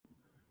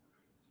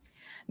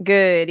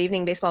Good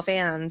evening, baseball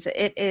fans.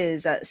 It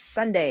is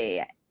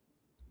Sunday,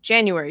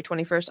 January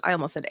 21st. I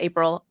almost said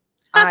April.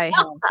 I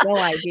have no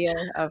idea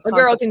of A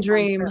girl concept can of time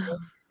dream. currently.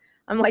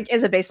 I'm like,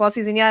 is it baseball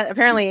season yet?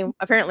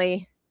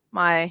 Apparently,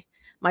 my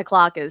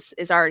clock is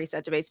already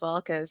set to baseball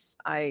because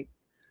I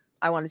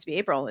want it to be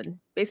April and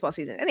baseball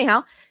season.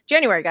 Anyhow,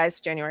 January, guys,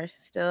 January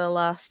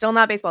still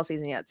not baseball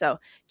season yet. So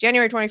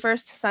January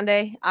 21st,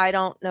 Sunday. I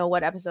don't know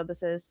what episode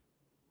this is.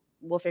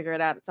 We'll figure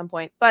it out at some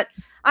point. But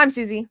I'm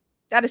Susie.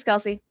 That is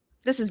Kelsey.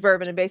 This is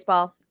Bourbon and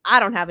Baseball.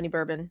 I don't have any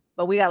bourbon,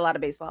 but we got a lot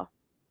of baseball.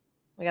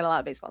 We got a lot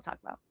of baseball to talk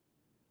about.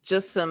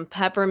 Just some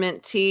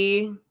peppermint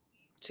tea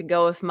to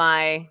go with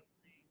my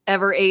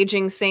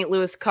ever-aging St.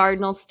 Louis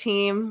Cardinals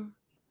team.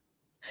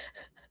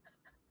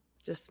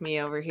 Just me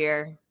over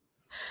here.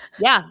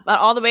 Yeah, but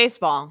all the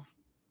baseball.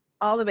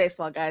 All the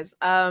baseball, guys.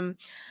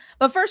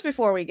 But first,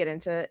 before we get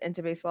into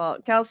baseball,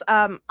 Kels,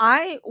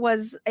 I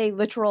was a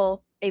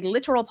literal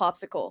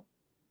popsicle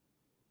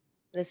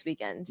this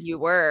weekend. You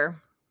were.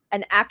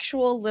 An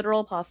actual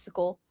literal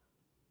popsicle.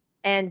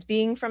 And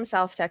being from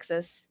South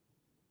Texas,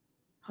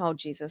 oh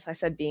Jesus, I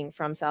said being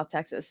from South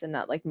Texas and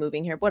not like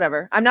moving here.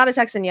 Whatever. I'm not a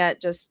Texan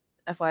yet, just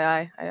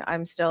FYI.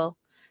 I'm still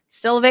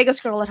a Vegas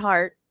girl at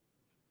heart.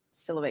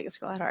 Still a Vegas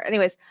girl at heart.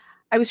 Anyways,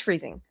 I was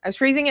freezing. I was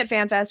freezing at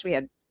FanFest. We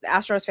had the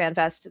Astros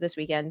FanFest this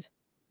weekend.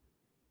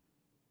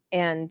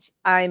 And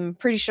I'm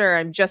pretty sure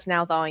I'm just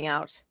now thawing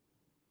out.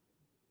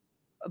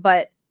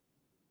 But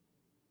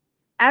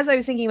as I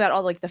was thinking about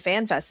all like the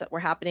fan fests that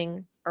were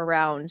happening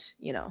around,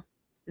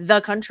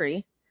 the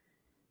country,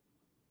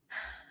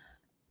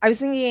 I was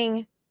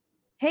thinking,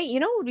 hey,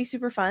 it would be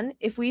super fun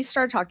if we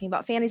start talking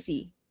about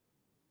fantasy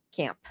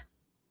camp.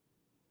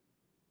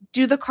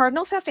 Do the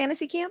Cardinals have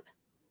fantasy camp?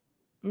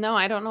 No,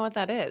 I don't know what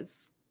that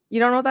is. You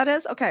don't know what that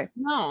is? Okay.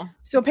 No.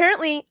 So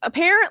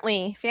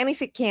apparently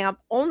fantasy camp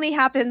only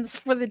happens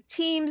for the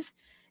teams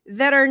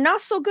that are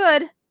not so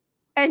good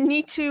and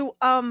need to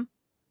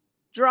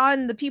draw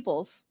in the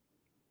people's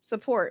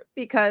support,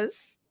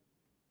 because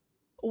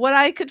what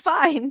I could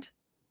find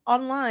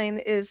online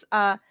is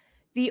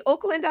the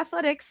Oakland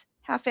Athletics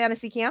have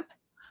fantasy camp.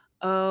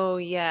 Oh,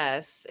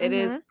 yes. It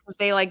is because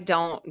they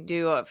don't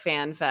do a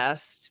fan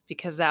fest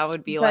because that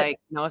would be a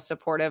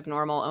supportive,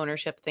 normal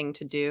ownership thing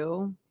to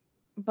do.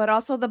 But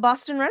also the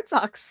Boston Red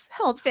Sox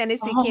held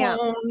fantasy camp.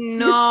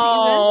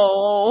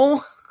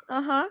 Oh,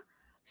 no.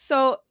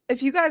 So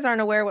if you guys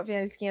aren't aware what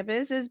fantasy camp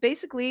is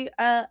basically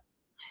a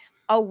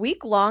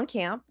week-long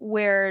camp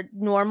where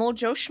normal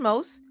Joe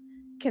Schmoes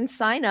can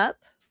sign up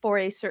for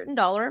a certain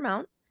dollar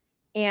amount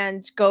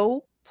and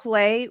go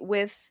play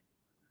with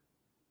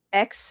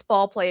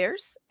ex-ball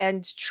players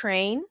and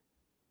train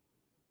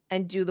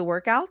and do the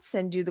workouts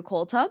and do the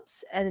cold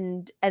tubs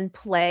and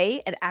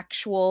play at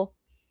actual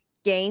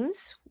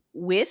games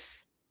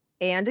with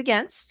and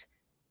against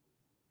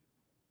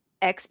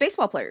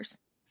ex-baseball players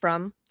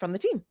from the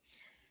team.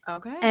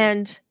 Okay.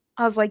 And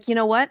I was like, you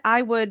know what?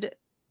 I would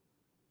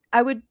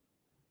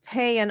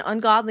pay an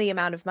ungodly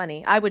amount of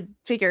money. I would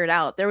figure it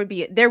out. There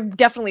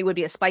definitely would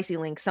be a spicy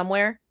link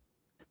somewhere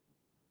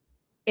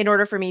in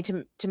order for me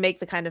to make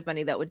the kind of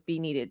money that would be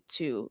needed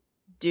to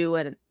do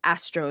an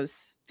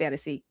Astros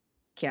fantasy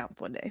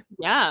camp one day.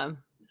 Yeah.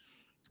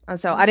 And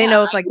so I didn't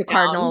know if the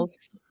Cardinals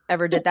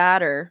ever did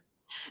that or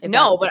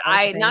no, but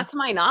not to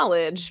my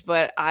knowledge,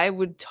 but I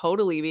would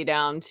totally be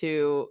down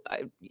to,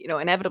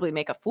 inevitably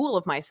make a fool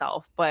of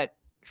myself, but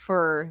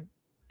for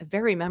a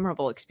very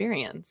memorable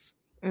experience.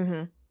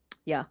 Mm-hmm.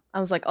 Yeah. I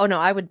was like, oh no,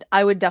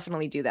 I would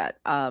definitely do that.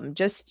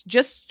 Just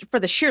for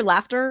the sheer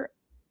laughter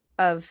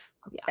of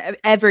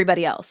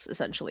everybody else,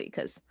 essentially,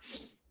 because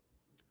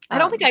I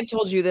don't think I've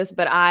told you this,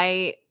 but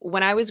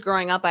when I was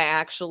growing up, I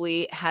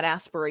actually had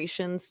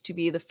aspirations to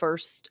be the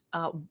first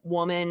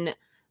woman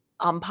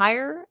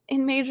umpire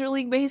in Major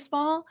League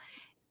Baseball.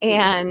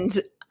 And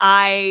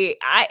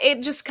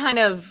it just kind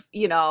of,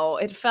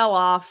 it fell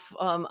off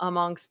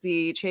amongst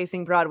the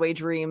chasing Broadway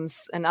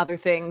dreams and other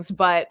things.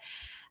 But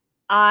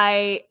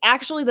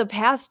the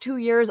past 2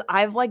 years,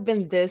 I've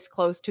been this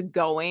close to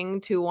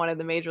going to one of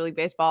the Major League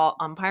Baseball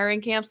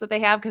umpiring camps that they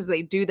have, because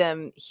they do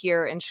them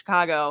here in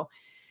Chicago.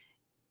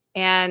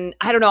 And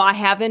I don't know, I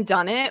haven't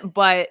done it,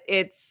 but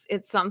it's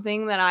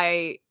something that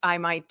I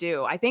might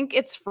do. I think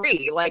it's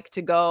free,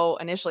 to go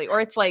initially,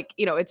 or it's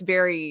it's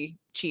very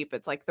cheap.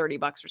 It's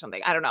 $30 or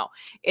something. I don't know.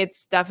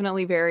 It's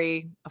definitely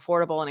very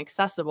affordable and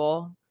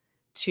accessible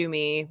to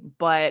me,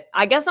 but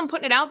I guess I'm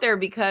putting it out there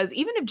because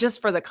even if just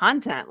for the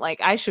content,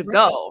 I should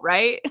go,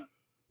 right?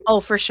 Oh,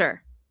 for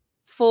sure.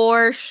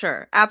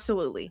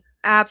 Absolutely.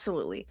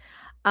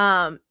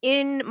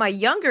 In my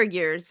younger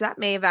years, that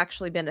may have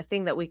actually been a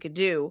thing that we could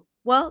do.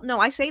 Well, no,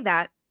 I say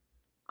that.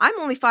 I'm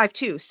only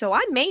 5'2", so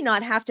I may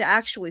not have to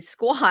actually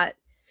squat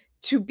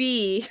to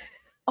be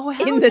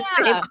in the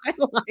same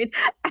line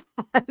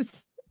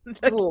as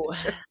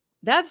the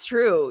That's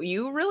true.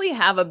 You really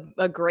have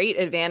a great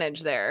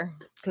advantage there,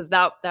 because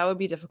that would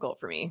be difficult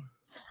for me.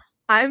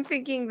 I'm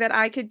thinking that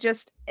I could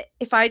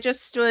if I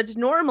just stood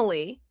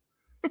normally,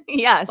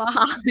 yes,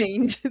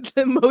 behind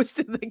the most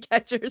of the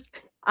catchers,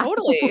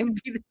 totally, I would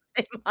be the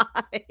They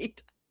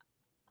might.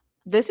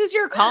 This is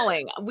your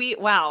calling.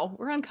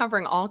 We're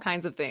uncovering all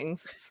kinds of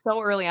things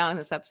so early on in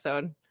this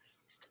episode.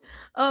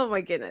 Oh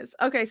my goodness.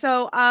 Okay,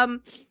 so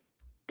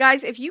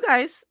guys, if you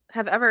guys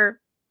have ever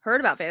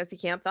heard about fantasy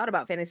camp, thought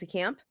about fantasy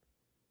camp,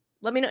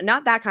 let me know.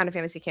 Not that kind of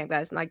fantasy camp,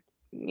 guys, like,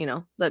 you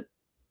know, the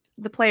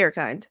player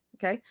kind,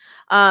 okay?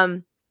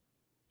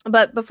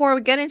 But before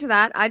we get into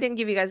that, I didn't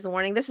give you guys the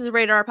warning. This is a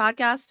rated R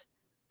podcast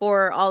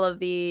for all of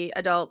the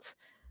adult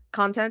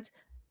content,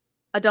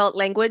 adult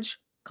language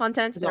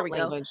content. There Adult we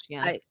language,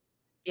 go.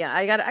 yeah.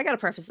 I gotta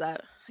preface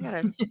that. I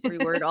gotta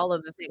reword all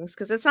of the things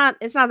because it's not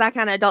that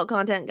kind of adult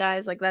content,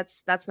 guys. Like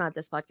that's not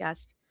this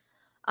podcast.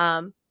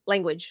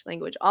 Language.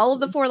 All of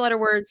the 4-letter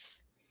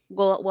words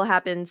will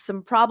happen.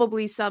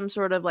 Probably some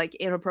sort of like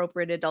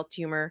inappropriate adult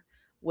humor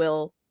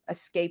will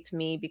escape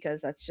me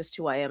because that's just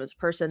who I am as a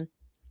person.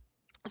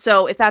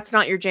 So if that's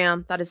not your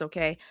jam, that is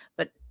okay.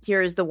 But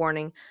here is the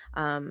warning.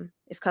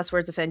 If cuss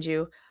words offend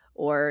you,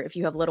 or if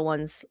you have little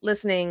ones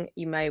listening,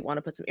 you might want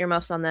to put some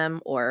earmuffs on them,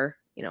 or,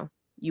 you know,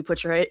 you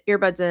put your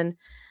earbuds in.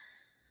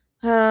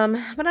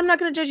 But I'm not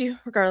going to judge you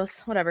regardless.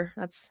 Whatever.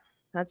 That's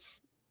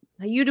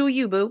you do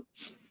you, boo.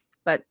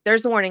 But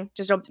there's the warning.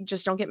 Just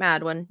don't get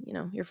mad when, you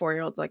know, your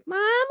 4-year-old's like, Mom,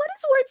 what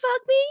does the word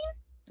fuck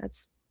mean?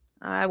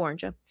 I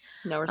warned you.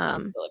 No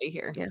responsibility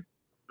here.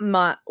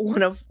 Yeah.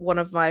 One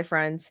of my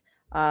friends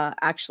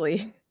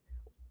actually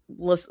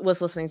was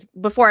listening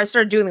before I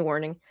started doing the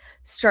warning.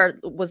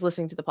 Was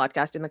listening to the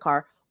podcast in the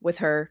car with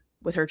her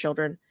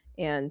children,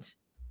 and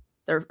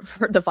the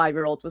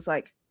 5-year-old was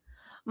like,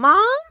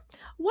 Mom,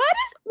 why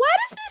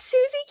does Miss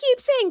Susie keep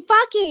saying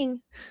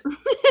fucking?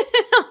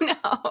 Oh no.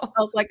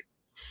 I was like,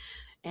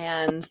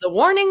 and the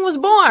warning was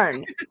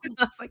born.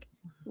 I was like,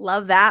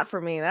 love that for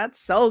me.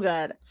 That's so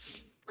good.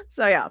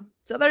 So yeah.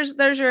 So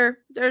there's your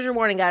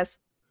warning, guys.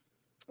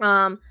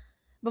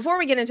 Before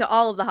we get into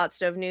all of the hot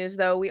stove news,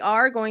 though, we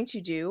are going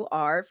to do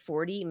our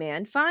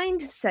 40-man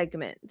find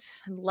segment.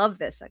 I love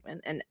this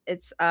segment, and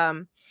it's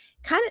I'm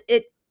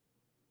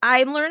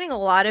learning a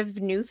lot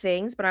of new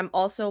things, but I'm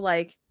also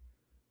like,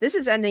 this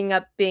is ending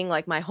up being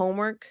like my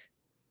homework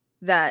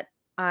that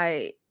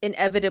I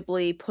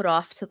inevitably put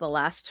off to the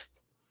last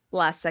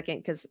second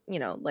because, you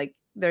know, like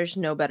there's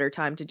no better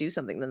time to do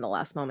something than the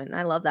last moment, and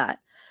I love that.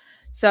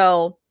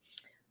 So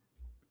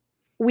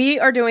we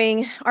are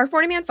doing our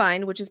 40-man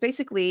find, which is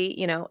basically,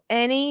 you know,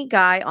 any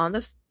guy on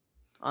the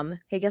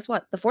hey, guess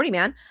what? The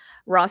 40-man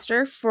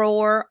roster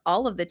for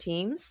all of the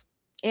teams.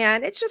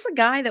 And it's just a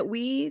guy that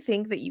we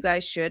think that you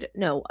guys should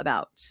know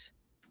about.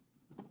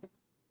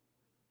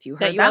 If you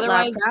heard that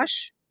loud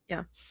crash,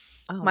 yeah.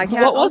 Oh, my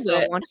cat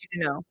also wants you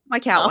to know. My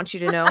cat Oh. wants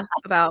you to know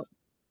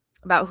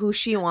about who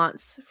she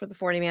wants for the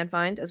 40-man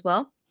find as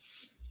well.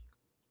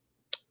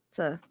 It's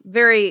a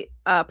very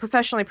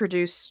professionally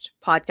produced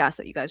podcast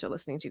that you guys are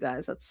listening to,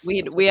 guys.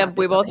 We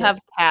both have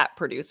cat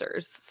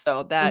producers,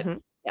 so that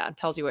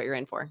tells you what you're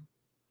in for.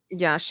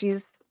 Yeah,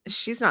 she's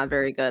not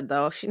very good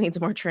though. She needs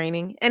more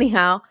training.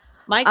 Anyhow,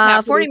 my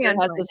cat producer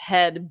has his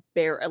head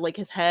bare, like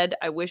his head.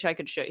 I wish I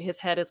could show you. His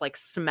head is like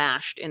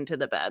smashed into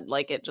the bed,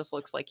 like it just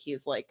looks like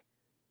he's like,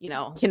 you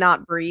know,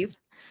 cannot breathe.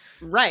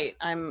 Right.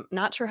 I'm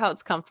not sure how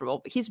it's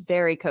comfortable, but he's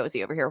very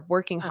cozy over here,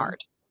 working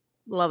hard.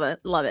 Love it.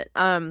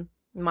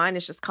 Mine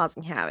is just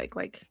causing havoc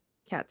like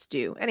cats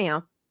do.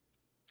 Anyhow,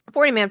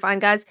 40-man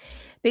find, guys.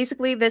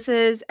 Basically, this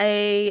is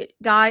a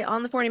guy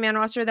on the 40-man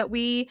roster that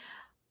we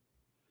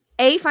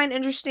A, find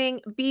interesting,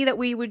 B, that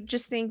we would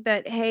just think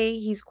that, hey,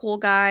 he's a cool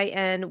guy,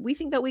 and we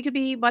think that we could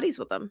be buddies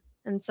with him.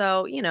 And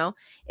so, you know,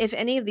 if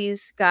any of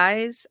these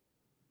guys,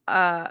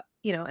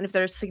 you know, and if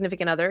their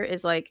significant other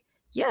is like,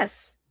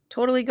 yes,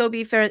 totally go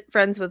be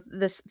friends with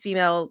this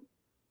female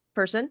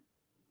person,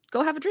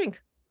 go have a drink.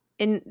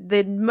 In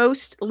the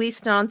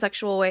least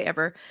non-sexual way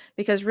ever,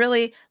 because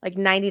really, like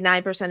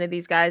 99% of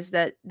these guys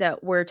that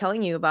we're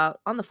telling you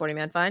about on the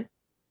 40-man find,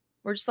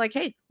 we're just like,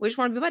 hey, we just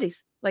want to be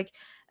buddies. Like,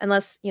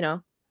 unless, you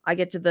know, I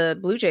get to the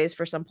Blue Jays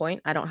for some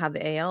point. I don't have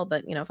the AL,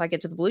 but, you know, if I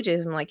get to the Blue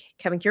Jays, I'm like,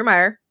 Kevin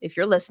Kiermaier, if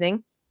you're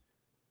listening,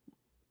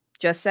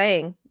 just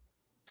saying,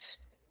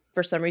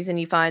 for some reason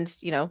you find,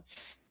 you know,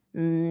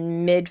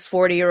 mid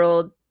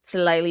 40-year-old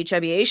slightly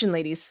chubby Asian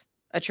ladies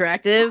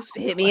attractive,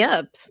 hit me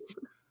up.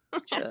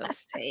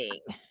 Just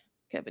saying,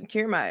 Kevin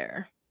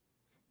Kiermaier.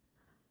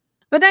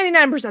 But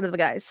 99% of the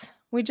guys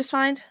we just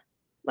find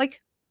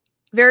like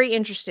very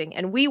interesting,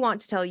 and we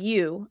want to tell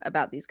you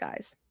about these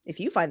guys.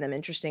 If you find them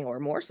interesting or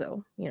more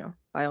so, you know,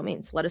 by all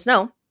means, let us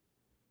know.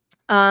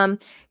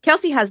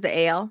 Kelsey has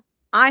the AL.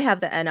 I have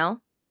the NL.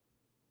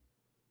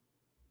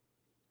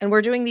 And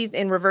we're doing these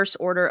in reverse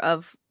order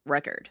of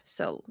record.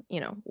 So, you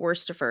know,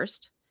 worst to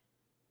first.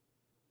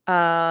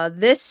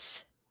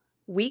 This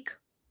week,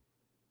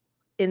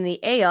 in the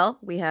AL,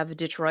 we have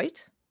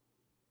Detroit,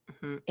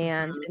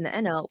 and in the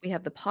NL, we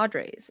have the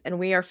Padres, and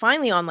we are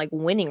finally on like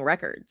winning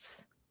records.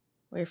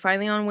 We're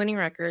finally on winning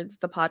records.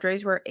 The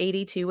Padres were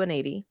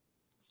 82-80.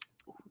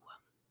 Ooh.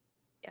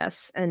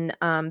 Yes, and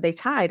they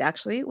tied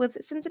actually with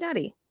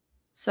Cincinnati.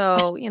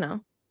 So, you know,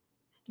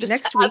 just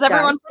next as week,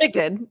 everyone guys,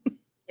 predicted.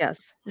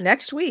 Yes.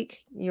 Next week,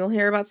 you'll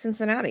hear about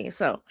Cincinnati.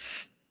 So,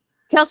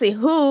 Kelsey,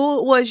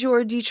 who was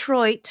your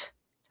Detroit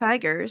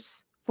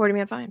Tigers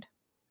 40-man find?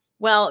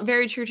 Well,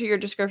 very true to your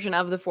description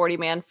of the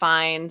 40-man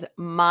find.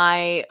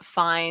 My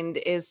find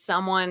is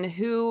someone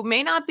who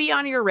may not be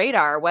on your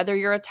radar, whether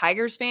you're a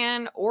Tigers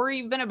fan or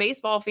you've been a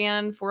baseball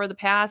fan for the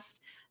past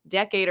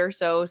decade or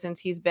so since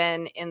he's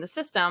been in the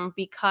system,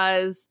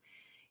 because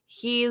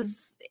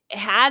he's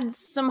had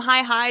some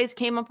high highs,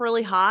 came up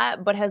really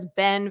hot, but has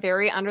been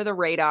very under the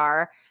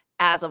radar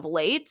as of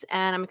late.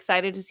 And I'm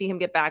excited to see him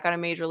get back on a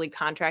major league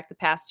contract the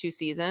past 2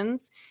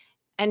 seasons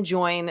and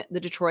join the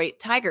Detroit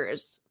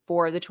Tigers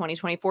for the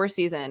 2024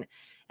 season.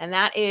 And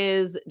that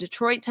is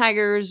Detroit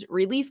Tigers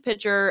relief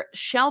pitcher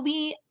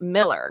Shelby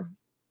Miller.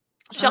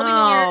 Shelby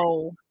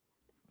Miller.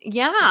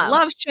 Yeah.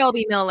 Love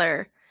Shelby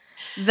Miller.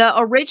 The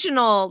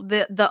original,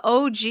 the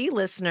OG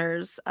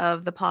listeners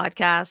of the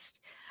podcast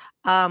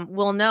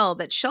will know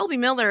that Shelby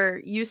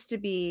Miller used to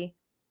be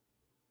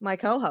my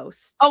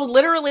co-host. Oh,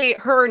 literally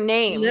her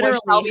name was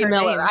Shelby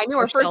Miller. I knew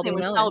her first name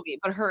was Shelby,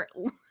 but her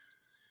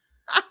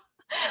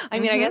I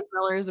mean, I guess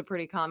Miller is a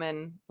pretty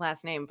common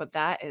last name, but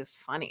that is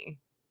funny.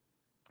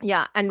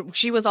 Yeah, and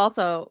she was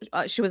also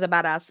she was a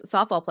badass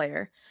softball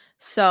player.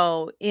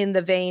 So in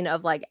the vein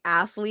of like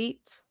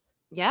athletes,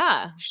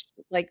 yeah,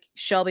 like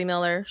Shelby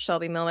Miller,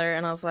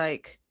 and I was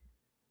like,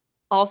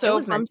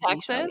 also from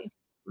Texas.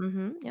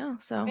 Yeah,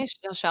 so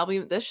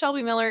this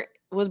Shelby Miller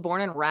was born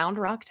in Round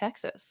Rock,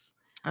 Texas.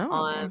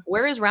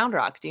 Where is Round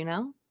Rock? Do you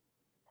know?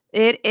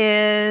 It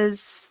is.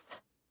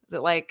 Is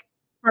it like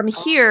from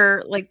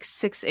here, like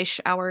 6-ish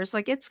hours?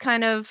 Like it's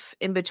kind of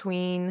in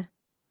between.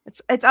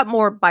 It's up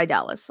more by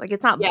Dallas. Like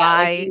it's not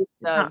by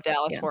like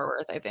Dallas Fort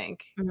Worth, I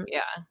think.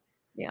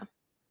 Yeah.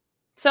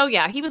 So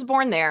yeah, he was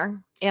born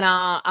there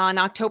on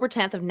October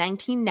 10th of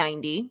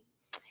 1990,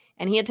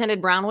 and he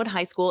attended Brownwood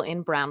High School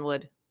in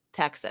Brownwood,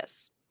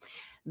 Texas.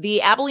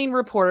 The Abilene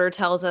Reporter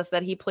tells us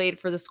that he played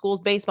for the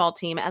school's baseball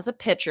team as a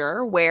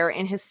pitcher, where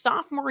in his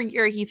sophomore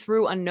year, he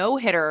threw a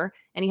no-hitter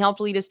and he helped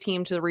lead his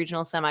team to the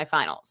regional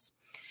semifinals.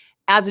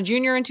 As a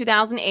junior in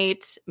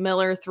 2008,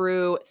 Miller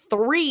threw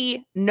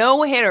 3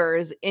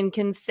 no-hitters in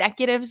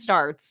consecutive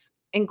starts,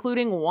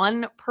 including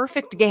 1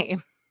 perfect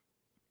game.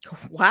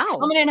 Wow.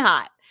 Coming in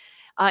hot.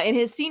 In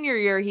his senior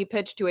year, he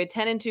pitched to a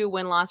 10-2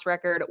 win-loss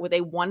record with a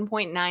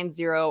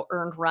 1.90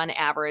 earned run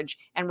average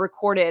and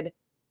recorded,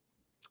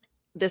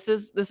 this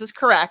is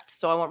correct,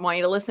 so I want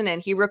you to listen in.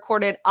 He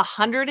recorded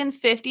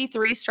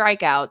 153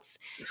 strikeouts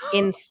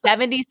in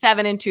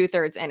 77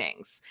 2/3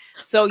 innings.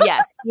 So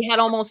yes, he had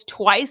almost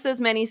twice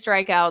as many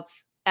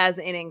strikeouts as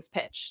innings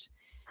pitched.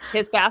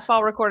 His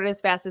fastball recorded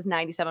as fast as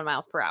 97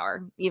 miles per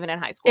hour, even in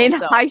high school.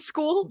 High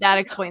school? That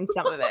explains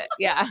some of it.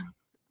 Yeah.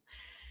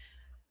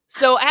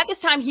 So at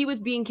this time, he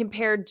was being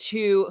compared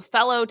to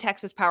fellow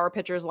Texas Power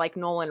pitchers like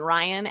Nolan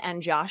Ryan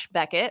and Josh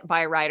Beckett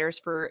by writers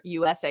for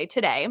USA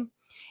Today.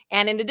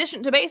 And in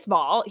addition to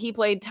baseball, he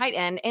played tight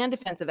end and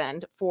defensive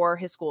end for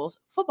his school's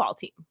football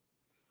team.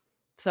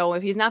 So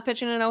if he's not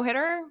pitching a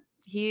no-hitter,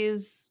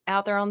 he's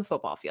out there on the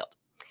football field.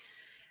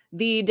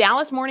 The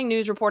Dallas Morning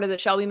News reported that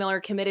Shelby Miller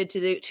committed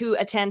to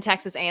attend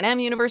Texas A&M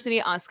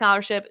University on a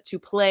scholarship to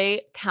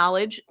play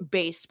college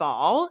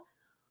baseball.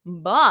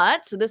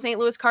 But the St.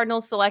 Louis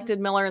Cardinals selected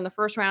Miller in the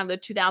first round of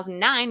the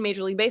 2009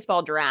 Major League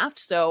Baseball draft.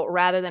 So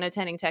rather than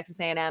attending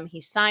Texas A&M,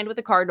 he signed with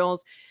the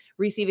Cardinals,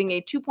 receiving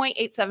a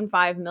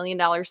 $2.875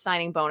 million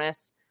signing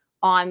bonus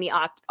on the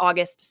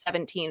August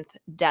 17th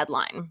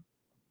deadline.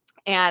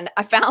 And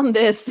I found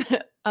this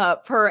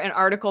per an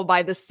article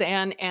by the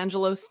San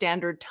Angelo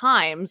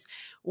Standard-Times,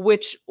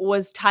 which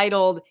was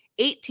titled,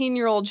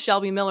 18-year-old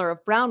Shelby Miller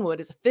of Brownwood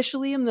is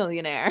officially a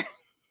millionaire.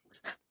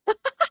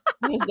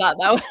 I just thought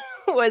that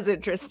was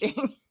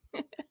interesting.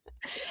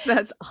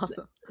 That's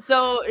awesome.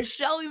 So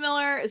Shelby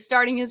Miller is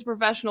starting his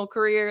professional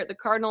career. The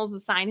Cardinals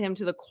assigned him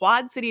to the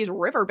Quad Cities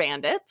River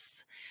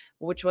Bandits,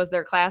 which was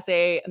their Class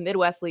A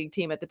Midwest League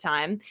team at the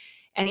time.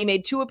 And he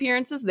made 2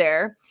 appearances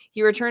there.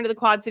 He returned to the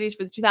Quad Cities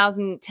for the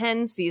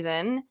 2010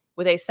 season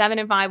with a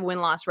 7-5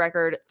 win-loss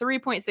record,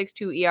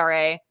 3.62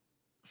 ERA.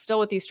 Still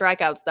with these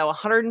strikeouts, though,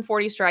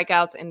 140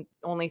 strikeouts and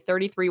only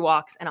 33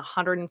 walks and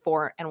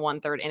 104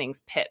 1/3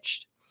 innings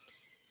pitched.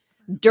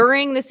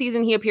 During the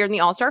season, he appeared in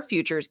the All-Star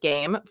Futures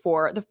game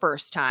for the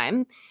first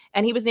time,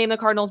 and he was named the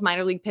Cardinals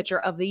Minor League Pitcher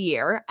of the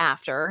Year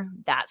after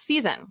that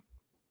season.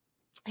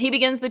 He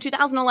begins the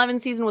 2011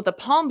 season with the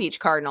Palm Beach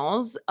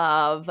Cardinals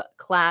of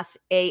Class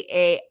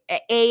A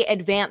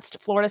Advanced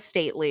Florida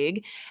State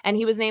League, and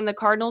he was named the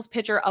Cardinals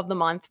Pitcher of the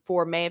Month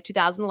for May of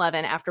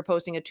 2011 after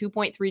posting a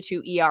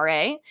 2.32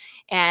 ERA,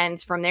 and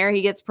from there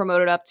he gets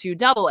promoted up to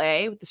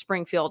Double-A with the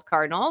Springfield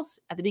Cardinals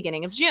at the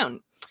beginning of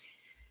June.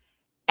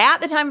 At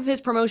the time of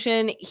his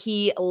promotion,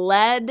 he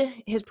led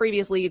his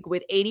previous league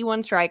with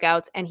 81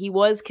 strikeouts, and he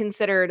was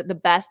considered the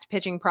best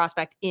pitching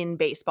prospect in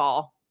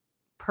baseball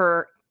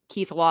per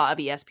Keith Law of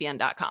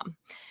ESPN.com.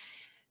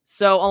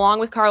 So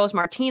along with Carlos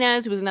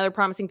Martinez, who was another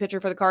promising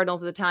pitcher for the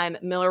Cardinals at the time,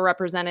 Miller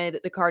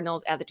represented the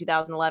Cardinals at the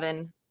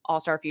 2011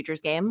 All-Star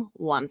Futures game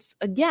once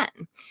again.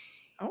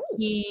 Oh.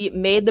 He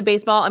made the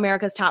Baseball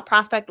America's top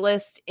prospect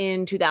list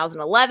in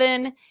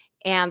 2011,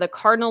 and the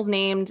Cardinals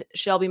named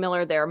Shelby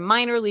Miller their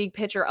minor league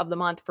pitcher of the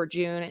month for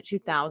June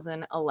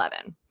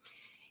 2011.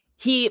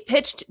 He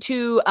pitched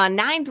to a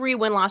 9.3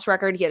 win-loss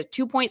record. He had a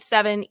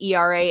 2.7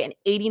 ERA and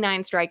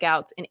 89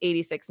 strikeouts in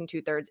 86 and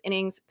 2/3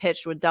 innings,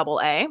 pitched with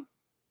Double-A.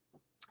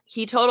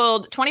 He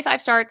totaled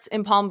 25 starts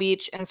in Palm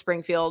Beach and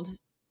Springfield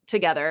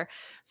together.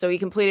 So he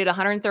completed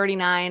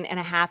 139 and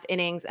a half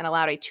innings and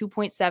allowed a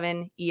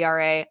 2.7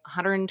 ERA,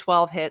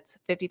 112 hits,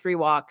 53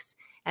 walks,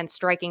 and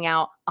striking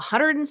out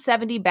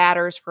 170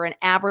 batters for an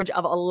average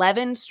of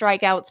 11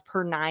 strikeouts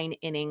per 9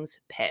 innings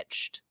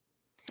pitched.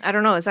 I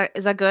don't know. Is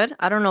that good?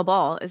 I don't know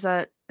ball. Is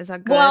that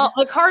good? Well,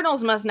 the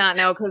Cardinals must not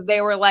know, because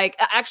they were like,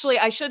 actually,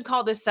 I should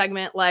call this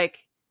segment like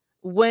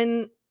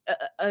when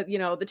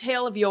the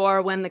tale of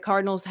yore, when the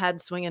Cardinals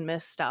had swing and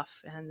miss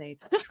stuff and they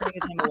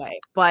traded him away.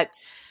 But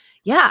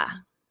yeah,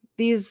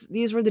 these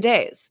were the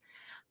days.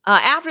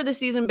 After the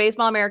season,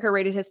 Baseball America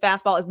rated his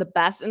fastball as the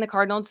best in the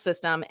Cardinals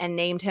system and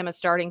named him a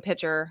starting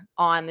pitcher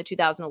on the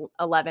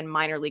 2011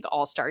 minor league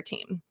all-star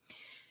team.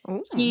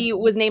 Ooh. He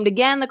was named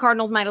again the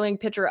Cardinals minor league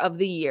pitcher of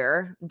the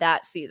year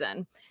that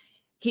season.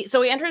 He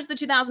enters the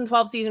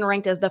 2012 season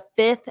ranked as the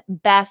 5th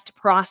best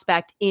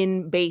prospect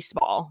in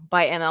baseball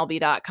by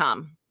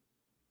MLB.com.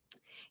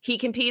 He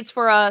competes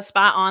for a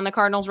spot on the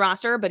Cardinals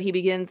roster, but he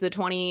begins the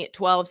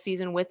 2012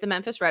 season with the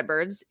Memphis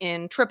Redbirds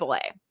in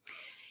AAA.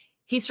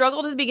 He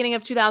struggled at the beginning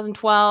of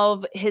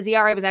 2012. His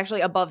ERA was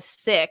actually above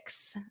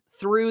 6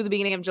 through the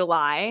beginning of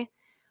July,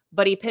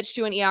 but he pitched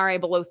to an ERA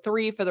below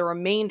 3 for the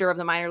remainder of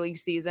the minor league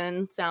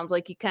season. Sounds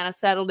like he kind of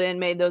settled in,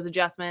 made those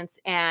adjustments,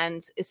 and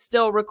is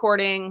still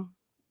recording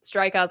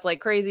strikeouts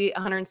like crazy.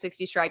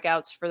 160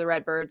 strikeouts for the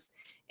Redbirds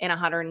in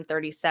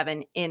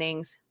 137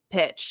 innings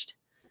pitched.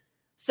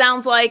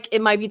 Sounds like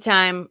it might be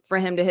time for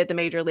him to hit the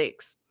major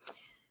leagues.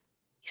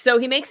 So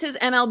he makes his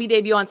MLB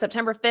debut on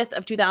September 5th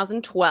of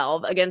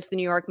 2012 against the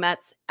New York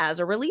Mets as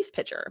a relief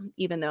pitcher,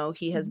 even though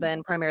he has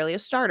been primarily a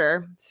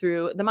starter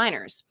through the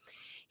minors.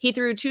 He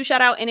threw 2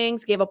 shutout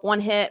innings, gave up 1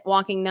 hit,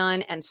 walking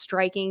none, and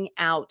striking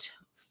out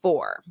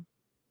 4.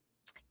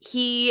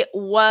 He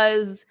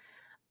was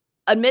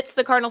amidst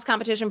the Cardinals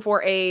competition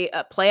for a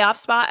playoff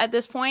spot at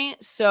this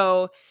point.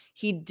 So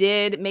he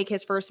did make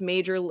his first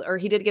major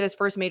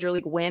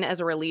league win as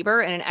a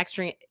reliever in an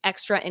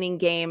extra inning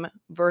game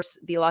versus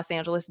the Los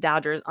Angeles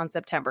Dodgers on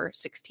September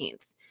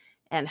 16th,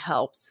 and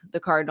helped the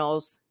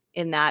Cardinals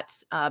in that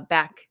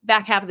back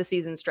half of the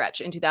season stretch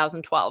in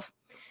 2012.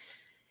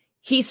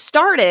 He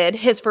started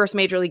his first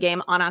major league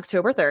game on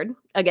October 3rd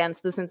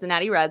against the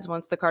Cincinnati Reds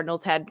once the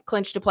Cardinals had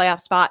clinched a playoff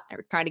spot. They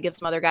were trying to give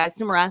some other guys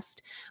some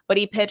rest, but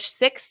he pitched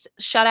 6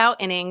 shutout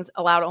innings,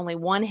 allowed only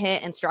 1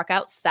 hit, and struck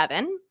out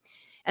 7.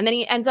 And then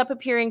he ends up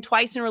appearing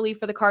twice in relief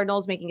for the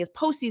Cardinals, making his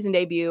postseason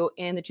debut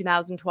in the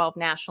 2012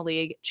 National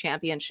League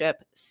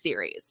Championship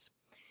Series.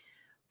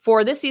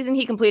 For this season,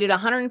 he completed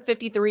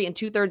 153 and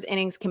 2/3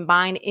 innings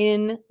combined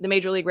in the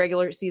Major League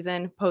regular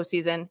season,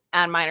 postseason,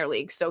 and minor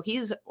league. So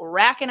he's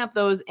racking up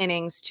those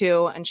innings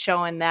too and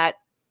showing that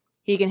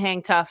he can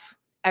hang tough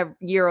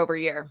year over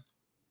year.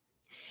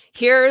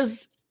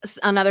 Here's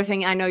another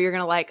thing I know you're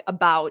going to like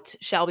about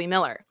Shelby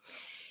Miller.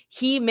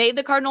 He made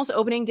the Cardinals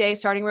opening day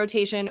starting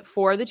rotation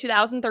for the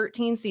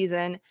 2013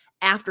 season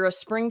after a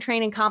spring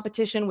training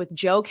competition with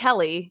Joe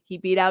Kelly. He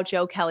beat out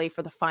Joe Kelly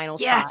for the final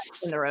spot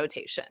in the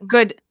rotation.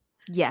 Good.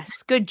 Yes.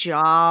 Good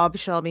job,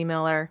 Shelby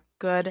Miller.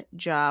 Good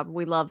job.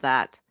 We love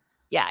that.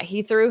 Yeah.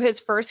 He threw his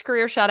first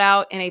career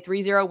shutout in a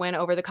 3-0 win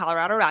over the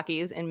Colorado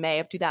Rockies in May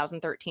of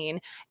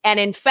 2013. And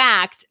in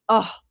fact,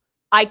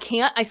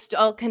 I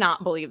still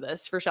cannot believe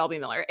this for Shelby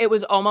Miller. It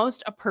was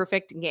almost a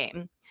perfect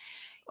game.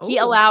 He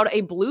allowed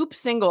a bloop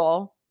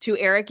single to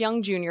Eric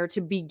Young Jr.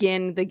 to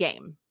begin the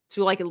game,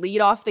 to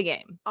lead off the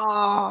game.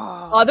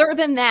 Other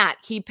than that,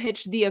 he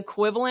pitched the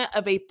equivalent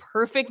of a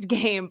perfect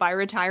game by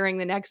retiring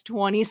the next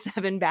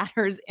 27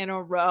 batters in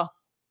a row.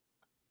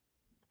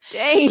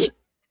 Dang.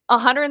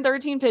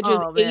 113 pitches,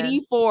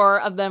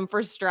 84 of them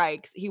for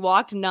strikes. He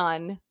walked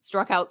none,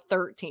 struck out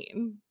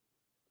 13.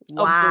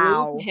 Wow.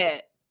 A bloop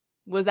hit.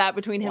 Was that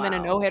between him and a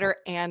no-hitter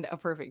and a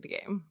perfect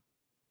game?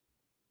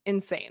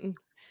 Insane.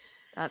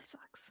 That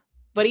sucks.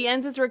 But he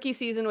ends his rookie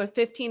season with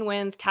 15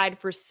 wins, tied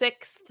for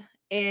 6th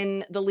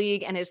in the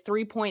league, and his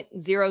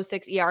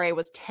 3.06 ERA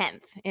was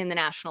 10th in the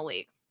National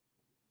League.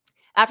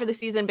 After the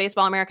season,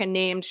 Baseball America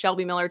named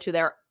Shelby Miller to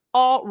their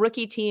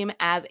all-rookie team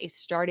as a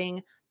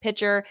starting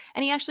pitcher,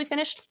 and he actually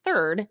finished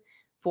 3rd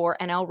for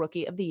NL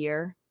Rookie of the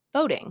Year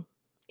voting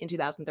in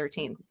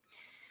 2013.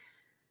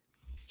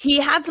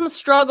 He had some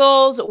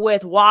struggles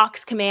with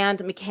walks,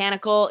 command,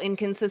 mechanical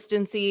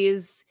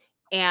inconsistencies.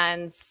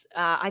 And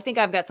I think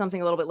I've got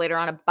something a little bit later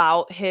on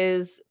about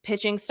his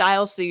pitching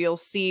style. So you'll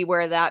see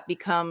where that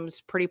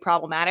becomes pretty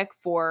problematic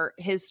for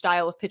his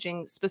style of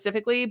pitching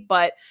specifically.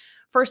 But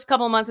first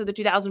couple of months of the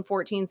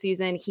 2014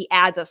 season, he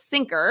adds a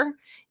sinker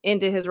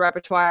into his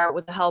repertoire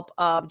with the help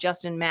of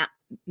Justin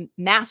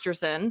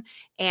Masterson.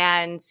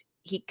 And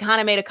he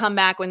kind of made a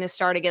comeback when this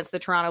started against the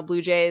Toronto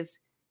Blue Jays.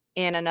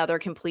 in another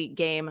complete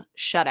game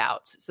shutout.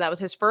 So that was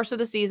his first of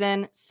the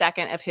season,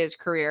 second of his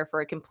career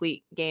for a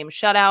complete game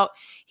shutout.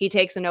 He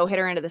takes a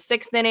no-hitter into the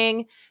 6th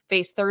inning,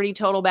 faced 30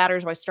 total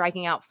batters by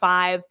striking out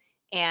 5,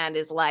 and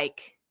is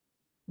like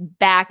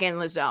back in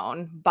the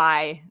zone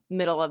by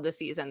middle of the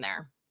season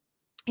there.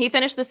 He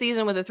finished the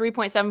season with a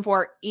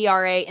 3.74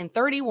 ERA in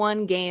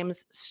 31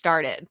 games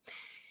started.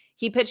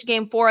 He pitched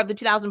Game 4 of the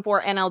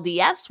 2004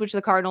 NLDS, which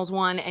the Cardinals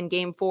won, and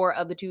Game 4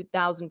 of the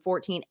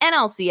 2014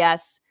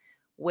 NLCS,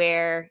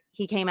 where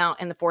he came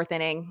out in the 4th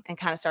inning and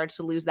kind of started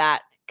to lose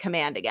that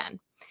command again.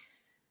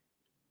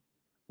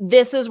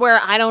 This is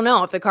where I don't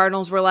know if the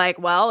Cardinals were like,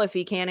 well, if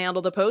he can't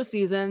handle the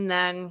postseason,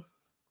 then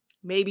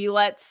maybe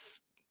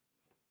let's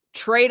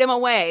trade him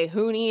away.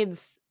 Who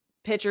needs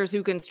pitchers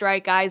who can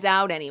strike guys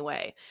out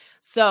anyway?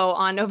 So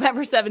on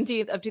November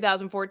 17th of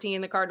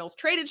 2014, the Cardinals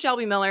traded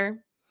Shelby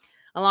Miller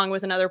along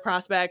with another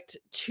prospect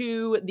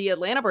to the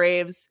Atlanta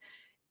Braves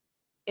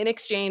in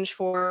exchange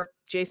for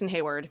Jason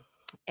Hayward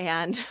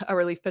and a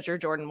relief pitcher,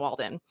 Jordan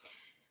Walden.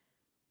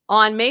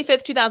 On May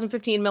 5th,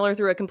 2015, Miller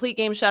threw a complete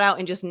game shutout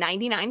in just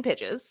 99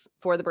 pitches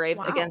for the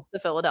Braves against the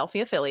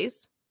Philadelphia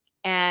Phillies.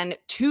 And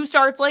 2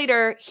 starts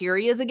later, here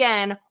he is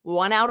again,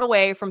 1 out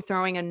away from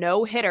throwing a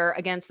no-hitter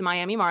against the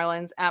Miami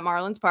Marlins at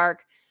Marlins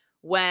Park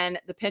when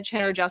the pinch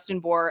hitter Justin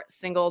Bour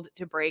singled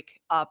to break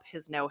up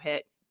his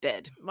no-hit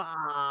bid.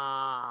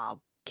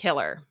 Wow.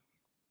 Killer.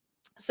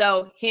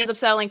 So he ends up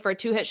settling for a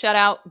 2-hit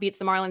shutout, beats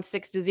the Marlins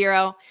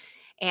 6-0,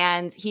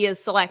 and he is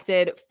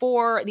selected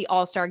for the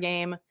All-Star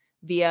game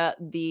via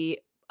the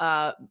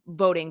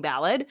voting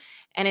ballot.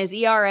 And his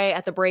ERA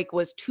at the break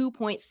was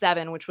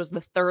 2.7, which was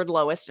the 3rd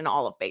lowest in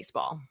all of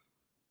baseball.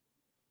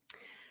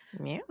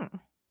 Yeah.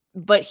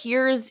 But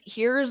here's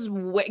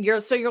what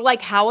you're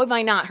like, how have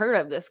I not heard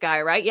of this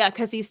guy, right? Yeah,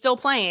 because he's still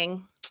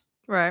playing.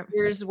 Right.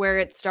 Here's where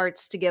it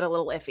starts to get a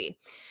little iffy.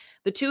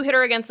 The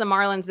 2-hitter against the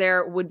Marlins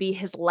there would be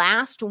his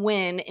last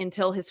win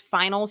until his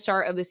final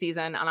start of the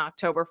season on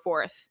October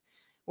 4th,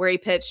 where he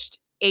pitched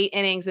 8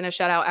 innings in a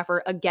shutout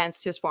effort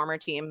against his former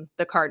team,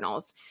 the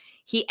Cardinals.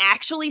 He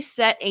actually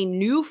set a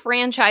new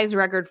franchise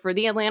record for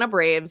the Atlanta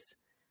Braves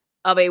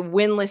of a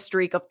winless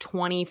streak of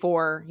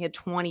 24. He had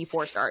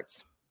 24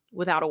 starts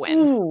without a win.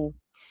 Ooh.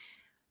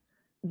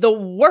 The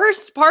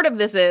worst part of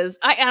this is,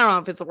 I don't know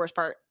if it's the worst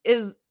part,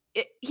 is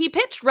he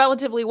pitched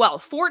relatively well.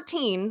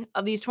 14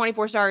 of these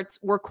 24 starts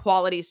were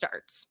quality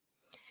starts.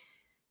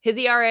 His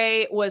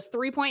ERA was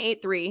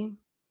 3.83,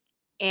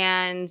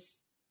 and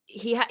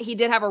he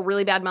did have a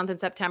really bad month in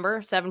September,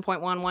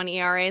 7.11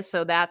 ERA.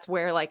 So that's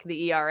where like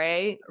the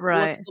ERA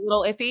looks a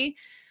little iffy.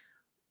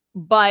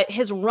 But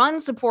his run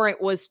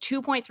support was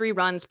 2.3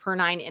 runs per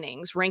 9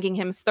 innings, ranking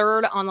him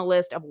 3rd on the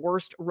list of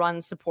worst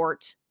run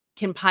support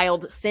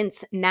compiled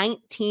since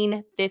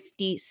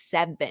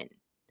 1957.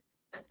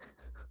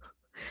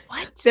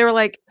 What? They were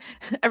like,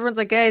 everyone's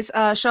like, guys,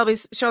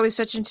 Shelby's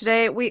pitching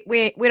today. We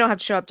don't have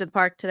to show up to the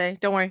park today.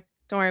 Don't worry.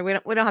 We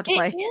don't have to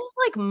play. It is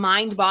like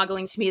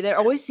mind-boggling to me. There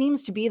always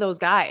seems to be those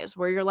guys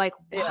where you're like,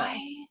 why?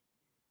 Yeah.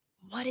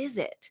 What is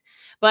it?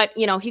 But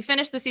he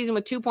finished the season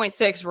with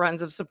 2.6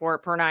 runs of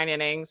support per 9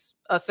 innings,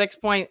 a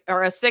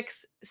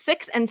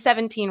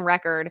 6-17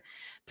 record,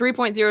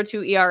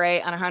 3.02 ERA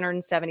on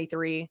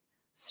 173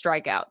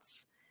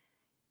 strikeouts.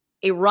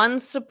 A run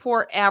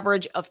support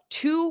average of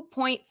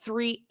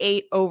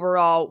 2.38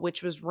 overall,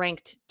 which was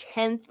ranked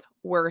 10th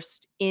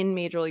worst in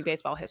Major League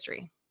Baseball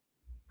history.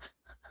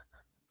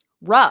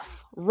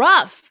 Rough.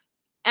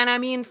 And I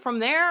mean, from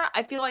there,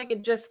 I feel like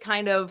it just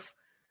kind of,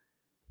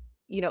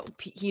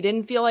 he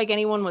didn't feel like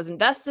anyone was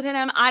invested in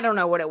him. I don't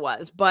know what it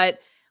was, but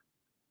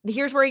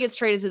here's where he gets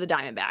traded to the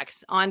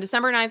Diamondbacks. On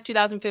December 9th,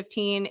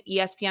 2015,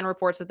 ESPN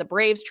reports that the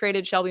Braves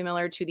traded Shelby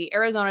Miller to the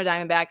Arizona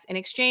Diamondbacks in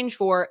exchange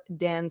for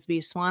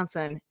Dansby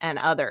Swanson and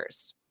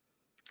others.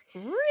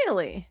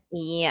 Really?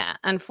 Yeah.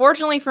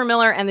 Unfortunately for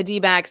Miller and the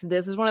D-backs,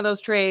 this is one of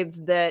those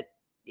trades that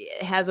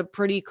has a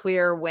pretty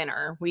clear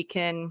winner. We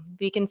can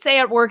say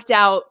it worked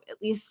out, at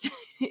least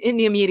in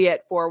the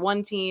immediate, for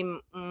one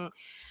team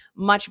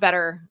much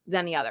better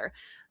than the other.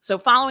 So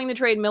following the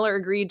trade, Miller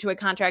agreed to a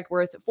contract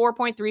worth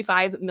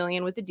 $4.35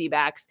 million with the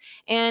D-backs.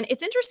 And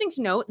it's interesting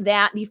to note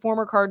that the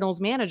former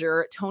Cardinals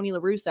manager, Tony La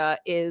Russa,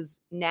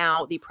 is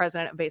now the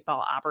president of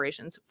baseball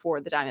operations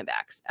for the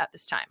Diamondbacks at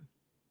this time.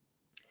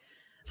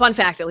 Fun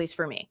fact, at least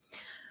for me.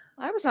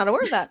 I was not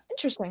aware of that.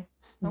 Interesting.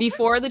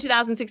 Before the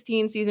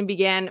 2016 season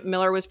began,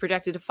 Miller was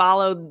projected to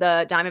follow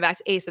the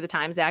Diamondbacks ace at the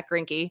time, Zach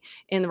Greinke,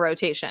 in the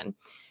rotation.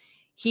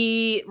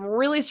 He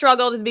really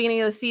struggled at the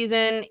beginning of the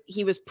season.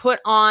 He was put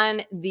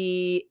on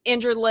the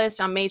injured list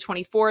on May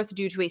 24th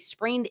due to a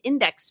sprained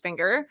index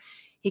finger.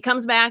 He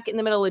comes back in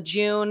the middle of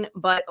June,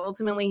 but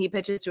ultimately he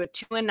pitches to a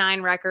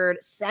 2-9 record,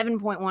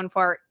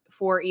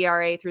 7.14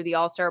 ERA through the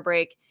All-Star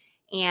break.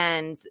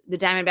 And the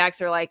Diamondbacks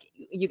are like,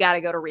 you got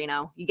to go to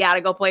Reno. You got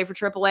to go play for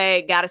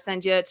AAA. Got to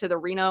send you to the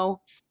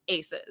Reno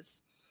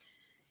Aces.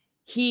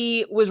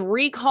 He was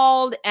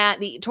recalled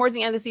towards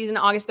the end of the season,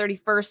 August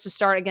 31st, to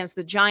start against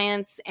the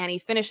Giants, and he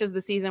finishes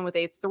the season with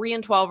a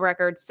 3-12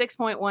 record,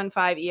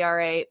 6.15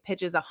 ERA,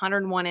 pitches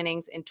 101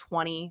 innings in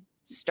 20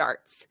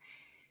 starts.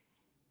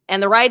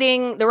 And the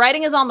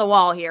writing is on the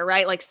wall here,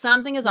 right? Like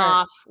something is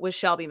off with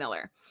Shelby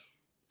Miller.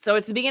 So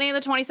it's the beginning of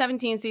the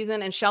 2017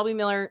 season, and Shelby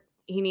Miller,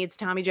 he needs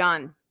Tommy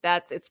John.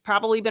 It's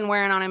probably been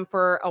wearing on him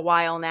for a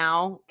while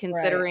now,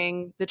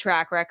 considering the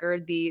track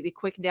record, the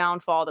quick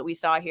downfall that we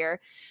saw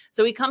here.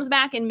 So he comes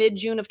back in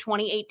mid-June of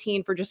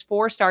 2018 for just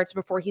 4 starts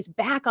before he's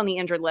back on the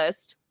injured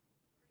list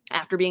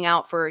after being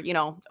out for,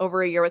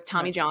 over a year with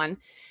Tommy John,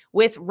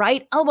 with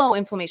right elbow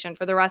inflammation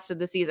for the rest of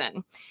the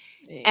season.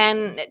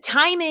 And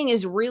timing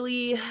is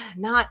really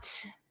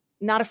not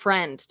a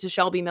friend to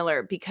Shelby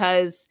Miller,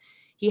 because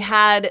he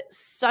had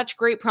such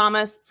great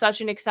promise,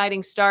 such an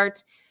exciting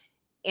start.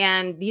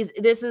 And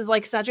this is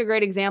like such a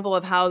great example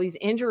of how these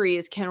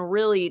injuries can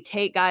really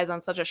take guys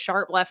on such a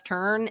sharp left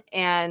turn.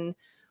 And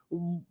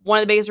one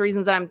of the biggest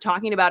reasons that I'm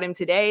talking about him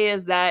today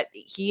is that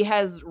he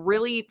has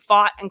really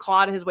fought and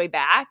clawed his way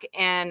back.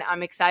 And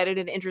I'm excited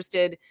and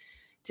interested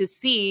to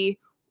see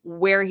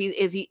where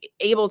he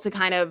able to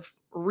kind of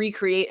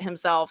recreate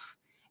himself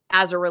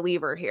as a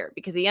reliever here,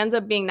 because he ends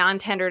up being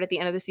non-tendered at the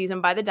end of the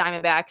season by the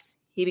Diamondbacks.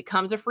 He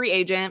becomes a free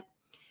agent.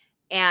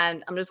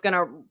 And I'm just going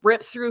to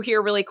rip through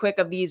here really quick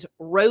of these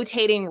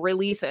rotating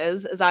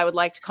releases, as I would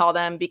like to call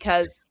them,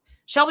 because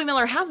Shelby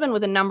Miller has been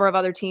with a number of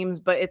other teams,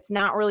 but it's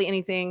not really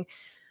anything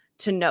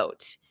to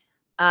note.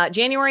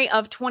 January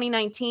of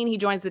 2019, he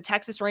joins the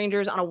Texas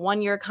Rangers on a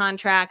 1-year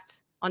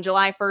contract. On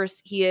July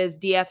 1st, he is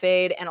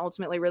DFA'd and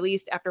ultimately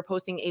released after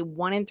posting a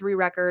 1-3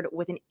 record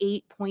with an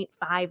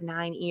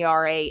 8.59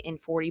 ERA in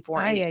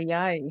 44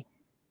 innings.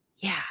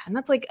 Yeah, and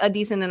that's like a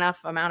decent enough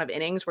amount of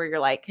innings where you're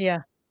like,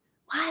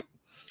 what?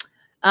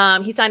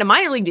 He signed a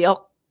minor league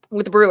deal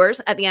with the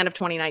Brewers at the end of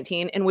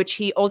 2019, in which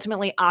he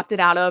ultimately opted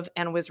out of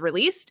and was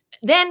released.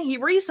 Then he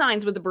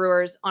re-signs with the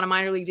Brewers on a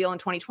minor league deal in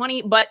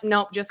 2020, but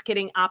nope, just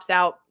kidding, opts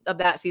out of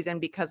that season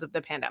because of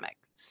the pandemic.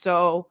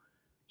 So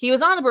he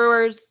was on the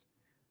Brewers,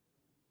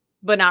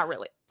 but not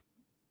really.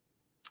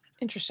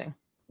 Interesting.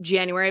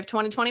 January of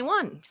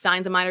 2021,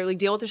 signs a minor league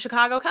deal with the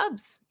Chicago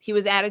Cubs. He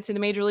was added to the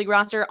major league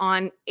roster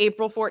on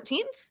April 14th.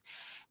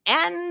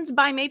 And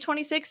by May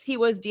 26th, he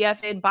was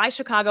DFA'd by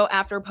Chicago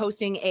after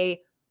posting a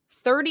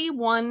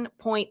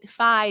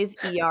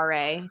 31.5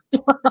 ERA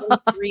in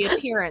 3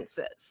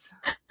 appearances.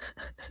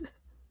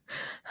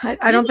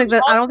 I don't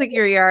think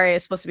your ERA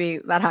is supposed to be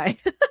that high.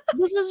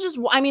 This is just,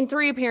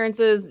 3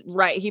 appearances,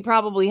 right? He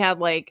probably had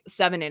like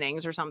 7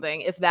 innings or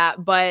something, if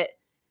that, but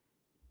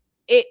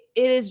it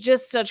is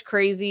just such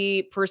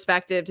crazy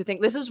perspective to think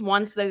this is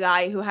once the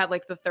guy who had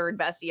like the 3rd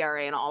best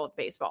ERA in all of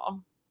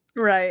baseball.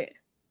 Right.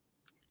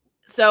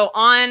 So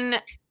on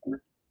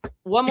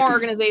one more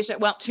organization,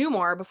 2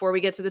 more before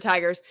we get to the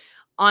Tigers.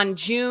 On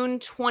June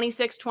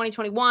 26,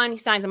 2021, he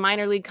signs a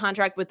minor league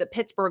contract with the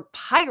Pittsburgh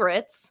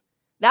Pirates.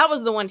 That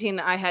was the one team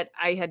that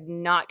I had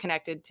not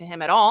connected to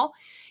him at all.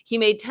 He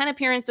made 10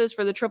 appearances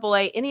for the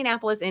AAA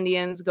Indianapolis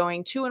Indians,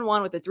 going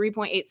 2-1 with a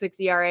 3.86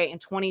 ERA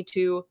and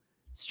 22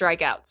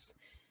 strikeouts.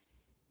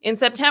 In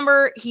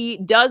September, he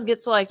does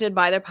get selected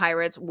by the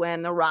Pirates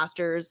when the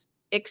rosters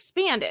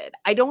expanded.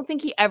 I don't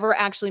think he ever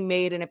actually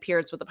made an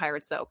appearance with the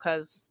Pirates, though,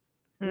 because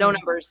no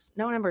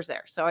numbers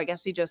there. So I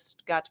guess he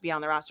just got to be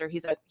on the roster.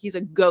 He's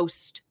a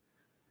ghost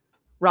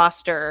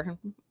roster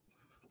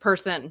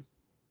person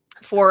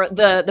for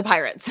the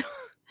Pirates.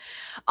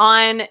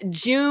 On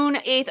June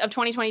 8th of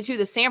 2022,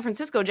 the San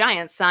Francisco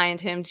Giants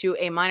signed him to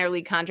a minor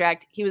league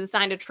contract. He was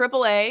assigned to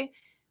AAA,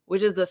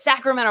 which is the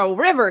Sacramento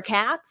River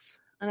Cats,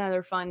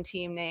 another fun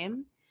team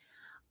name.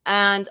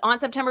 And on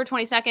September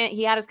 22nd,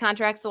 he had his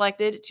contract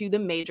selected to the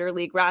major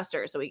league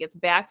roster. So he gets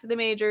back to the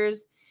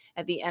majors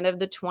at the end of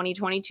the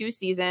 2022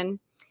 season.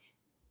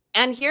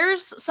 And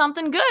here's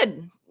something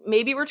good.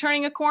 Maybe we're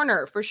turning a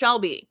corner for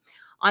Shelby.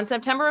 On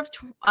September of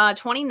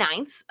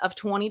 29th of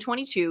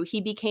 2022,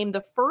 he became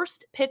the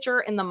first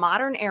pitcher in the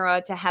modern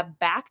era to have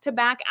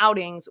back-to-back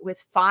outings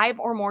with 5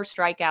 or more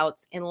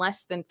strikeouts in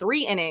less than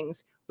 3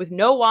 innings with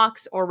no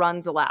walks or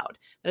runs allowed.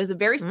 That is a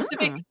very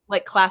specific,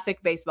 like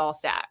classic baseball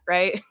stat,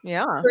 right?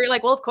 Yeah. Where you're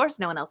like, well, of course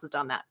no one else has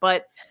done that,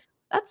 but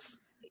that's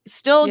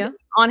still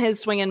on his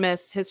swing and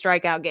miss, his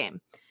strikeout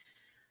game.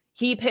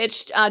 He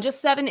pitched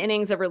just 7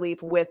 innings of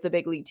relief with the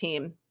big league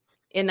team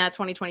in that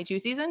 2022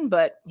 season,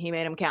 but he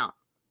made them count.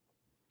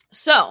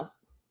 So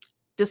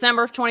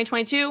December of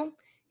 2022,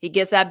 he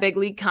gets that big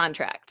league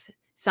contract,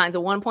 signs a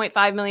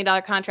 $1.5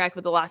 million contract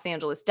with the Los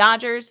Angeles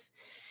Dodgers.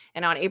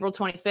 And on April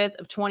 25th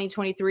of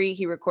 2023,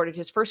 he recorded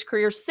his first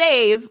career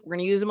save. We're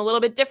going to use him a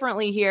little bit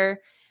differently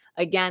here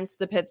against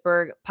the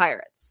Pittsburgh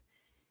Pirates.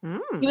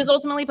 He was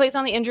ultimately placed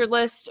on the injured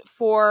list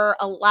for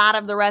a lot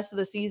of the rest of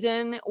the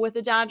season with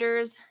the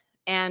Dodgers.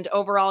 And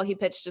overall, he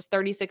pitched just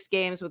 36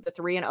 games with a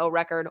 3-0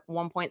 record,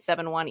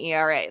 1.71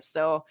 ERA.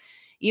 So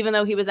even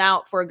though he was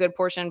out for a good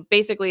portion,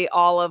 basically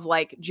all of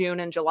like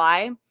June and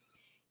July,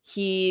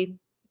 he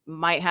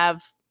might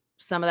have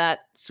some of that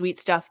sweet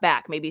stuff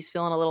back. Maybe he's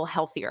feeling a little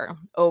healthier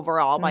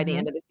overall by the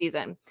end of the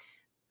season.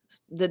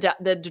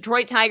 The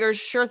Detroit Tigers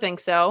sure think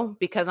so,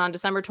 because on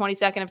December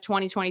 22nd of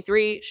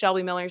 2023,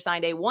 Shelby Miller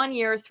signed a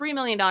 1-year, $3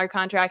 million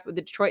contract with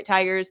the Detroit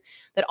Tigers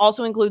that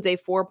also includes a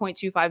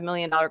 $4.25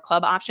 million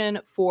club option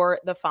for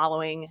the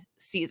following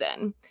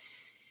season.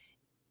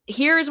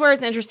 Here's where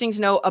it's interesting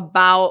to know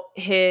about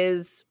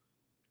his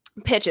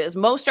pitches.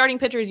 Most starting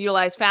pitchers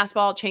utilize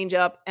fastball,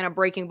 changeup, and a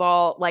breaking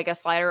ball like a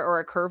slider or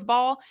a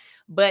curveball,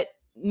 but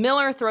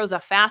Miller throws a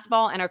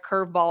fastball and a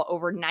curveball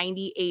over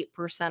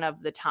 98%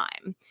 of the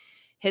time.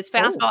 His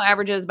fastball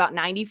averages about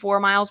 94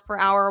 miles per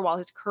hour, while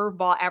his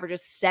curveball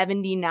averages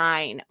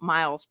 79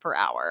 miles per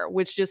hour,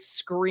 which just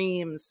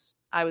screams,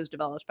 I was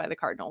developed by the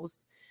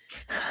Cardinals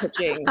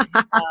pitching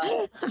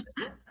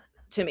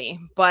to me.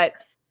 But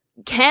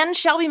can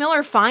Shelby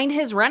Miller find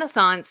his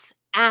renaissance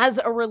as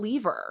a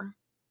reliever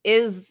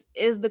is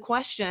the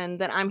question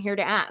that I'm here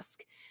to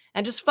ask.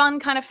 And just fun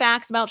kind of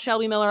facts about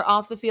Shelby Miller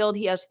off the field.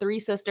 He has 3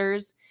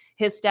 sisters.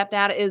 His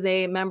stepdad is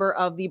a member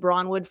of the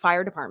Braunwood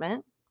Fire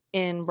Department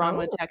in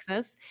Braunwood,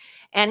 Texas.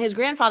 And his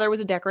grandfather was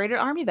a decorated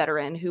Army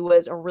veteran who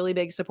was a really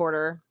big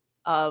supporter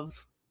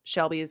of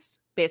Shelby's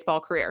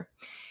baseball career.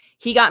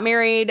 He got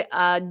married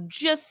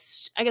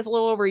just, I guess, a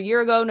little over a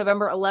year ago,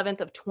 November 11th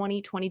of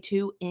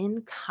 2022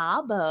 in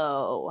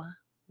Cabo.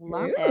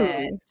 Love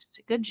it.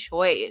 Good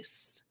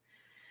choice.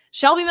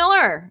 Shelby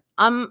Miller,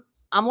 I'm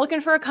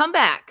looking for a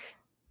comeback.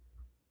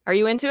 Are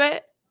you into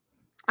it?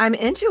 I'm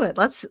into it.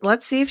 Let's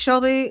see if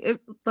Shelby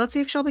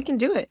can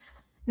do it.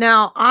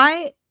 Now,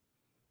 I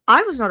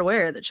was not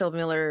aware that Shelby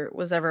Miller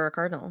was ever a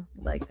Cardinal.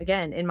 Like,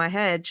 again, in my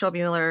head,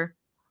 I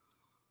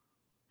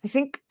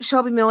think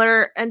Shelby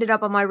Miller ended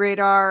up on my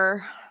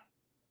radar,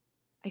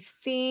 I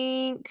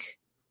think,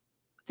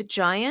 the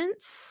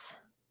Giants.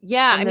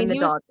 Yeah, I mean, the he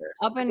was Dodgers.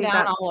 up and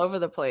down all over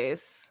the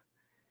place.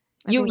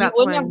 You that's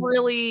wouldn't have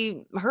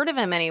really heard of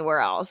him anywhere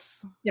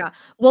else. Yeah.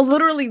 Well,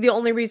 literally the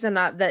only reason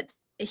that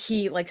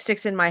he like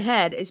sticks in my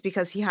head is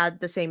because he had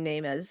the same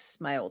name as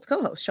my old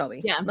co-host,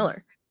 Shelby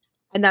Miller.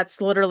 And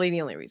that's literally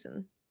the only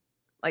reason.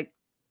 Like,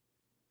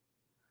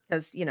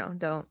 because, you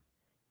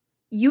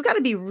got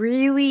to be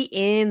really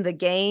in the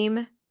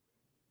game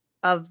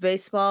of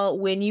baseball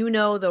when you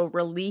know the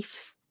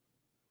relief,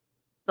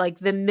 like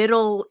the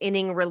middle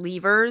inning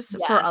relievers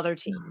for other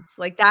teams.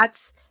 Like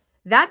that's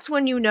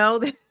when you know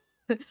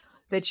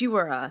that you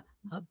were a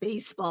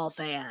baseball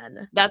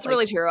fan. That's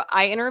really true.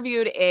 I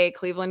interviewed a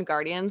Cleveland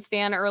Guardians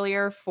fan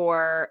earlier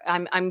for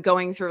I'm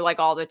going through like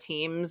all the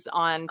teams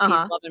on Peace,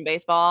 Love, and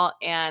Baseball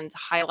and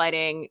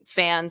highlighting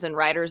fans and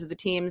writers of the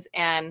teams.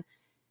 And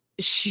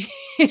she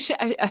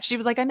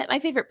was like, I met my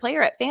favorite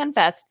player at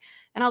FanFest.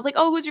 And I was like,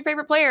 oh, who's your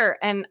favorite player?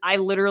 And I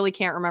literally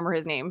can't remember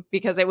his name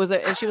because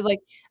she was like,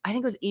 I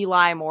think it was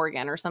Eli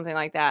Morgan or something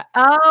like that.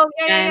 Oh,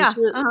 yeah.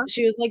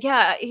 She was like,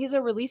 yeah, he's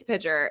a relief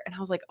pitcher. And I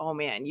was like, oh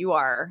man,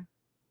 you're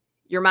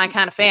my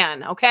kind of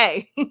fan.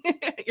 Okay.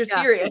 You're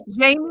serious.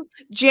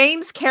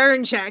 James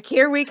Karinchak,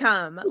 here we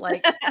come.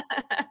 Like,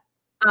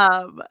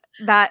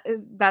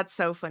 that's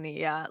so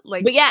funny. Yeah.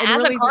 Like, but yeah,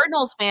 as a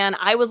Cardinals fan,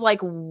 I was like,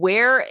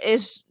 where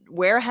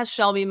has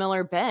Shelby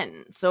Miller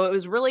been? So it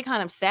was really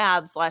kind of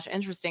sad /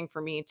 interesting for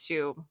me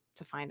to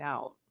find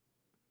out.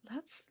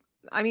 But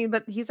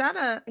he's had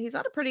a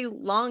pretty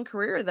long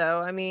career though.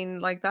 I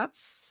mean, like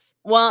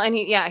and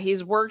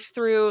he's worked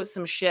through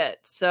some shit.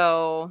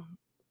 So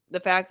the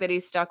fact that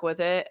he's stuck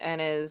with it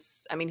and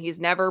he's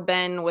never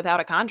been without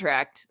a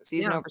contract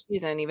season over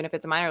season, even if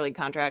it's a minor league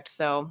contract.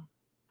 So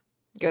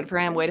good for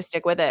him. Way to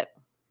stick with it.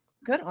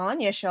 Good on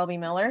you, Shelby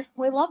Miller.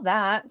 We love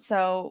that.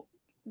 So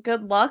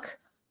good luck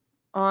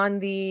on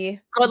the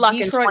Detroit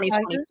in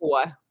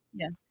 2024. Tigers.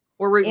 Yeah.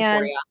 We're rooting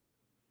for you.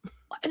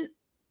 And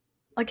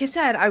like I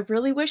said, I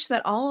really wish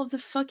that all of the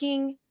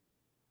fucking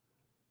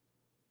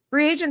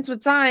free agents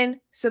would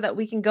sign so that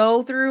we can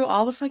go through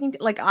all the fucking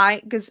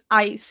because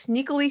I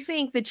sneakily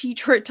think the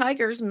Detroit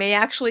Tigers may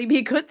actually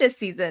be good this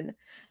season.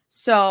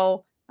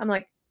 So I'm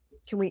like,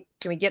 can we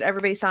get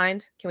everybody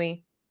signed? Can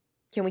we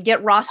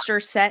get roster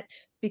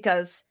set?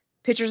 Because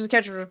pitchers and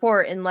catchers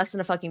report in less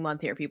than a fucking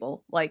month here,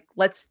 people. Like,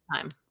 let's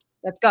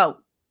go.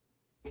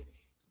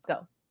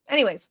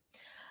 Anyways,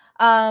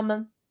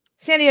 San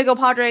Diego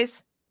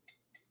Padres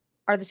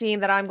are the team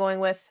that I'm going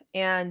with.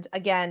 And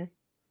again,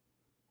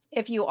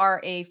 if you are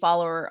a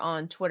follower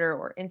on Twitter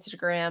or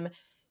Instagram,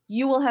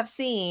 you will have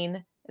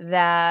seen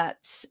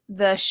that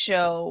the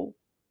show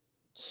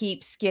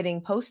keeps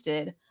getting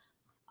posted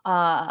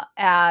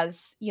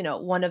as,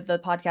 one of the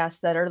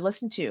podcasts that are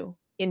listened to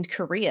in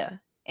Korea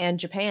and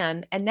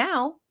Japan, and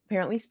now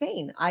apparently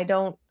Spain. I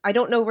don't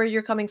know where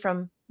you're coming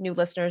from, new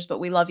listeners, but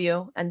we love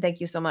you and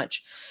thank you so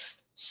much.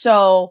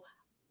 So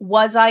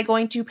was I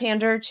going to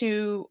pander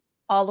to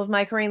all of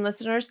my Korean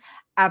listeners?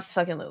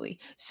 Absolutely.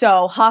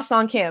 So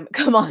Ha-Sung Kim,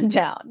 come on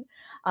down.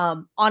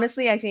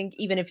 Honestly, I think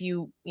even if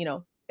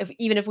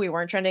if we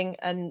weren't trending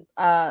and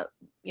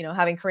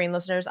having Korean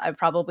listeners, I'd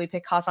probably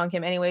pick Ha-Sung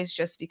Kim anyways,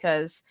 just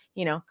because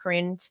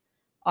Koreans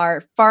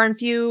are far and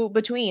few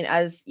between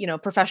as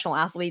professional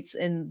athletes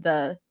in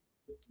the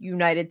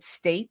United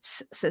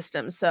States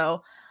system.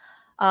 So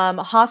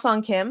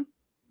Ha-Sung Kim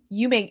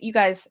you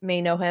guys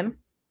may know him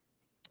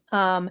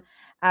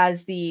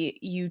as the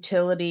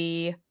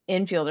utility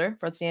infielder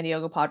for the San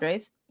Diego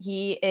Padres.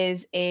 He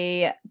is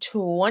a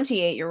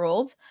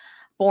 28-year-old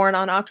born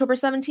on October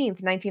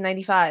 17th,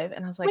 1995.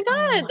 And I was Oh my like,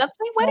 God, that's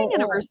my wedding so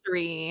old.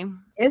 anniversary.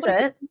 Is What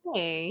a it? good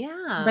day.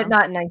 Yeah. But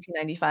not in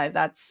 1995.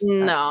 That's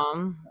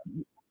No.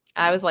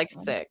 I was like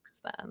 6 then.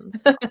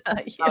 So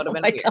that would have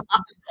been weird.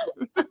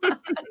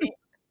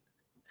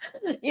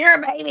 You're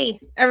a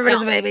baby.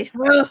 Everybody's a baby.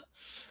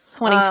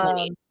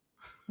 2020.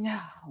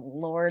 Oh,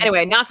 Lord.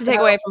 Anyway, not to take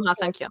away from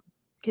Ha-Seong Kim.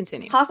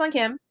 Continue. Ha-Seong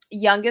Kim,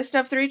 youngest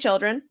of 3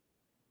 children.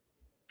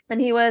 And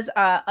he was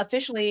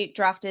officially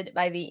drafted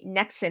by the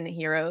Nexen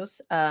Heroes.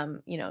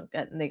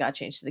 They got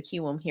changed to the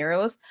Kiwoom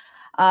Heroes.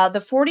 The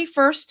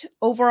 41st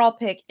overall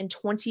pick in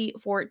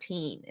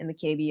 2014 in the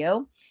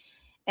KBO.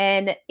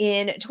 And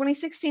in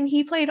 2016,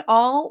 he played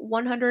all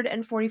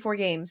 144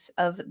 games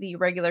of the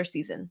regular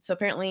season. So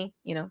apparently,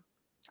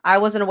 I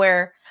wasn't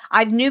aware.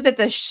 I knew that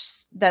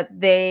that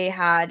they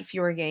had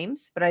fewer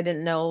games, but I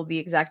didn't know the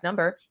exact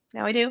number.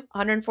 Now I do,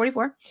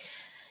 144.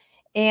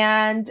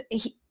 And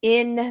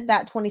in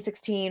that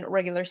 2016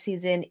 regular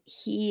season,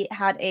 he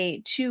had a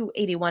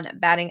 281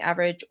 batting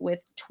average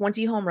with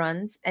 20 home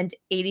runs and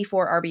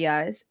 84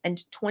 RBIs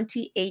and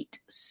 28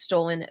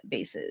 stolen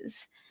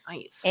bases.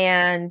 Nice.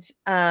 And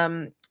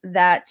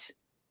that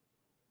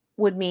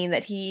would mean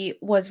that he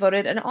was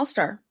voted an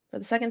all-star for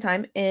the second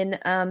time in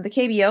the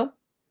KBO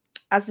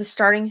as the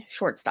starting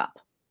shortstop.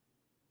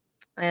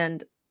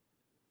 And,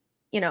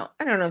 I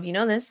don't know if you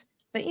know this,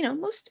 but,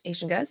 most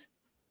Asian guys,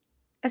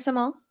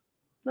 SML, a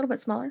little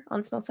bit smaller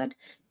on the small side.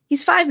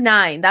 He's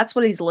 5'9". That's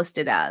what he's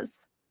listed as.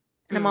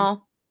 And I'm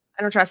all,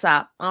 I don't trust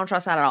that. I don't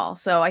trust that at all.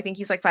 So I think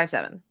he's like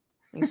 5'7".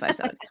 He's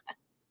 5'7".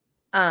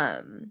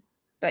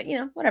 But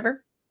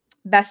whatever.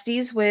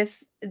 Besties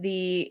with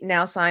the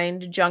now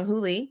signed Jung-Hoo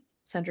Lee,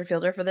 center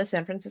fielder for the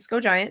San Francisco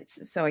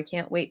Giants. So I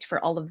can't wait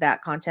for all of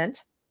that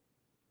content.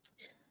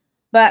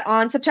 But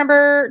on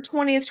September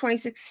 20th,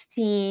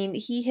 2016,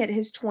 he hit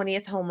his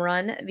 20th home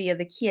run via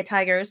the Kia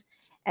Tigers.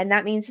 And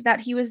that means that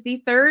he was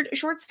the third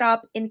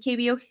shortstop in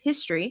KBO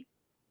history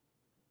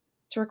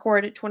to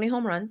record 20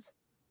 home runs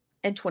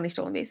and 20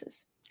 stolen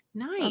bases.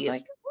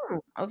 Nice.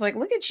 I was like,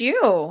 look at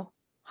you,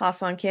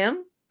 Ha-Seong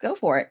Kim. Go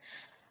for it.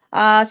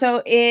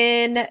 So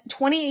in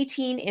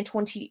 2018 and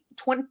 2018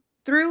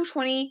 through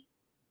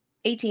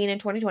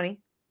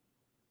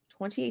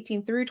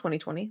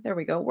 2020, there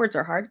we go. Words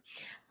are hard.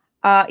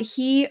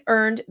 He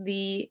earned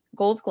the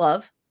Gold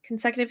Glove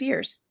consecutive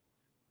years.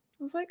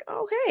 I was like,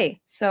 okay.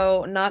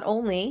 So not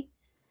only,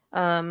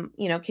 can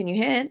you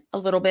hit a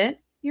little bit,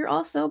 you're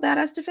also a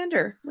badass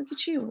defender. Look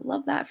at you.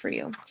 Love that for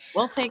you.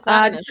 We'll take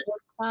that in a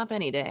shortstop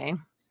any day.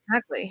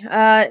 Exactly.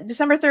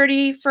 December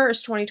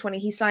 31st, 2020,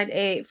 he signed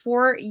a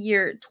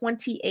 4-year,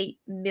 $28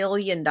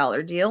 million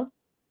deal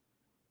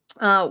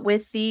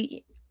with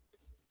the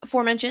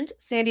aforementioned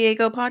San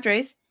Diego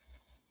Padres.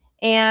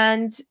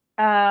 And he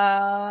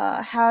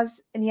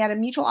had a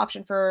mutual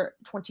option for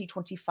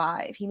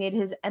 2025. He made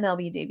his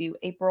MLB debut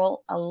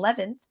April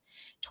 11th,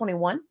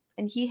 21,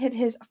 and he hit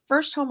his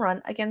first home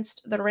run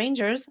against the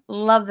Rangers.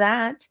 Love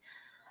that.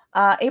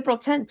 April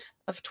 10th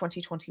of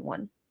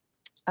 2021.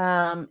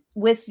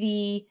 With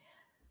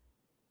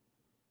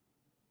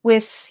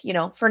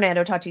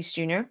Fernando Tatis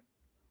Jr.,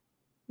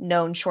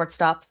 known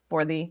shortstop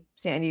for the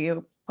San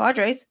Diego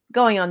Padres,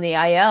 going on the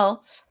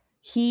IL,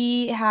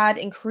 he had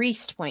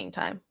increased playing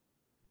time.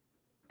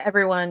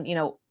 Everyone,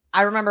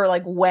 I remember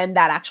when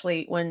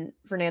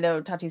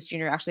Fernando Tatis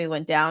Jr. actually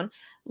went down,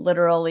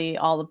 literally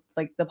all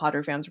the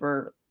Padre fans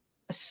were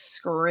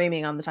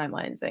screaming on the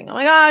timeline saying, "Oh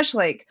my gosh,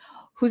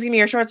 who's gonna be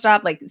your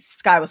shortstop?" The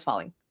sky was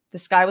falling. The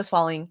sky was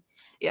falling.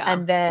 Yeah.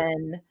 And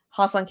then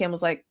Ha-Seong Kim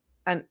was like,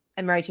 I'm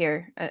right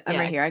here. I'm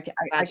right here.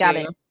 I got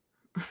it.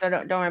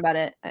 Don't worry about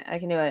it. I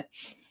can do it.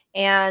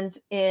 And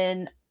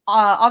in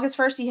August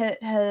 1st, he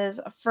hit his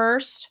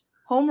first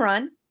home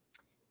run,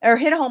 or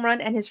hit a home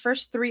run, and his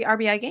first 3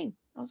 RBI game.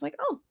 I was like,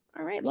 oh,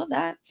 all right, love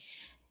that.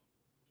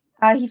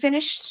 He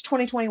finished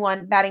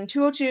 2021 batting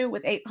 .202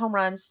 with 8 home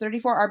runs,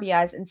 34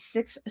 RBIs, and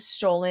 6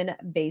 stolen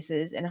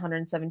bases in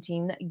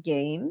 117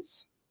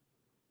 games.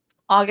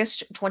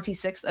 August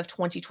 26th of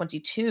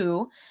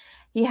 2022,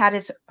 he had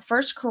his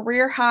first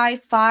career high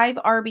 5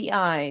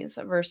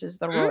 RBIs versus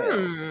the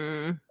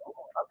Royals.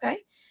 Okay.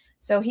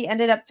 So he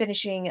ended up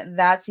finishing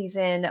that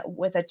season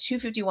with a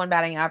 .251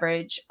 batting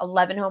average,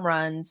 11 home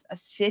runs,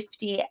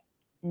 59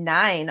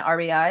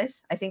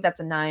 RBIs. I think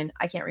that's a 9.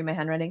 I can't read my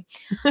handwriting.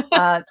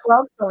 12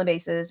 stolen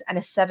bases and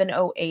a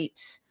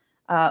 .708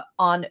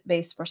 on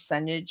base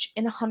percentage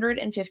in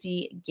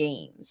 150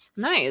 games.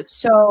 Nice.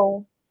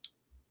 So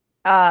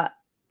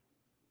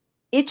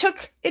it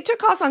took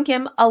Ha-Seong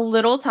Kim a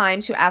little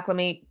time to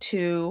acclimate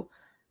to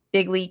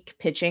big league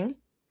pitching,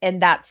 and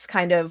that's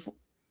kind of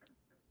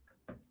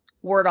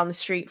word on the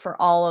street for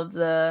all of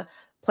the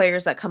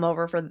players that come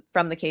over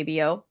from the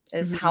KBO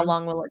is how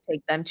long will it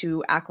take them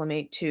to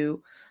acclimate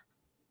to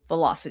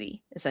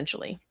velocity,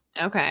 essentially.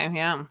 Okay,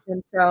 yeah.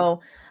 And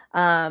so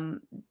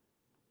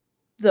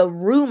the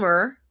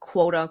rumor,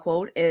 quote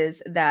unquote,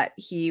 is that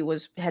he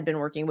had been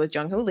working with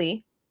Jung Hoo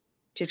Lee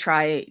to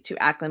try to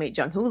acclimate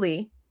Jung Hoo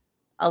Lee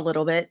a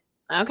little bit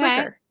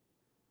quicker.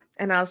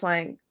 And I was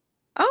like,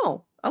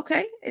 oh,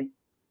 okay.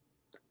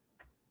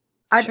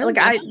 I was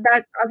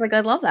like, I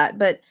love that,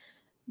 but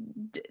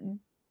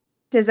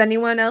does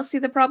anyone else see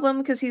the problem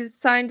because he's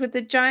signed with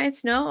the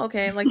Giants? No,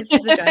 okay. I'm like, it's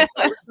the Giants.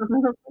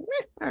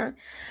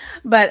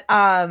 But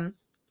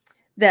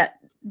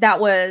that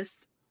was,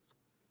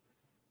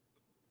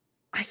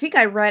 I think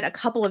I read a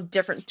couple of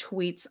different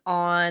tweets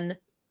on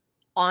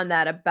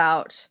that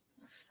about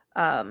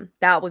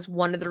that was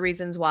one of the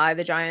reasons why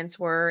the Giants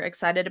were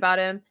excited about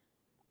him,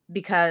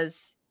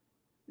 because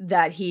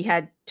that he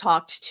had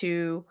talked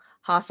to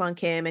Ha-Sung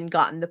Kim and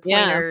gotten the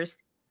pointers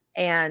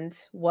and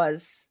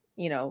was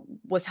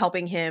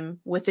helping him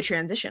with the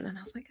transition. And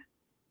I was like,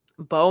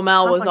 Bo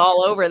Mel was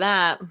all over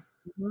that.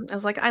 I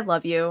was like, I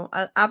love you.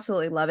 I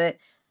absolutely love it.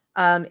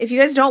 If you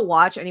guys don't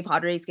watch any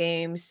Padres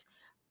games,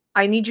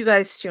 I need you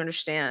guys to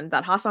understand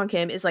that Ha-Sung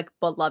Kim is like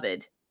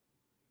beloved.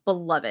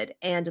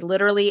 And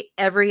literally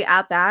every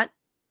at-bat,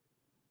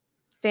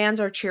 fans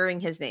are cheering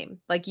his name.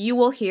 Like, you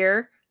will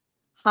hear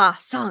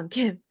Ha-Sung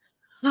Kim,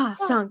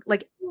 Ha-Sung,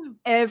 like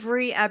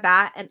every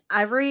at-bat, and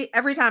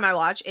every time I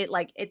watch it,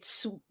 like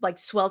it's like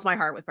swells my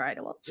heart with pride.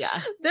 Well,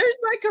 there's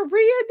my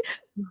Korean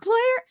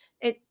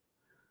player.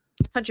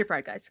 Country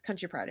pride, guys.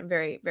 Country pride. I'm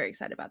very, very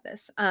excited about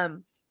this.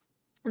 And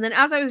then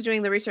as I was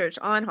doing the research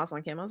on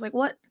Ha-Sung Kim, I was like,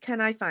 what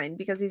can I find?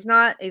 Because he's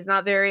not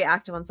very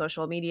active on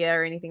social media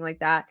or anything like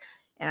that.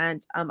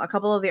 And a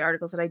couple of the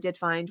articles that I did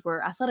find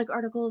were athletic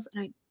articles,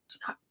 and I do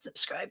not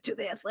subscribe to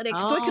the Athletic,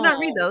 so I could not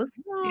read those.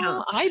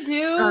 No, I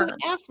do.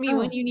 Ask me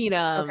when you need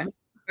them. Okay.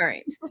 All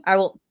right.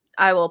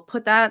 I will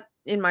put that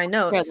in my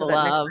notes so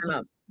that next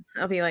time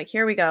I'll be like,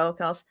 here we go,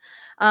 Kels.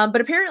 But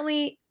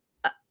apparently,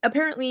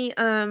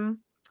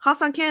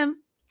 Ha-Sung Kim,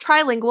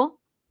 trilingual.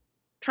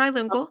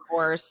 Of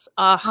course.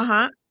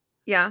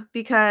 Yeah,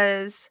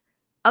 because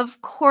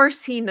of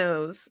course he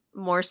knows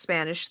more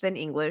Spanish than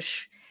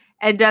English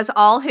and does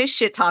all his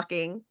shit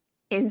talking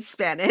in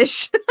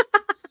Spanish.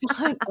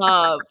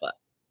 Oh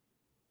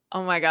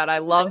my God, I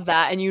love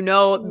that. And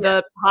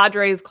the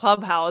Padres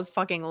clubhouse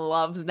fucking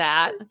loves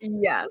that.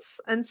 Yes.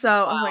 And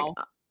so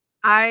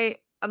I'm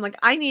like,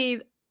 I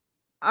need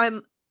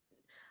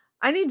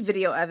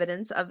video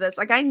evidence of this.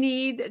 Like, I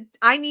need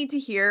to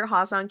hear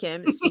Ha-Sung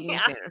Kim speaking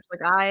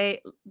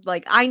Spanish.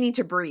 Like, I need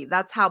to breathe.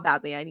 That's how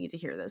badly I need to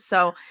hear this.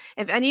 So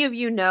if any of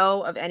you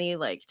know of any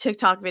like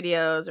TikTok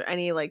videos or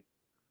any like,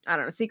 I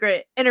don't know,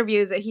 secret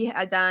interviews that he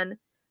had done,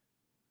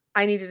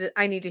 I need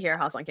to hear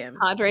Ha-Sung Kim.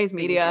 Padres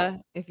media,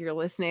 if you're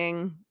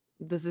listening,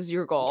 this is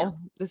your goal. Yeah.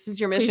 This is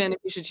your mission. If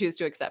you should choose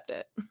to accept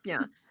it.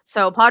 Yeah.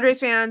 So Padres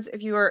fans,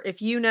 if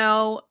you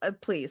know,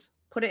 please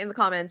put it in the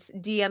comments,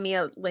 DM me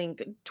a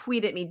link,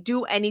 tweet at me,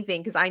 do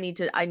anything, because I need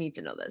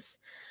to know this.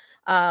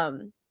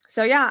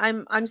 So yeah,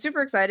 I'm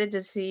super excited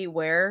to see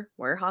where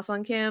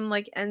Ha-Sung Kim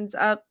like ends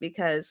up,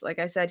 because like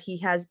I said, he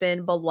has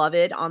been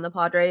beloved on the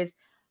Padres.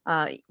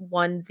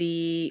 Won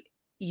the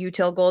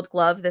Util Gold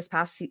Glove this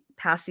past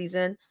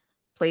season,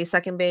 plays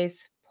second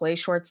base, plays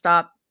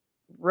shortstop,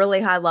 really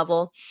high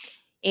level,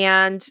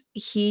 and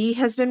he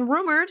has been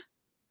rumored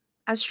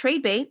as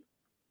trade bait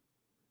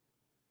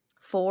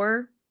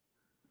for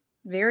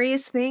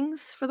various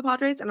things for the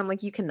Padres. And I'm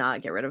like, you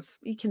cannot get rid of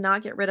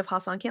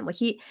Ha-Sung Kim. Like,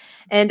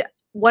 and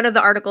one of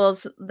the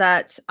articles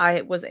that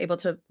I was able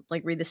to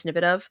like read the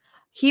snippet of,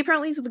 he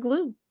apparently is the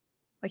glue.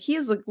 Like, he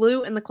is the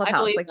glue in the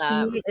clubhouse. Like,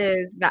 he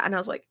is that. And I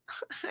was like,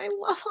 I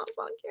love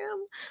Ha-Sung Kim.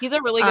 He's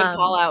a really good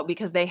call out,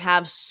 because they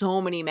have so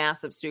many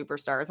massive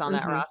superstars on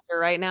that roster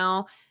right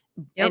now.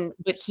 Yep.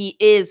 But he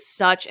is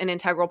such an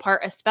integral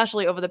part,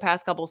 especially over the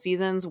past couple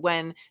seasons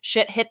when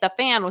shit hit the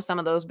fan with some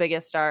of those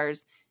biggest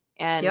stars.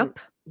 And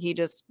he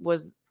just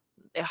was,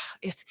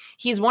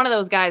 he's one of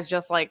those guys,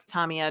 just like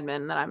Tommy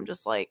Edman, that I'm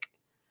just like,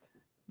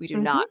 we do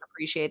not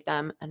appreciate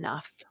them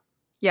enough.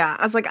 Yeah,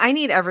 I was like, I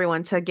need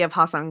everyone to give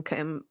Ha-Sung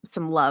Kim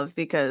some love,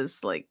 because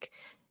like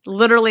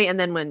literally, and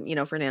then when,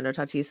 Fernando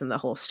Tatis and the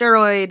whole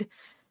steroid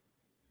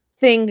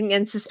thing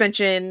and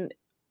suspension,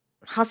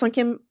 Ha-Sung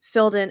Kim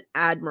filled in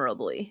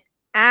admirably.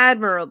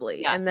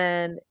 Yeah. And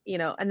then,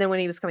 when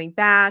he was coming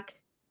back,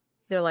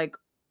 they're like,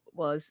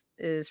 well,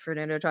 is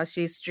Fernando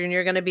Tatis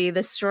Jr. going to be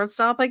the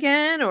shortstop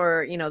again?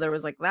 Or, there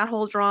was like that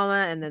whole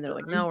drama, and then they're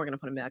like, no, we're going to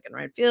put him back in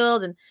right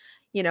field. And,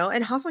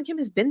 and Ha-Sung Kim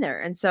has been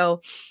there. And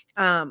so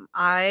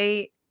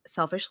I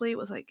selfishly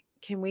was like,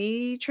 can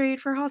we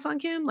trade for Ha-Sung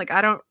Kim? Like,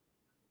 I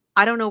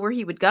don't know where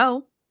he would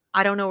go.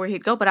 But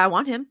I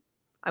want him.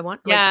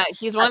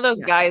 He's one of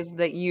those guys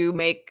that you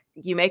make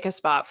a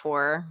spot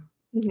for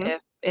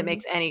if it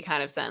makes any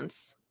kind of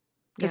sense.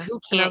 Because who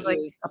can't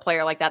use a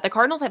player like that? The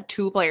Cardinals have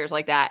two players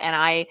like that.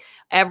 And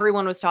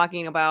everyone was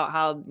talking about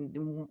how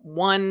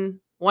one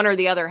or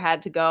the other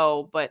had to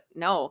go, but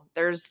no,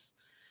 there's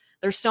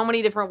so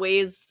many different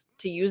ways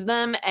to use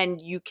them, and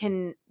you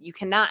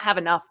cannot have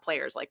enough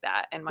players like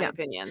that, in my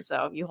opinion.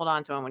 So you hold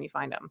on to them when you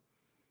find them.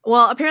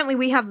 Well, apparently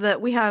the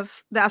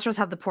Astros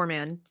have the poor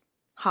man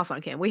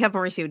Ha-Seong Kim. We have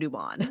Mauricio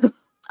Dubon.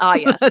 Oh,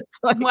 yes.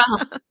 Like,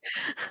 Well,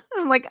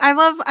 I'm like, I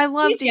love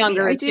he's DB.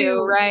 younger I too,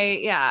 do.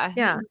 right? Yeah.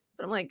 Yeah.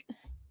 But I'm like,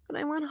 but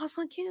I want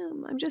Ha-Seong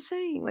Kim. I'm just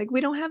saying, like,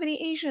 we don't have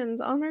any Asians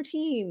on our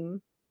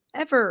team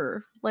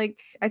ever.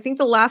 Like, I think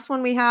the last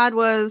one we had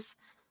was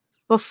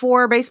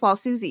before baseball,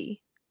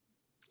 Susie.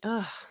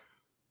 Ugh,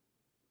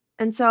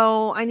 And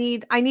so I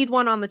need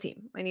one on the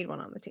team. I need one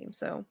on the team.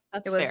 So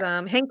that's it was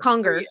fair. Hank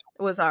Conger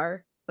was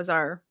our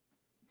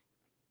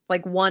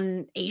like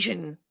one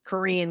Asian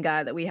Korean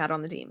guy that we had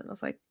on the team. And I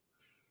was like,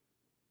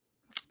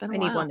 It's been a I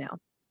need while. one now.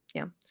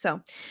 Yeah.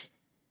 So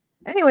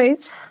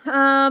anyways,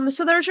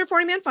 so there's your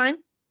 40-man fine.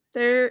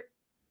 There,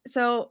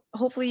 so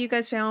hopefully you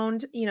guys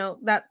found,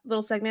 that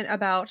little segment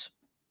about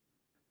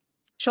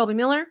Shelby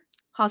Miller,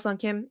 Ha-Seong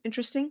Kim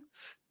interesting.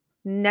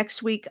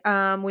 Next week,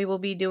 we will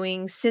be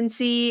doing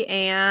Cincy,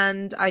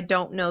 and I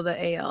don't know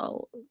the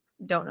AL.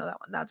 Don't know that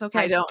one. That's okay.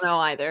 I don't know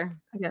either.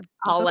 Okay.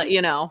 I'll let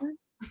you know.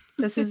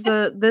 This is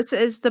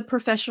the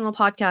professional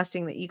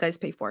podcasting that you guys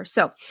pay for.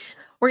 So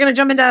we're gonna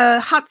jump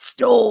into hot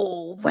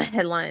stove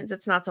headlines.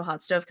 It's not so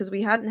hot stove because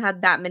we hadn't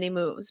had that many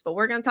moves, but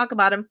we're gonna talk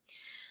about them.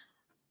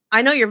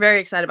 I know you're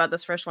very excited about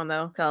this first one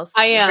though, Kels.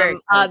 I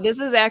am. This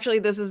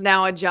is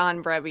now a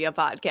John Brebbia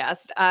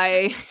podcast.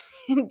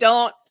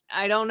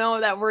 I don't know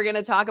that we're going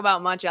to talk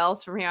about much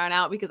else from here on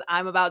out because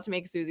I'm about to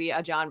make Susie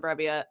a John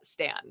Brebbia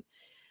stan.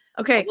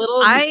 Okay.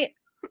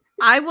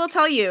 I will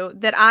tell you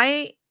that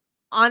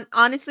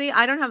honestly,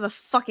 I don't have a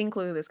fucking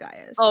clue who this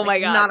guy is. Oh my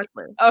God. Not a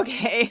clue.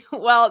 Okay.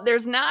 Well,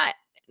 there's not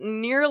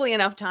nearly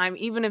enough time,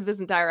 even if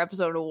this entire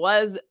episode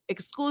was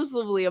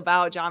exclusively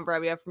about John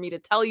Brebbia, for me to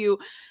tell you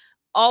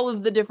all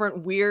of the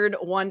different weird,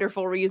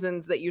 wonderful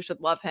reasons that you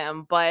should love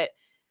him. But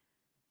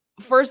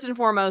first and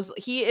foremost,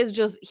 he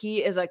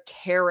is a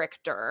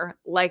character.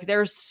 Like,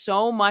 there's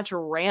so much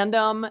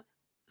random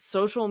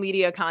social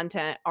media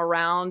content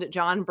around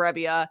John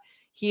Brebbia.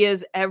 He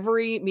is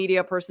every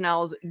media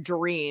personnel's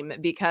dream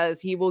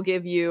because he will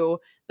give you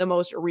the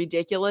most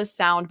ridiculous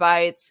sound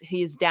bites.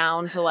 He's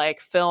down to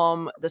like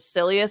film the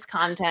silliest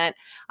content.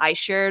 I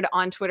shared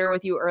on Twitter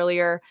with you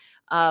earlier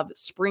of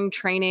spring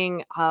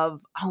training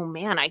of, oh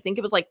man, I think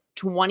it was like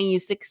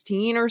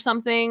 2016 or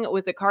something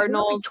with the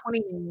Cardinals.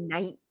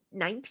 2019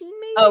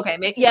 maybe?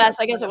 Okay. Yes,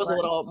 I guess it was a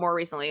little more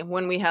recently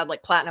when we had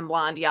like Platinum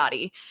Blonde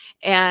Yachty.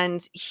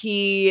 And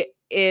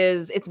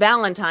it's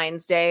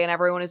Valentine's Day and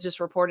everyone is just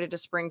reported to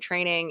spring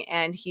training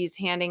and he's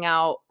handing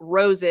out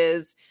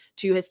roses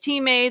to his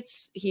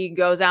teammates. He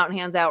goes out and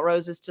hands out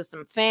roses to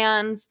some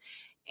fans.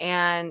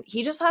 And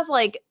he just has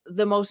like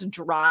the most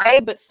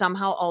dry, but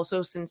somehow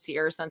also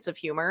sincere sense of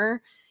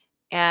humor.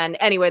 And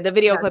anyway, the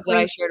video clip that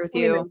I shared with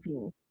you,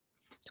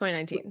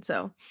 2019.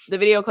 So the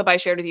video clip I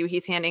shared with you,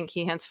 he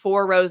hands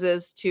 4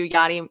 roses to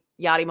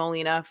Yachty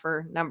Molina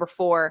for number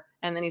 4.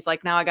 And then he's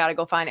like, now I got to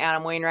go find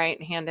Adam Wainwright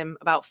and hand him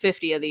about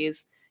 50 of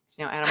these.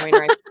 Adam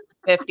Wainwright,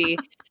 50.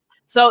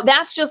 So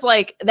that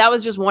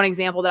was just one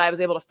example that I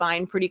was able to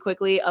find pretty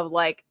quickly of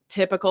like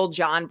typical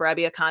John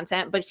Brebbia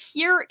content. But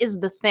here is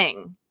the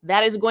thing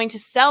that is going to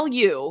sell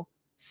you,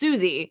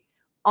 Susie,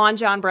 on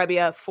John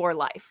Brebbia for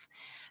life.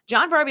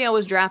 John Brebbia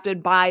was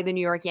drafted by the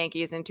New York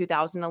Yankees in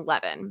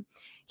 2011.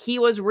 He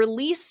was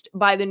released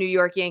by the New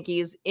York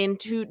Yankees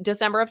into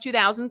December of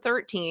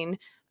 2013.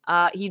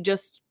 He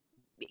just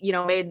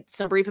made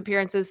some brief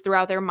appearances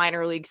throughout their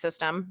minor league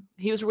system.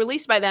 He was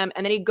released by them,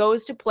 and then he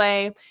goes to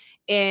play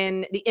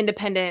in the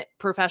independent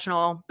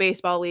professional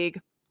baseball league,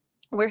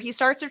 where he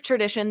starts a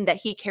tradition that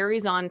he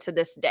carries on to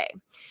this day.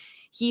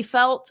 He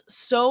felt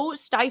so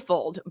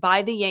stifled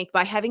by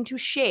having to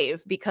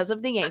shave because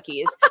of the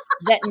Yankees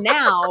that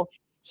now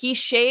he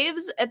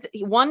shaves at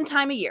one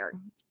time a year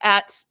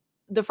at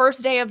the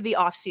first day of the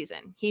off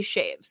season. He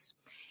shaves,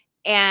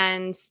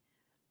 and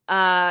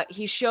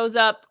he shows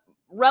up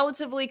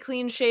relatively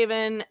clean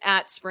shaven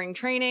at spring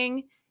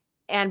training.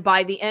 And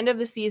by the end of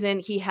the season,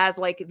 he has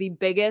like the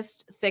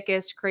biggest,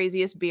 thickest,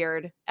 craziest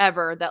beard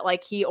ever that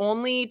like he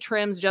only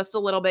trims just a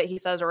little bit, he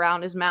says,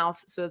 around his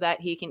mouth so that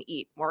he can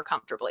eat more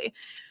comfortably.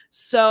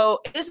 So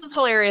this is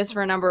hilarious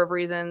for a number of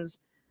reasons.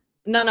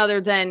 None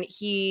other than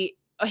he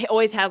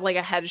always has like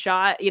a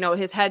headshot,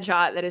 his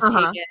headshot that is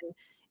taken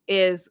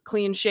is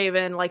clean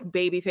shaven, like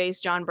baby face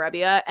John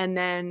Brebbia. And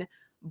then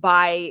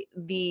by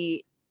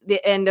the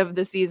end of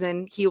the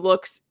season, he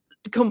looks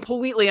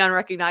completely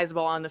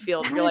unrecognizable on the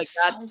field. You're like,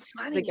 that's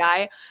so the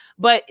guy.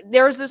 But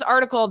there's this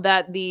article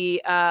that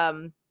the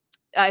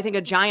I think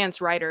a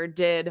Giants writer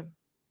did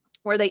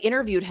where they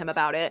interviewed him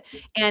about it,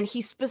 and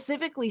he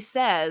specifically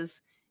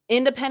says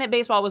independent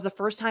baseball was the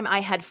first time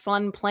I had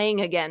fun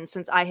playing again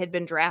since I had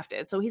been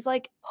drafted. So he's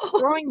like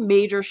throwing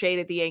major shade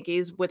at the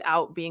Yankees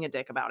without being a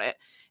dick about it.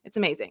 It's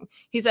amazing.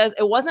 He says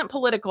it wasn't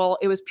political.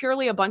 It was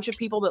purely a bunch of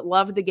people that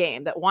loved the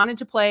game, that wanted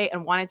to play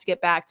and wanted to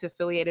get back to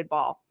affiliated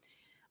ball.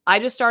 I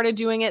just started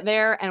doing it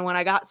there. And when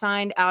I got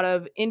signed out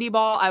of indie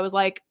ball, I was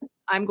like,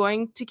 I'm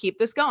going to keep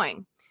this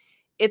going.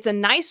 It's a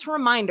nice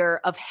reminder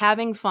of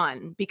having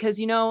fun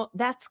because,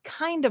 that's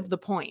kind of the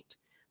point.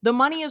 The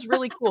money is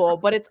really cool,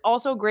 but it's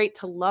also great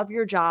to love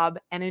your job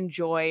and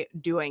enjoy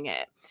doing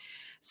it.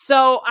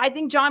 So I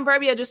think John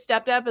Brebbia just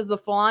stepped up as the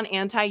full-on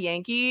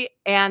anti-Yankee,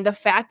 and the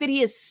fact that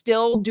he is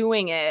still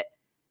doing it,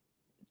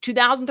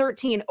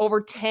 2013,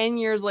 over 10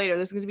 years later,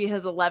 this is going to be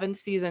his 11th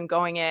season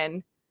going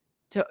in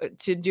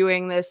to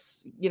doing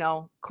this,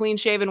 clean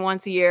shaven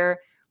once a year,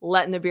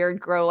 letting the beard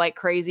grow like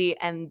crazy.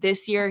 And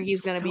this year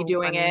he's going to be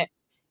doing it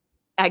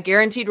at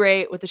guaranteed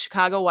rate with the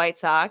Chicago White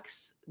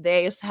Sox.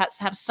 They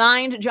have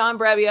signed John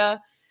Brebbia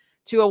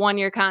to a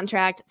 1-year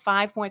contract,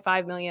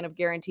 $5.5 million of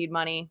guaranteed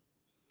money.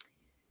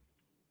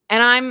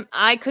 And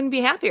I couldn't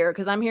be happier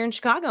because I'm here in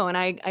Chicago and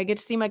I get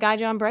to see my guy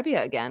John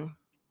Brebbia again.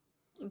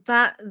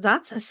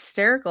 That's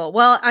hysterical.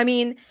 Well, I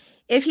mean,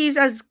 if he's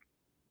as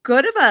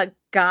good of a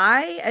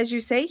guy as you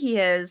say he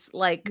is,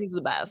 like, he's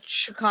the best.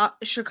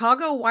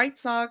 Chicago White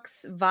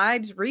Sox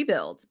vibes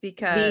rebuild,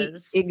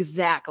 because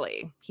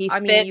exactly. You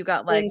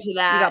got into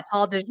that. You got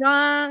Paul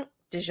DeYoung,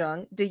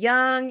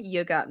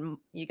 you got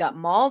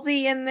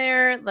Maldi in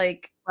there,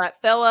 like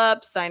Brett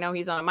Phillips. I know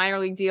he's on a minor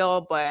league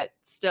deal, but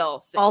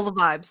still, all the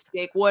vibes.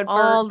 Jake Woodford,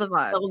 all the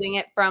vibes, building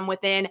it from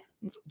within.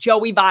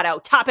 Joey Votto,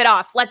 top it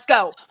off. Let's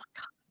go.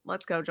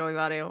 Let's go, Joey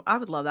Votto. I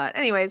would love that.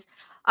 Anyways,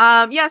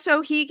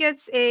 so he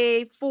gets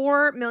a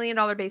 $4 million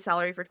base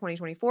salary for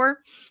 2024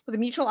 with a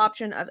mutual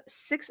option of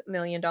 $6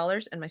 million.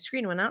 And my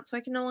screen went out, so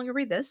I can no longer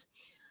read this.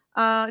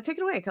 Take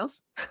it away,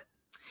 Kels.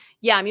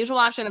 Yeah, mutual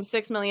option of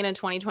 $6 million in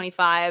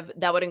 2025.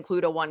 That would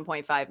include a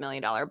 $1.5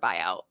 million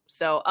buyout.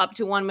 So up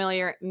to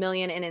 $1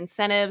 million in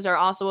incentives are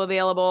also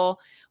available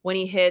when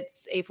he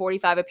hits a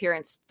 45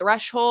 appearance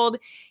threshold.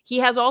 He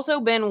has also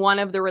been one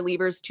of the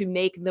relievers to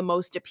make the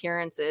most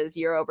appearances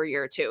year over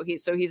year too.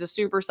 He's a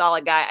super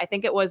solid guy. I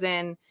think it was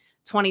in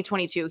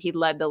 2022 he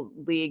led the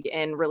league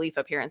in relief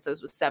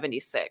appearances with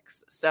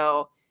 76.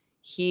 So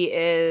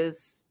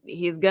he's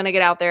going to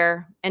get out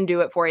there and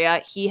do it for you.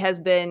 He has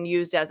been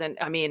used as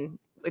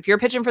if you're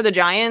pitching for the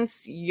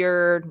Giants,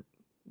 you're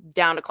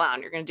down to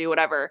clown. You're going to do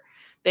whatever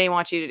they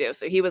want you to do.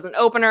 So he was an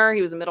opener.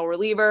 He was a middle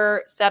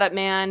reliever, setup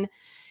man,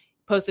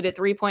 posted a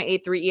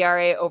 3.83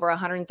 ERA over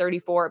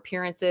 134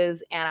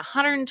 appearances and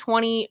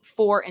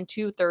 124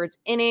 2/3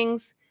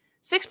 innings,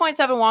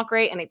 6.7 walk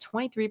rate, and a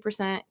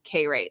 23%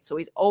 K rate. So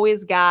he's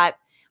always got,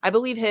 I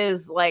believe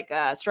his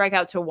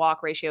strikeout to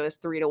walk ratio is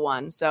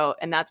 3-1. So,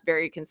 and that's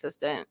very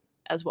consistent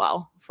as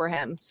well for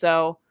him.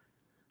 So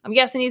I'm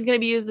guessing he's going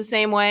to be used the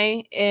same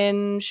way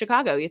in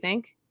Chicago, you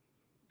think?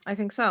 I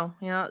think so.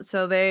 Yeah.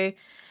 So they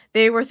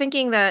were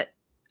thinking that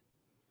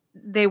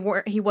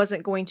he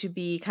wasn't going to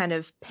be kind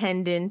of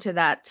penned into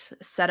that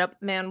setup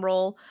man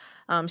role,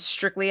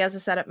 strictly as a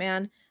setup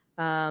man,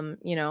 kind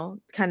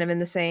of in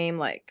the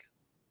same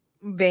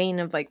vein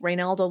of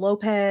Reynaldo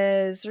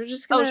Lopez. They're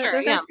just gonna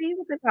they're gonna see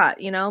what they got.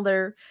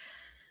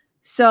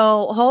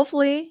 So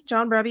hopefully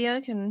John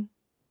Brebbia can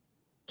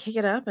kick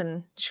it up,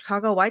 and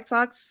Chicago White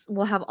Sox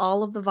will have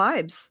all of the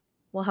vibes.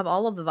 We'll have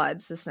all of the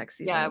vibes this next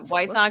season. Yeah,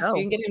 White Sox, you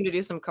can get him to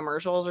do some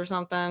commercials or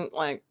something.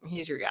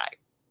 He's your guy.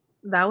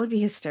 That would be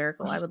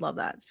hysterical. I would love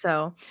that.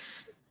 So,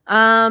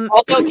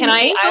 also, can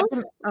I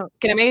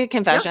make a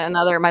confession?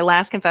 Yeah. My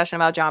last confession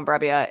about John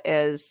Brebbia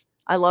is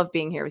I love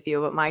being here with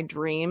you, but my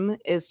dream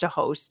is to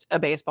host a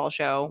baseball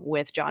show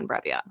with John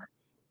Brebbia.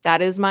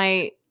 That is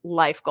my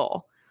life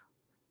goal.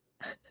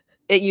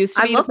 It used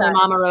to be to play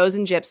Mama Rose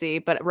and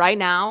Gypsy, but right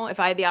now, if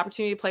I had the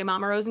opportunity to play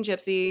Mama Rose and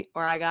Gypsy,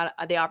 or I got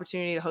the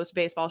opportunity to host a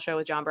baseball show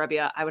with John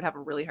Brebbia, I would have a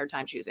really hard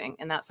time choosing.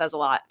 And that says a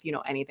lot if you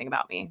know anything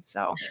about me.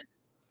 So,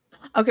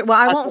 okay,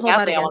 well, I won't hold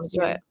that against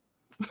you.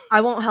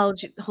 I won't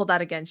hold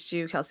that against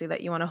you, Kelsey,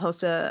 that you want to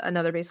host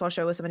another baseball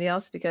show with somebody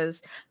else,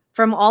 because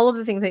from all of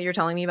the things that you're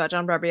telling me about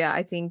John Brebbia,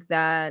 I think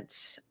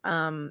that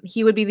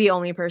he would be the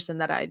only person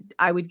that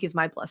I would give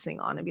my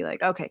blessing on and be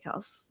like, okay,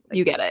 Kels,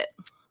 you get it.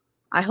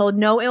 I hold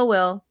no ill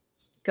will.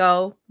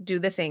 Go do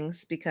the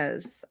things,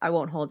 because I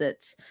won't hold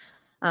it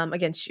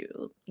against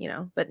you,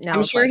 but now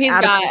I'm sure he's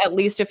got at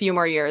least a few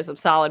more years of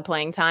solid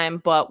playing time,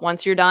 but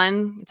once you're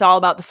done, it's all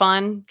about the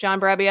fun.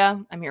 John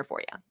Brebbia, I'm here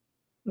for you.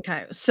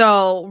 Okay.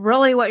 So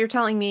really what you're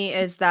telling me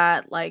is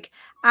that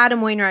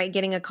Adam Wainwright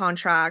getting a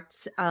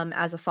contract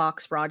as a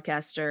Fox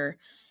broadcaster,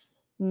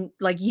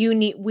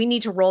 we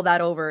need to roll that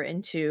over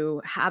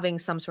into having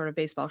some sort of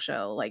baseball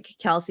show, like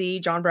Kelsey,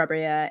 John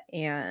Brebbia,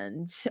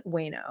 and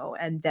Wayno,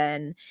 and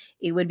then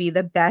it would be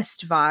the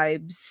best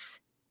vibes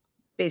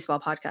baseball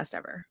podcast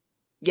ever.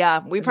 Yeah,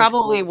 we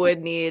probably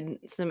would need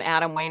some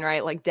Adam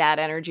Wainwright dad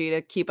energy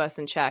to keep us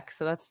in check.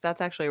 So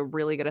that's actually a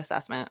really good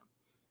assessment.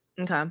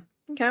 Okay.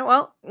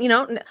 Well,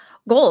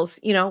 goals,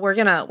 we're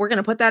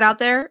gonna put that out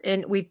there,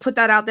 and we've put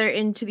that out there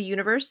into the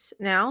universe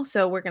now.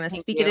 So we're gonna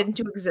speak it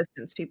into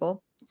existence,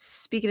 people.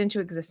 Speak it into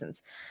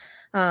existence.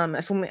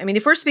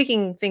 If we're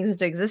speaking things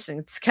into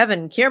existence,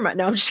 Kevin Kierma.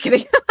 No, I'm just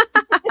kidding.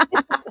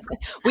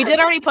 We did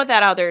already put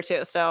that out there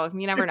too, so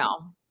you never know.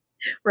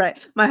 Right.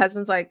 My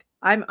husband's like,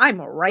 I'm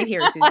right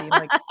here, Susie.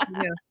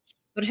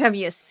 But have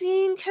you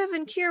seen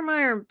Kevin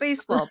Kiermaier in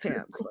baseball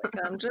pants?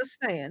 I'm just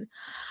saying.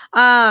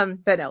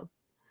 But no.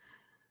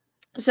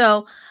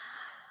 So,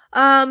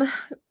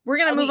 we're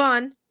gonna move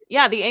on.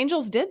 Yeah, the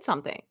Angels did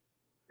something.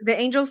 the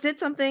Angels did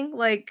something.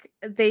 Like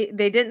they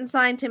didn't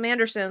sign Tim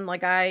Anderson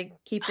like I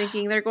keep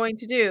thinking they're going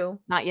to do.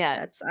 Not yet.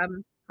 That's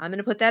I'm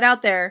gonna put that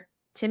out there.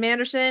 Tim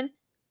Anderson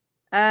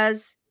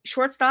as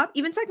shortstop,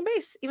 even second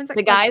base, even The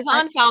second. guys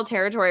on foul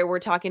territory were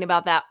talking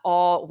about that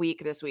all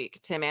week this week.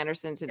 Tim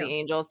Anderson to the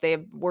Angels.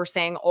 They were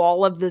saying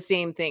all of the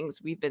same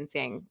things we've been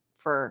saying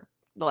for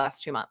the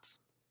last 2 months.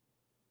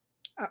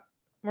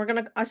 We're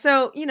gonna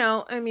so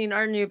I mean,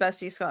 our new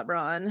bestie Scott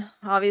Braun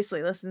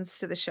obviously listens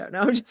to the show. No,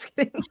 I'm just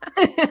kidding.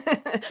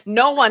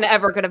 No one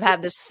ever could have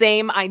had the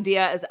same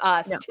idea as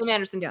us. Yeah. Tim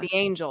Anderson to the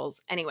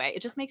Angels. Anyway,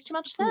 it just makes too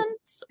much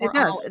sense. It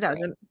does. It does.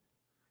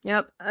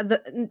 Yep.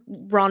 The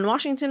Ron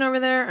Washington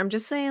over there. I'm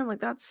just saying,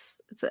 like,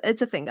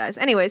 it's a thing, guys.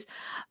 Anyways,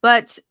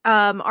 but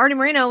Artie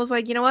Moreno was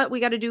like, you know what? We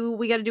got to do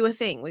a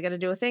thing. We got to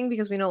do a thing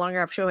because we no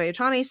longer have Shohei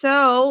Ohtani.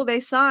 So they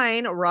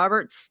sign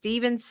Robert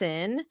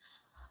Stevenson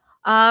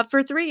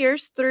for 3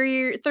 years,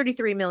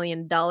 $33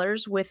 million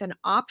with an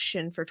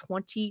option for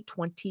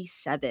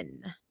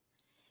 2027.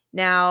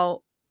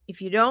 Now,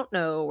 if you don't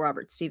know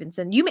Robert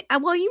Stevenson, you may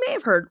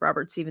have heard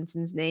Robert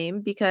Stevenson's name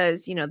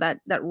because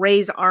that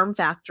Ray's Arm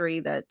Factory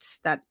that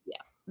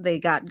they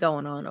got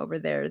going on over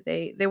there.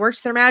 They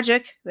worked their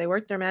magic.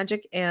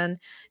 And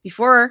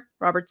before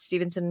Robert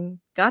Stevenson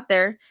got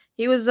there,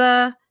 it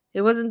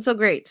wasn't so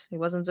great.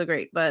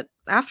 But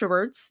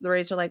afterwards, the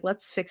Rays are like,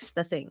 let's fix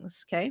the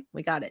things. Okay,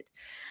 we got it.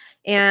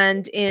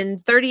 And in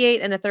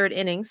 38 and a third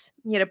innings,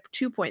 he had a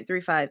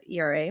 2.35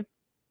 ERA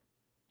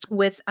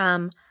with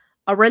a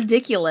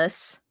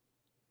ridiculous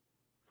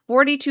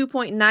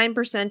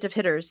 42.9% of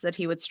hitters that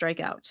he would strike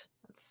out.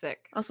 That's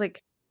sick. I was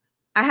like,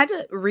 I had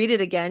to read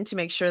it again to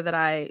make sure that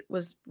I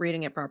was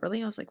reading it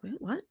properly. I was like, wait,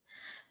 what?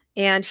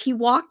 And he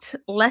walked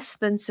less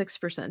than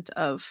 6%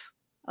 of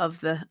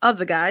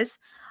the guys.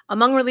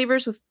 Among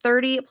relievers with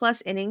 30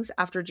 plus innings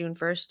after June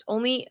 1st,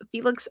 only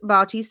Felix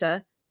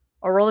Bautista,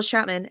 Aroldis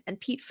Chapman, and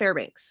Pete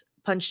Fairbanks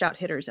punched out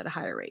hitters at a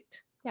higher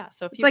rate. Yeah,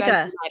 so if you guys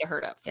you might have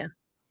heard of.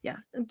 Yeah.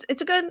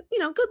 It's a good,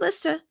 good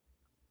list to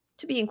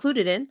be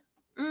included in.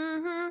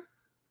 Mm-hmm.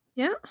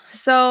 Yeah.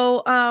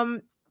 So,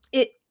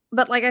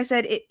 but like I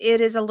said,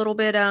 it is a little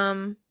bit,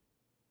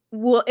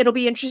 it'll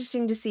be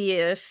interesting to see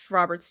if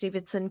Robert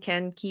Stevenson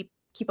can keep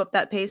up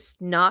that pace,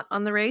 not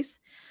on the race.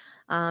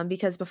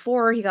 Because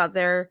before he got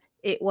there,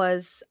 it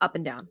was up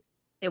and down.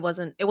 It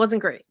wasn't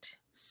great.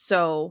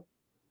 So,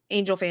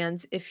 Angel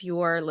fans, if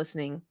you are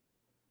listening,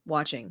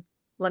 watching,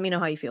 let me know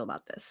how you feel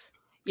about this.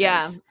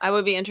 Yeah, I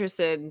would be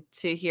interested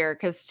to hear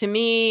because to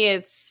me,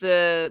 it's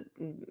a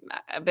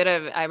bit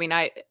of,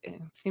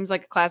 it seems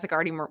like a classic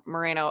Artie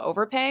Moreno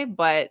overpay,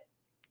 but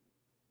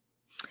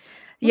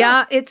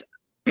yeah, it's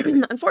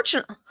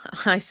unfortunate.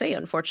 I say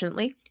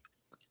unfortunately,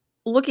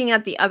 looking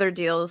at the other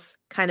deals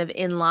kind of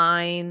in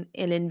line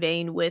and in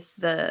vein with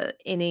the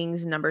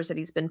innings numbers that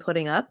he's been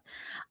putting up.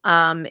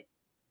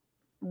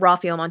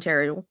 Rafael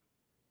Montero,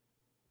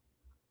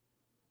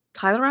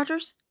 Taylor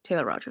Rogers,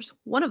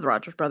 one of the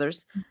Rogers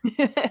brothers,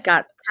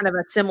 got kind of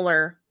a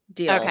similar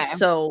deal. Okay.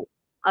 So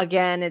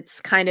again,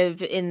 it's kind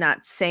of in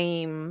that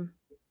same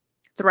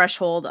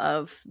threshold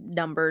of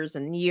numbers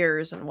and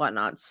years and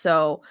whatnot.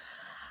 So,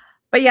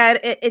 but yeah,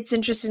 it's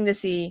interesting to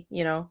see,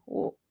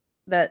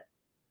 that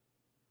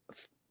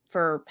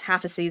for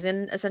half a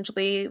season,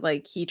 essentially,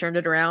 like he turned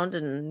it around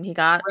and he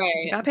got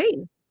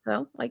paid.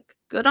 So, like,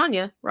 good on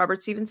you,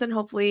 Robert Stevenson.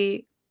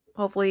 Hopefully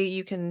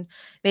you can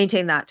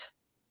maintain that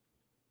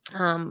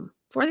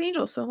for the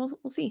Angels. So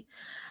we'll see.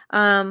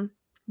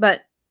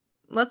 But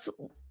let's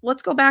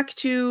go back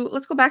to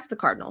the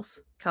Cardinals,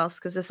 Kels,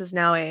 because this is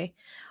now a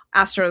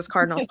Astros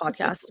Cardinals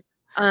podcast.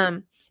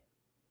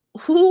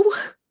 Who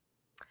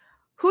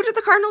did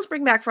the Cardinals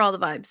bring back for all the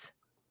vibes?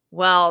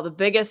 Well, the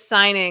biggest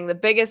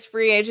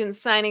free agent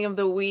signing of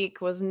the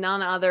week was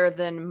none other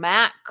than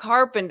Matt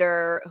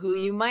Carpenter, who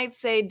you might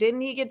say,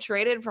 didn't he get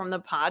traded from the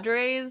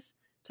Padres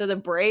to the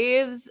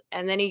Braves?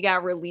 And then he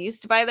got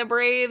released by the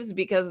Braves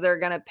because they're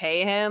going to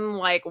pay him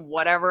like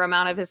whatever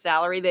amount of his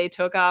salary they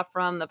took off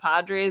from the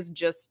Padres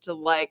just to,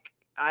 like,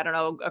 I don't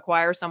know,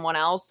 acquire someone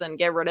else and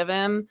get rid of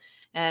him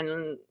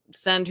and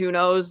send who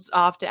knows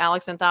off to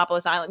Alex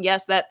Anthopoulos Island.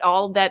 Yes, that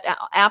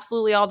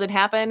absolutely all did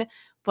happen.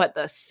 But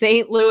the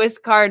St. Louis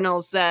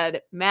Cardinals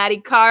said, Matty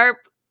Carp,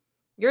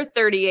 you're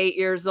 38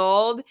 years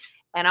old.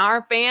 And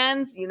our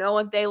fans, you know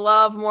what they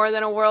love more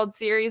than a World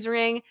Series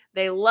ring?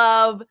 They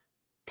love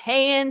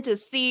paying to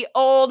see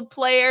old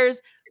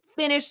players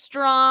finish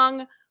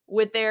strong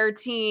with their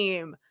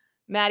team.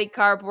 Matty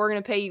Carp, we're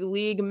going to pay you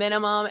league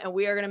minimum, and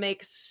we are going to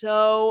make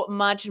so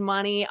much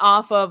money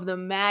off of the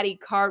Matty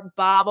Carp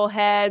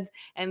bobbleheads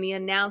and the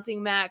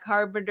announcing Matt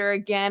Carpenter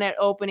again at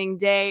opening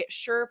day.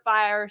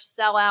 Surefire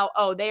sellout.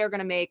 Oh, they are going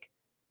to make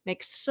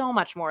so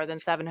much more than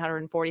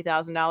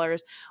 $740,000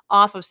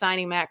 off of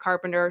signing Matt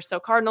Carpenter. So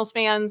Cardinals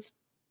fans,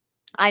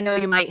 I know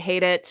you might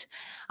hate it.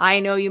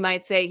 I know you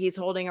might say he's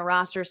holding a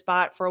roster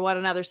spot for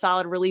another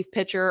solid relief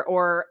pitcher,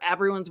 or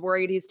everyone's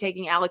worried he's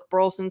taking Alec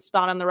Burleson's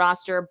spot on the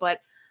roster,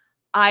 but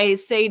I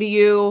say to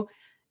you,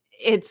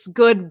 it's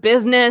good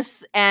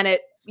business, and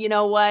you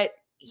know what?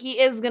 he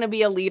is going to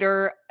be a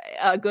leader,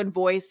 a good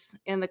voice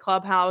in the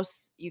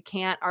clubhouse. You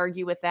can't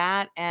argue with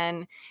that.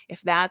 And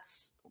if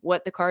that's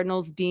what the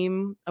Cardinals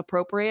deem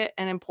appropriate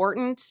and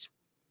important,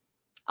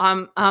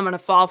 I'm going to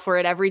fall for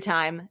it every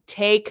time.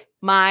 Take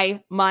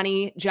my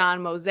money, John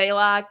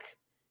Mozeliak.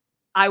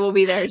 I will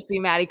be there to see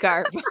Matty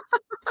Carp.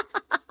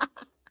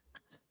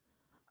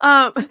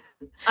 Um,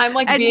 I'm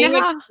like being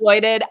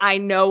exploited. I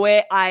know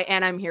it.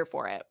 I'm here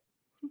for it.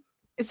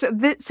 So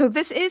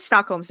this is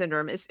Stockholm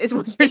syndrome. Is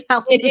what you're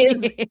telling me? It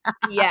is.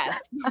 Yes.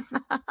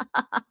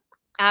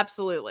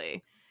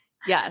 Absolutely.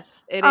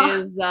 Yes. It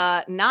is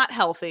not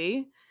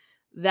healthy.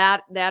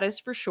 That is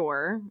for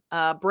sure.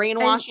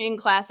 Brainwashing,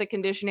 classic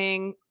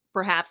conditioning,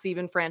 perhaps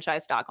even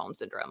franchise Stockholm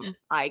syndrome.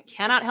 I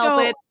cannot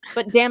help it.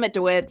 But damn it,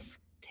 DeWitts,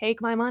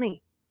 take my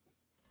money.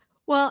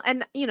 Well,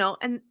 and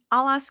and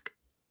I'll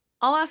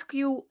ask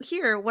you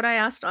here what I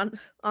asked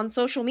on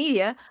social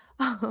media.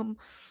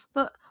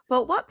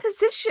 But what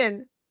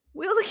position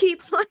will he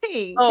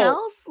play,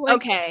 Kels?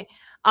 Okay.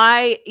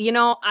 I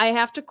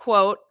have to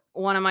quote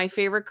one of my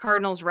favorite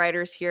Cardinals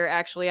writers here.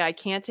 Actually, I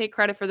can't take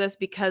credit for this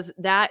because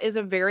that is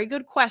a very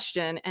good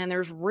question. And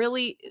there's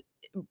really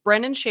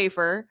Brendan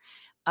Schaefer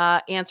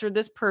answered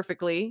this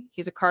perfectly.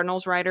 He's a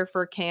Cardinals writer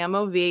for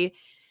KMOV.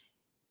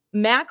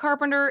 Matt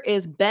Carpenter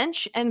is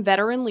bench and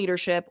veteran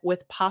leadership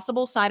with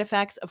possible side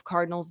effects of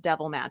Cardinals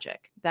devil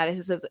magic. That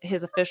is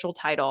his official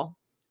title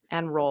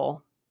and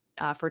role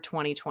for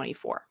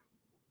 2024.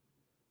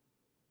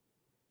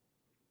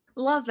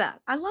 Love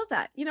that. I love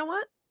that. You know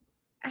what?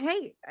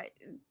 Hey,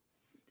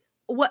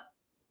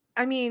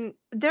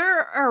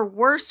 there are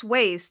worse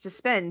ways to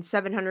spend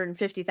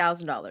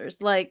 $750,000.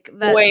 Like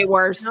that's way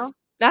worse.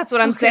 That's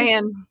what I'm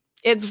saying.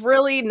 It's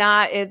really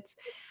not. It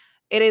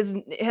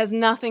has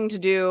nothing to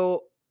do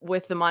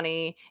with the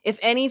money. If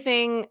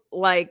anything,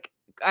 like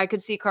I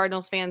could see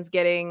Cardinals fans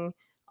getting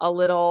a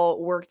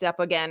little worked up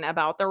again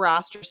about the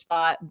roster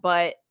spot,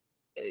 but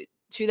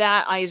to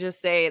that, I just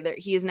say that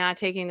he is not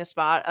taking the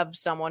spot of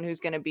someone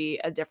who's going to be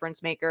a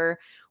difference maker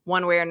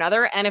one way or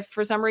another. And if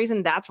for some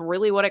reason that's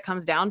really what it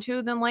comes down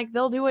to, then like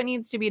they'll do what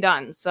needs to be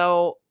done.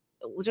 So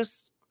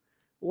just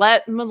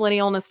let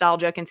millennial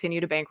nostalgia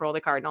continue to bankroll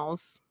the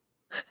Cardinals.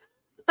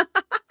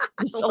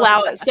 Just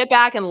allow it, sit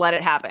back and let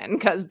it happen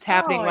because it's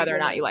happening whether or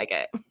not you like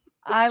it.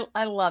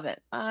 I love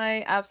it.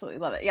 I absolutely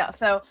love it. Yeah.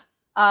 So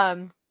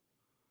vibes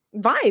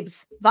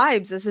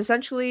is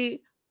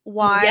essentially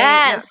why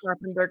Matt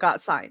Carpenter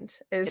got signed.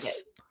 Is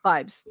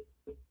vibes.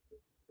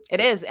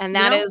 It is. And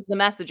that is the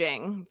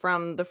messaging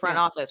from the front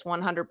office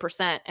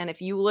 100%. And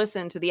if you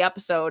listen to the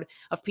episode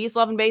of Peace,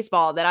 Love, and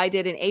Baseball that I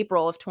did in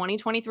April of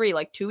 2023,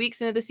 like 2 weeks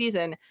into the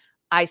season,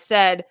 I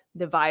said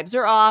the vibes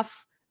are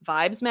off.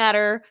 Vibes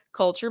matter,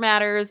 culture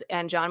matters,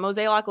 and John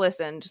Mozeliak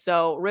listened.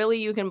 So really,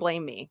 you can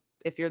blame me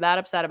if you're that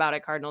upset about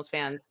it, Cardinals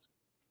fans.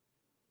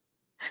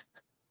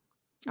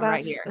 I'm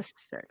right here.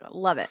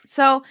 Love it.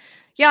 So,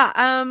 yeah,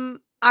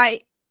 I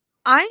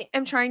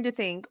am trying to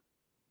think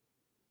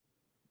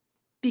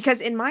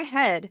because in my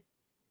head,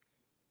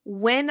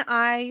 when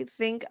I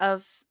think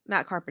of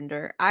Matt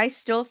Carpenter, I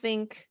still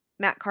think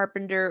Matt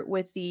Carpenter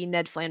with the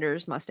Ned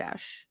Flanders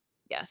mustache.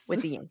 Yes,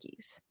 with the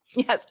Yankees.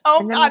 Yes.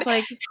 Oh God.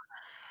 Like,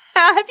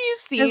 have you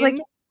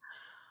seen?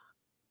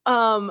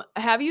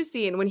 Have you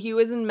seen when he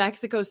was in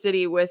Mexico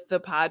City with the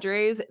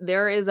Padres?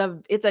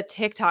 It's a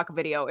TikTok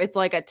video. It's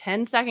like a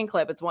 10-second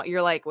clip. It's what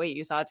you're like, wait,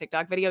 you saw a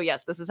TikTok video?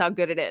 Yes, this is how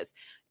good it is.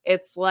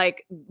 It's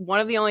like one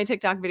of the only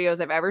TikTok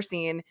videos I've ever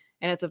seen.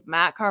 And it's of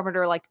Matt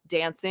Carpenter like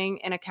dancing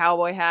in a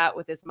cowboy hat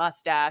with his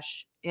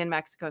mustache in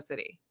Mexico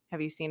City.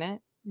 Have you seen it?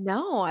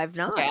 No, I've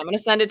not. Okay, I'm going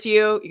to send it to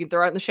you. You can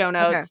throw it in the show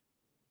notes. Okay.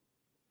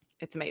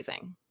 It's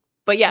amazing.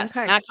 But yes,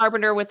 Matt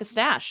Carpenter with the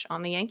stash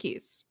on the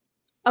Yankees.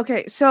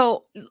 Okay,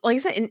 so like I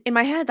said, in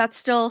my head, that's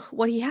still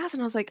what he has.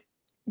 And I was like,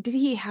 did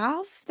he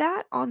have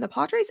that on the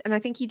Padres? And I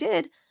think he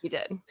did. He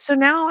did. So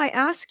now I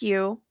ask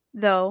you,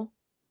 though,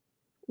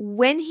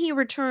 when he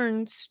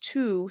returns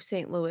to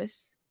St.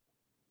 Louis,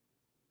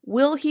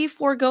 will he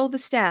forego the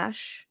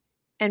stash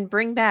and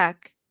bring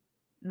back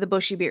the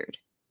bushy beard?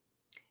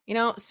 You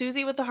know,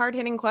 Susie with the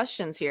hard-hitting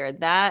questions here.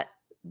 That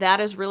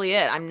is really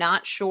it. I'm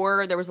not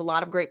sure. There was a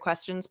lot of great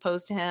questions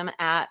posed to him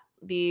at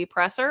the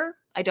presser.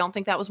 I don't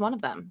think that was one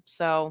of them.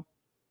 So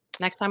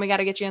next time we got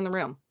to get you in the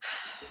room.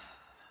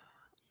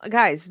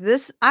 Guys,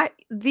 these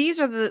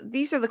are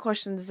the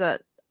questions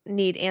that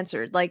need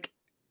answered. Like,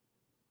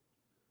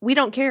 we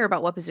don't care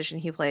about what position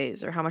he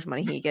plays or how much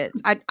money he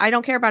gets. I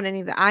don't care about any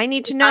of that. I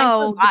need to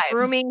know the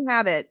grooming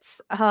habits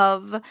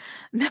of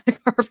Matt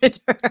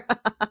Carpenter.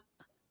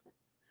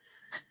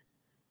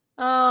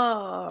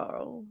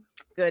 Oh,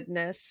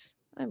 goodness.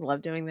 I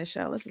love doing this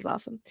show. This is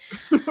awesome.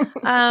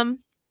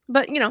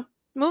 But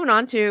moving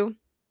on to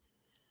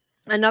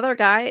another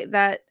guy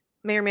that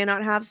may or may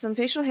not have some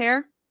facial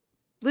hair.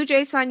 Blue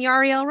Jays signed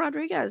Yariel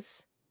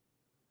Rodriguez.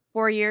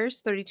 4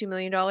 years, $32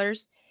 million.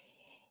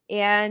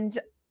 And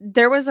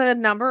there was a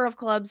number of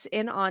clubs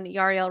in on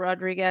Yariel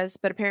Rodriguez,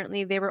 but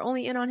apparently they were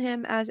only in on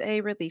him as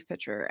a relief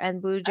pitcher.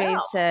 And Blue Jays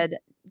said,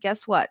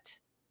 guess what?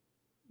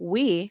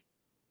 We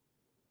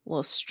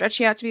we'll stretch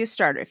you out to be a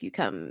starter if you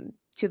come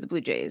to the Blue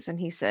Jays. And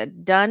he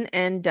said, done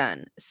and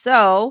done.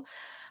 So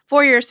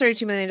 4 years,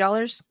 $32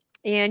 million.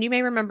 And you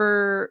may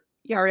remember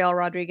Yariel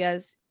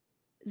Rodriguez's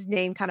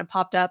name kind of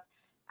popped up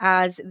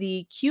as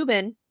the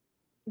Cuban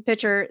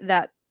pitcher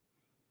that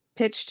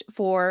pitched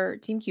for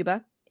Team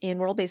Cuba in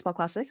World Baseball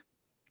Classic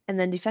and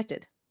then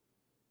defected.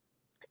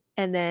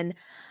 And then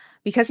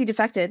because he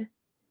defected,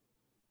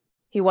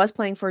 he was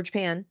playing for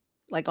Japan,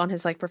 like on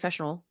his like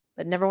professional,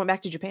 but never went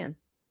back to Japan.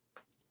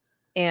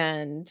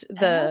 And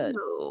the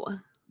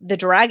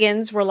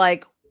Dragons were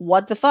like,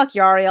 what the fuck,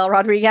 Yariel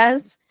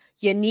Rodriguez?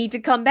 You need to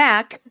come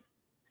back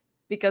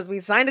because we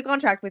signed a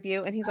contract with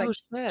you. And he's like,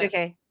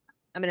 JK,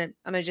 I'm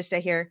gonna just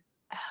stay here.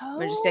 I'm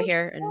gonna just stay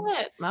here. And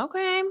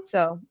okay.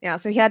 So yeah,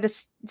 so he had to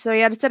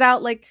sit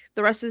out like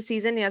the rest of the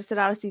season. He had to sit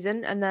out a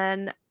season, and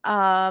then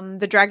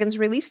the Dragons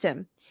released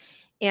him.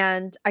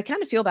 And I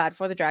kind of feel bad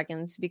for the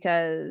Dragons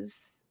because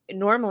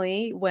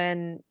normally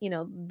when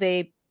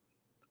they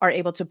are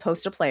able to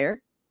post a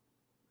player,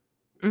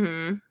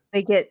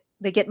 they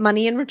get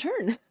money in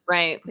return.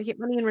 Right. They get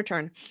money in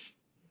return.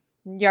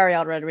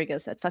 Yariel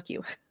Rodriguez said, "Fuck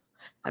you.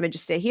 I'm gonna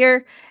just stay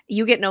here.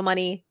 You get no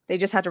money." They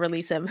just had to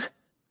release him.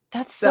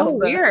 That's so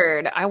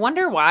weird. I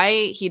wonder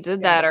why he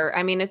did that. Or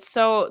I mean, there's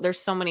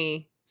so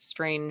many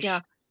strange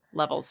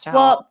levels to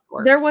how it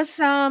works.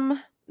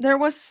 There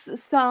was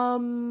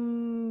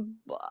some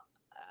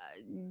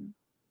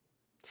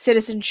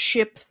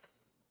citizenship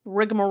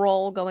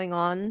rigmarole going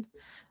on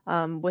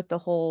with the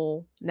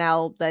whole,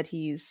 now that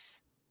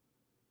he's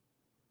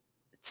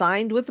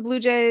signed with the Blue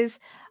Jays,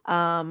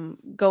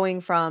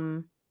 going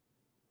from,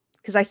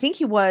 because I think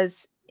he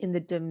was in the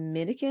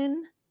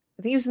Dominican.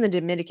 I think he was in the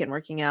Dominican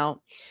working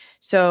out.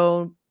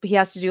 So he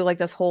has to do like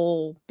this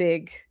whole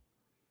big,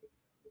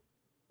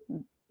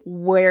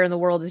 where in the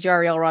world is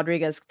Yariel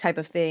Rodriguez type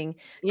of thing,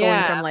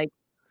 going from like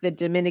the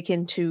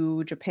Dominican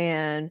to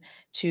Japan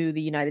to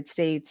the United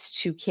States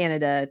to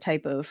Canada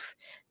type of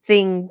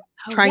thing,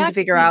 trying to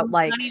figure out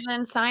like, not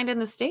even signed in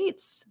the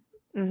States.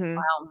 Wow.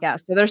 Yeah.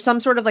 So there's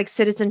some sort of like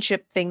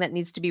citizenship thing that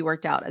needs to be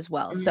worked out as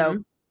well.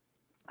 So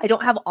I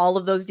don't have all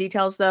of those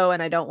details though,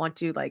 and I don't want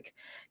to like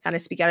kind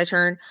of speak out of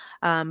turn.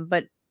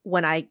 But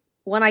when I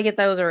get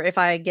those, or if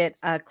I get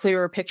a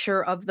clearer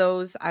picture of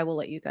those, I will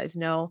let you guys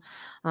know.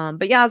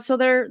 But yeah, so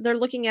they're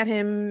looking at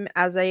him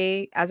as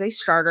a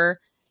starter,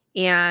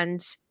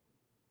 and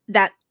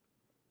that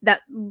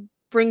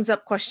brings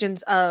up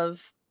questions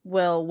of,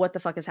 well, what the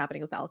fuck is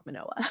happening with Alek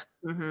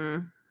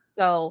Manoah?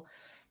 So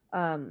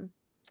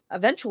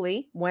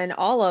eventually, when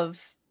all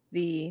of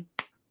the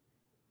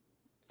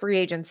free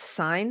agents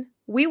sign,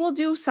 we will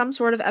do some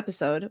sort of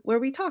episode where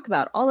we talk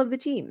about all of the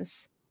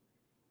teams.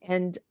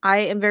 And I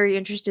am very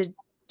interested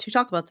to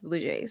talk about the Blue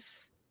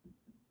Jays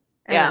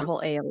and that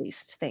whole AL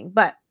East thing.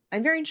 But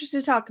I'm very interested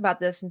to talk about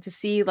this and to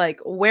see like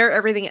where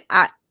everything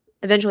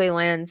eventually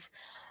lands.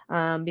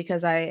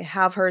 Because I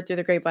have heard through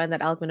the grapevine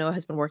that Alek Manoah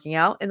has been working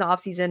out in the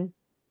offseason.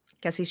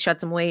 Guess he's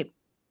shed some weight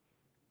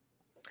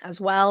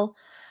as well.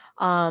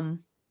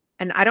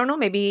 And I don't know,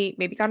 maybe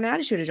got an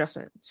attitude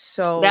adjustment.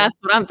 So that's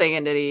what I'm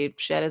thinking. Did he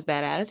shed his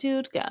bad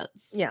attitude? Because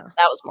that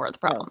was more of the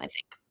problem, I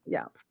think.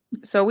 Yeah.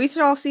 So we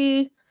should all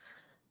see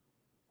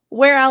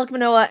where Alek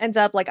Manoah ends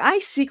up. Like, I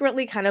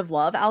secretly kind of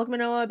love Alek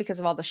Manoah because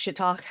of all the shit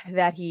talk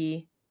that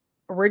he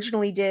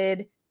originally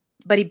did,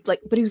 but he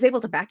was able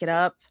to back it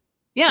up.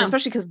 Yeah.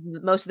 Especially because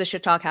most of the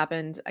shit talk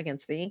happened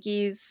against the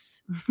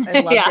Yankees.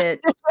 I loved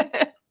it.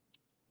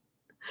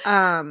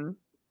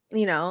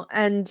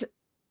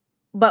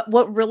 But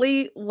what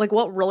really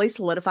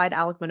solidified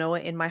Alek Manoah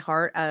in my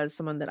heart as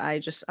someone that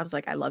I was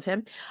like, I love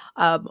him,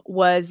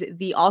 was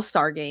the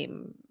All-Star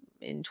game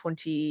in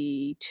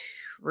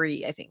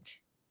 23, I think.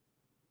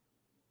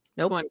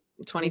 Nope.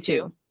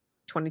 22.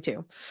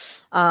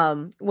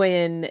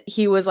 When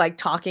he was like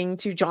talking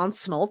to John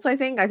Smoltz, I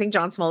think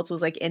John Smoltz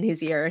was like in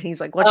his ear and he's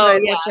like, what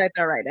should I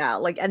throw right now?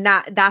 Like, and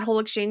that whole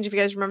exchange, if you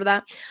guys remember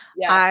that,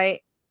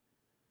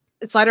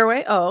 Slider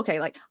away. Oh, okay.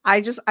 Like,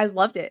 I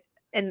loved it.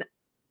 And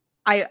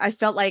I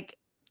felt like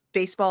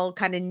baseball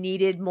kind of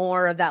needed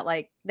more of that,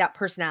 like that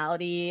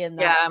personality and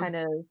that kind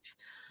of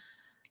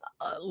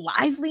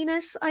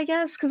liveliness, I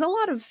guess. Cause a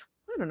lot of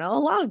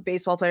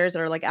baseball players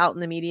that are like out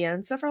in the media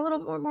and stuff are a little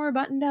bit more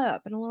buttoned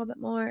up and a little bit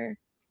more,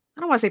 I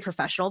don't want to say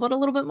professional, but a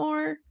little bit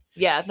more.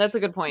 Yeah, that's a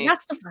good point.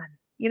 That's the fun,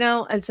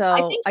 And so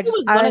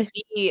I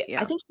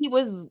think he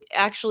was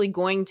actually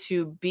going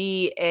to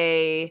be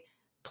a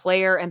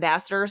player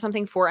ambassador or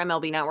something for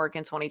MLB Network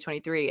in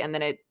 2023, and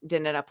then it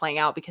didn't end up playing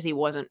out because he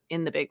wasn't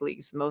in the big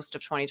leagues most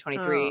of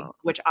 2023,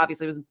 which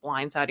obviously was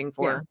blindsiding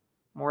for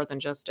more than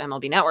just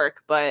MLB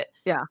Network. But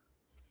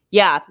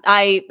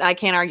I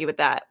can't argue with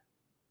that.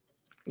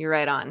 You're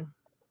right on.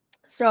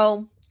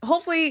 So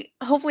hopefully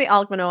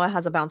Alek Manoah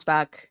has a bounce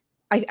back.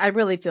 I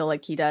really feel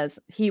like he does.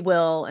 He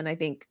will, and I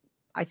think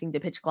the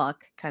pitch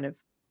clock kind of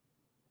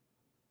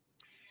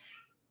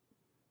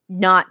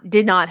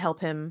did not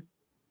help him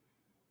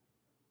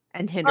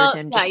and hindered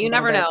him. Yeah, you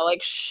never know.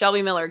 Like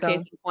Shelby Miller,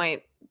 case in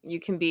point,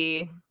 you can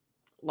be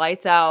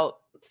lights out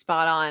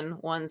spot on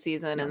one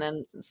season, Yeah. and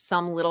then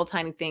some little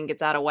tiny thing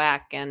gets out of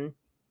whack, and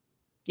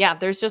yeah,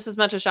 there's just as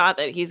much a shot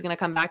that he's going to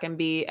come back and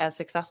be as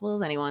successful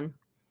as anyone.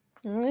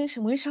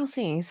 We shall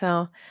see.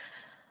 So,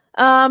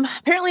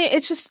 apparently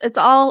it's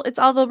all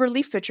the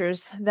relief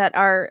pitchers that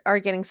are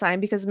getting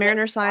signed because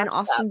Mariners signed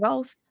Austin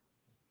Voth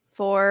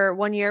for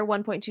 1 year,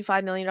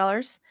 $1.25 million.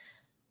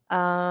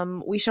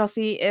 We shall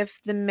see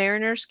if the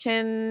Mariners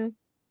can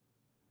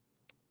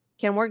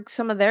work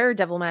some of their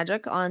devil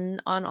magic on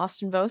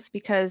Austin Voth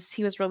because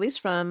he was released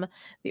from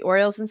the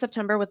Orioles in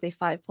September with a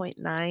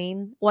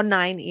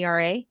 5.919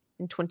 ERA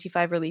in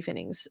 25 relief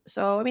innings.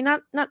 So I mean,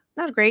 not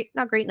great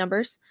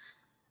numbers.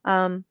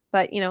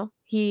 But you know,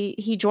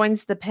 he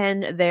joins the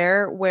pen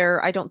there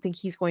where I don't think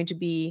he's going to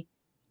be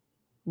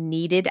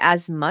needed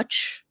as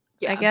much.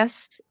 Yeah. I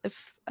guess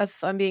if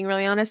I'm being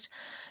really honest.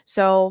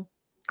 So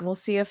we'll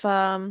see if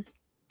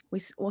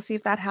we'll see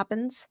if that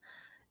happens,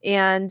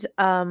 and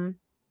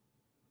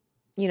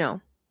you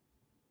know,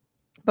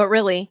 but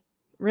really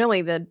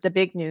the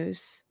big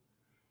news,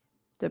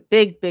 the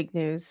big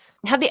news.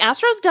 Have the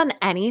Astros done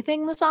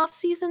anything this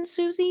offseason,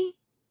 Susie?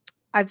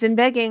 I've been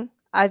begging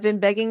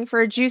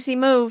for a juicy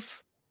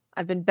move.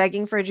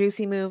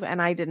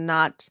 And I did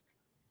not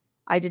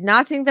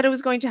think that it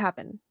was going to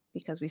happen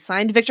because we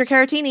signed Victor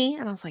Caratini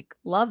and I was like,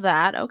 love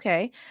that.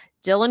 Okay.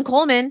 Dylan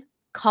Coleman,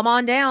 come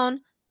on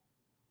down.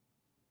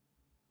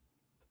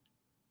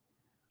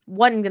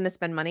 Wasn't going to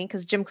spend money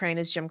because Jim Crane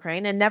is Jim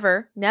Crane and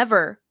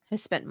never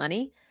has spent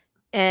money.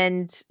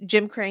 And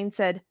Jim Crane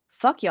said,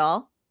 fuck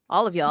y'all,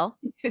 all of y'all.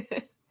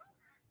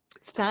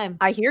 It's time.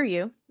 I hear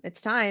you.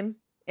 It's time.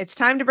 It's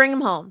time to bring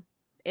him home.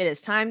 It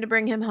is time to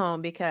bring him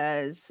home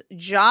because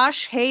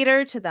Josh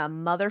Hader to the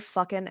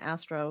motherfucking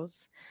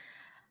Astros.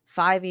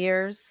 5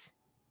 years.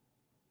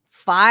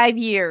 5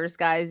 years,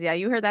 guys. Yeah,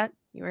 you heard that.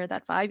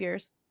 5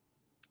 years.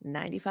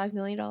 $95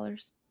 million.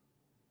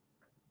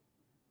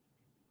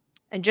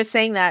 And just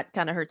saying that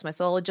kind of hurts my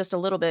soul just a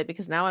little bit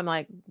because now I'm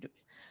like,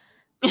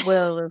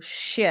 well,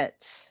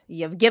 shit.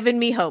 You've given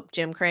me hope,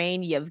 Jim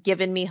Crane. You've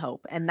given me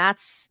hope. And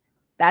that's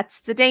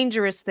the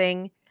dangerous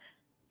thing.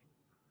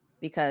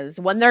 Because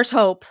when there's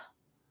hope,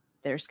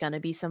 there's going to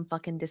be some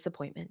fucking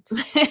disappointment.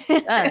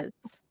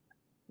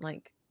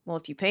 Like, well,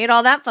 if you paid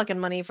all that fucking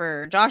money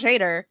for Josh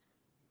Hader,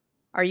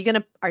 are you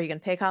going to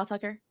pay Kyle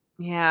Tucker?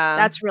 Yeah.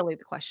 That's really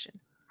the question.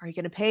 Are you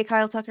going to pay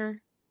Kyle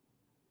Tucker?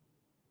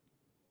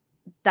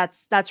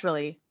 That's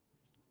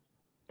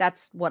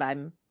what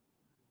I'm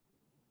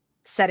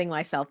setting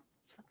myself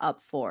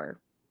up for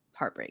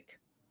heartbreak.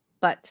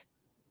 But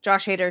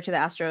Josh Hader to the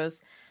Astros,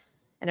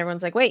 and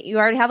everyone's like, wait, you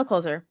already have a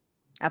closer.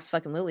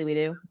 Absolutely, we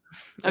do.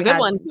 A good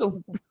one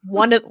too.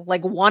 One of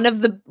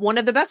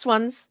the best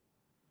ones,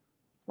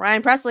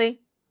 Ryan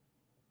Presley.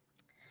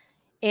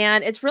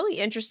 And it's really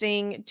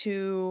interesting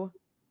to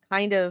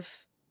kind of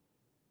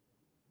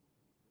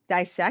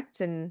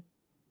dissect and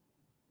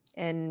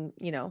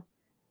you know,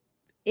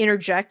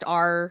 interject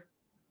our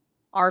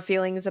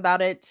feelings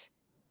about it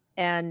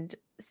and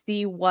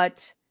see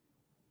what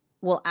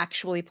will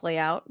actually play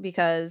out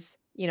because,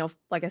 you know,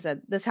 like I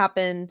said, this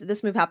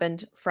move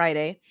happened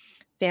Friday.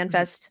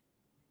 FanFest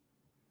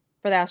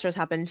for the Astros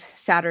happened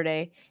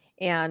Saturday,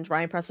 and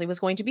Ryan Presley was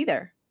going to be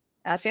there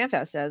at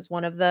FanFest as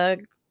one of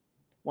the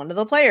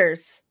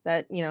players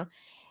that, you know,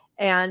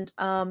 and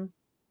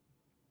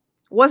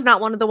was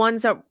not one of the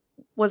ones that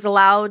was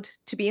allowed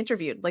to be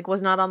interviewed, like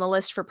was not on the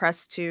list for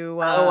press to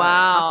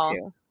talk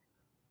to.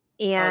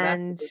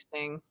 And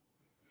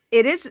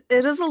it is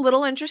a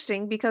little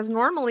interesting because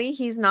normally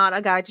he's not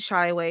a guy to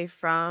shy away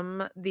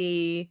from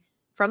the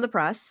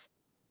press.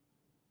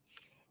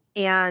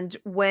 And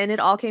when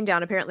it all came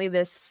down, apparently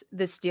this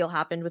deal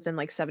happened within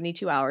like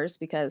 72 hours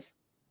because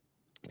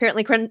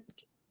apparently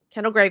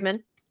Kendall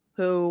Graveman,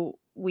 who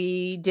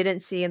we didn't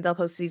see in the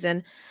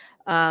postseason,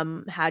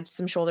 had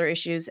some shoulder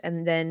issues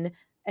and then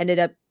ended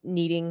up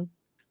needing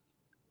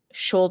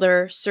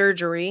shoulder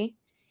surgery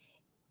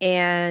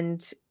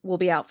and will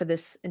be out for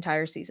this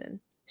entire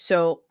season.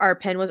 So our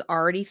pen was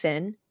already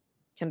thin.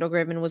 Kendall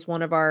Graveman was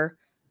one of our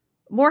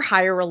more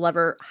higher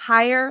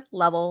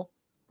level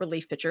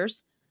relief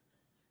pitchers.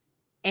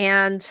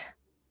 And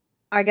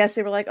I guess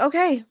they were like,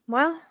 okay,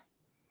 well,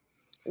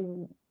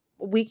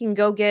 we can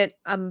go get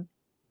a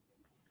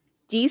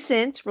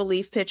decent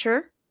relief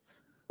pitcher,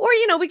 or,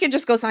 you know, we could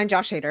just go sign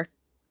Josh Hader.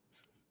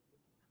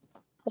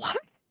 What?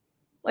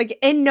 Like,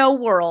 in no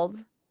world,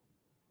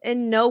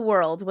 when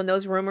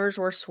those rumors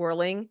were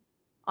swirling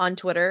on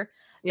Twitter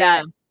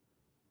that,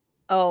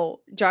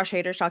 oh, Josh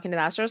Hader's talking to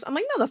the Astros, I'm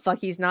like, no, the fuck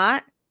he's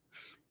not.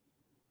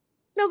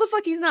 No, the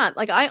fuck he's not.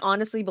 Like, I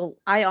honestly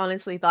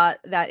thought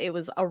that it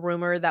was a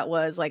rumor that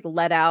was like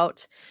let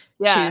out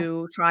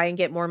to try and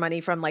get more money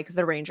from like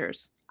the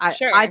Rangers.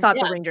 I thought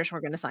the Rangers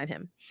were going to sign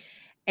him.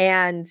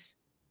 And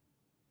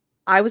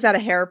I was at a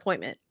hair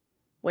appointment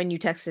when you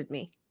texted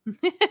me.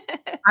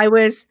 I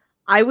was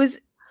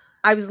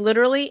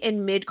literally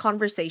in mid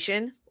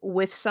conversation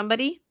with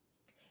somebody,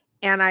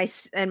 and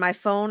my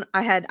phone,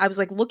 I was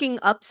like looking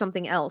up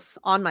something else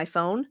on my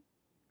phone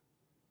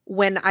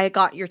when I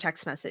got your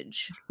text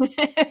message.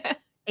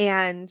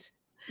 And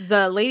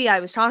the lady I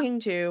was talking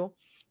to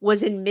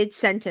was in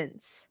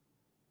mid-sentence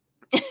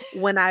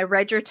when I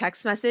read your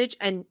text message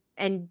and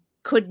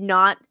could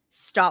not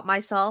stop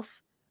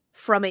myself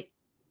from it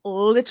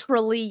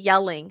literally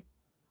yelling,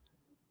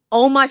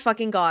 "Oh my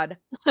fucking God,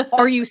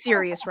 are you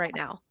serious right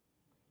now?"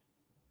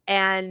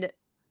 And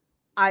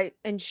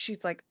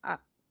she's like,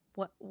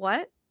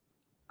 what?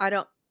 I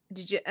don't,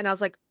 did you?" And I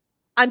was like,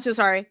 "I'm so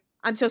sorry.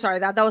 I'm so sorry.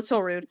 That was so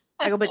rude."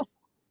 I go, "But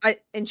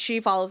and she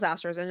follows the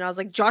Astros." And I was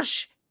like,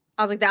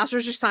 I was like, "The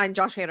Astros just signed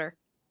Josh Hader."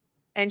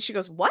 And she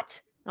goes,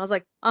 "What?" And I was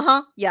like,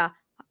 "Uh-huh. Yeah.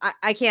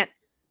 I can't.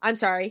 I'm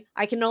sorry.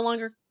 I can no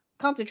longer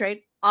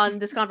concentrate on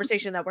this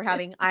conversation that we're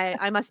having.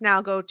 I must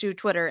now go to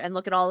Twitter and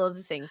look at all of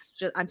the things.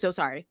 I'm so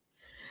sorry."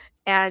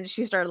 And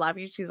she started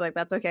laughing. She's like,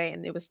 "That's okay."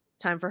 And it was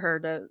time for her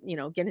to,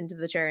 get into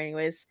the chair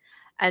anyways.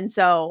 And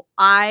so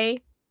I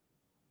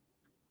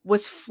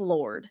was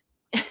floored.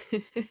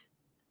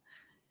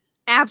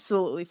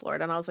 Absolutely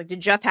floored. And I was like, "Did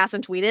Jeff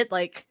Passan tweet it?"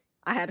 Like,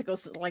 I had to go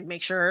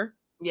make sure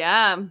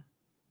Yeah.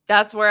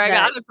 That's where I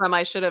that, got it from.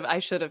 I should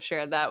have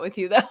shared that with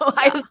you though.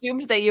 I yeah,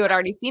 assumed that you had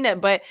already seen it,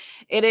 but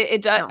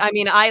it no, I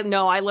mean, I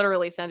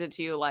literally sent it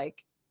to you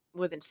like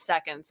within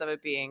seconds of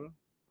it being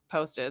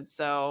posted.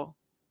 So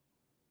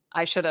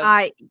I should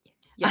have.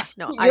 yeah,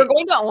 no, You're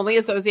going to only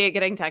associate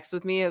getting text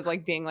with me as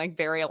like being like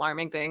very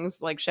alarming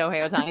things like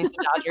Shohei Ohtani to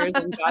the Dodgers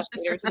and Josh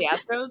Hader to the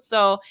Astros.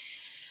 So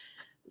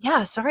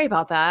yeah, sorry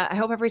about that. I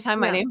hope every time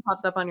my yeah. name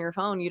pops up on your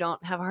phone, you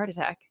don't have a heart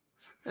attack.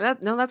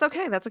 No, that's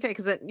okay. That's okay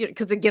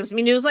because it gives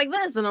me news like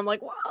this, and I'm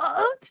like,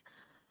 "What?"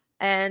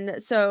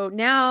 And so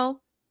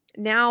now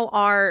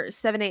our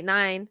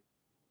 789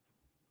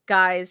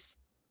 guys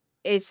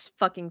is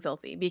fucking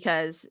filthy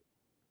because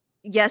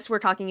yes, we're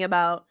talking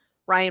about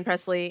Ryan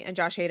Presley and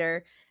Josh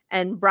Hader,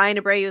 and Brian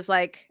Abreu is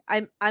like,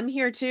 I'm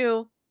here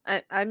too.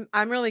 I'm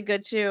really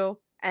good too."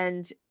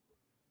 And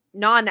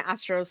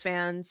non-Astros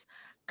fans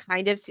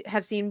kind of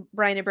have seen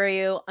Brian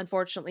Abreu.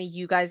 Unfortunately,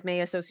 you guys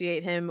may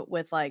associate him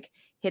with like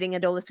hitting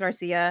Adolis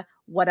Garcia,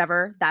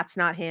 whatever. That's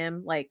not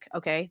him. Like,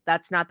 okay,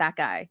 that's not that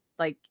guy.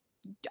 Like,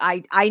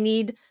 I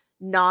need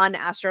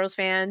non-Astros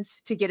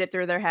fans to get it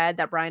through their head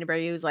that Brian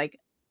Abreu is like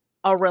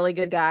a really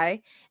good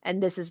guy,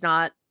 and this is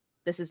not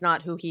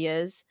who he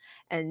is.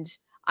 And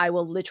I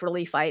will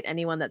literally fight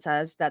anyone that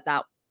says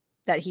that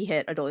he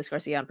hit Adolis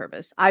Garcia on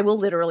purpose. I will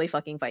literally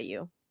fucking fight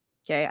you.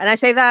 Okay, and I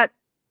say that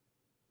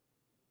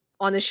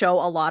on the show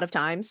a lot of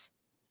times,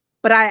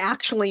 but I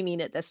actually mean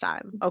it this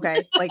time.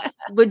 Okay, like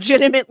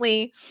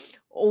legitimately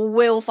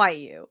will fight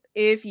you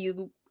if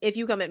you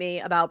come at me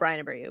about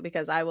Brian Abreu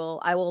because I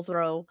will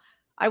throw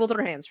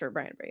hands for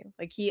Brian Abreu.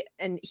 Like he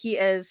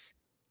is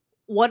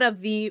one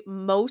of the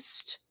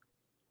most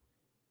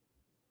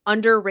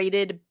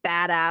underrated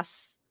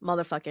badass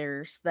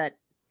motherfuckers that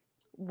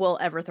will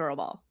ever throw a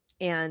ball.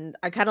 And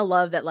I kind of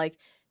love that like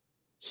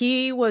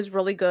he was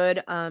really good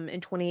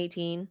in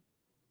 2018.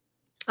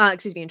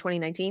 Excuse me, in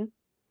 2019.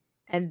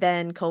 And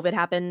then COVID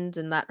happened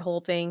and that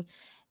whole thing.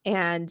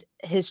 And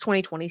his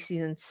 2020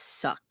 season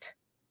sucked.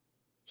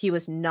 He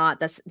was not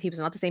the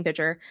same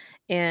pitcher.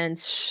 And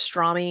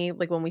Strami,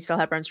 like when we still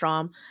had Brent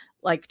Strom,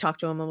 like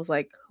talked to him and was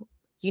like,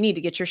 "You need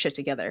to get your shit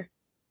together."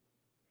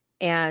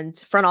 And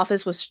front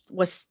office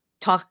was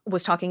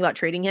talking about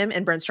trading him,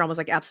 and Brent Strom was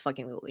like,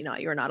 "Absolutely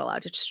not. You're not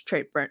allowed to just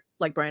trade Brian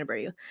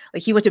Abreu."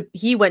 Like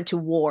he went to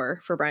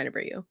war for Brian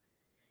Abreu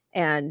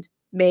and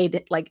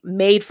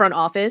made front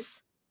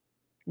office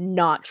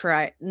not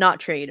trade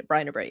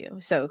Brian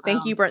Abreu. So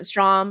thank Wow. you, Brent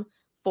Strom,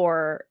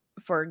 for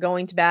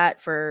going to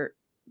bat for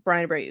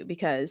Brian Abreu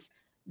because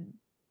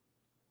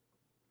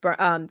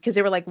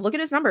they were like, "Look at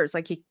his numbers,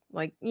 like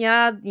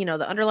yeah,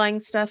 the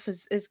underlying stuff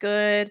is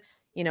good,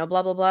 blah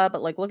blah blah,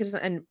 but like look at his,"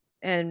 and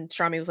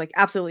Strami was like,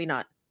 "Absolutely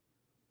not.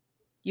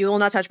 You will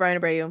not touch Brian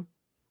Abreu.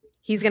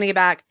 He's gonna get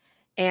back."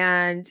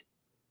 And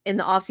in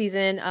the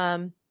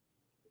offseason,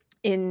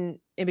 in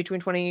between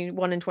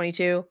 21 and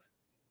 22,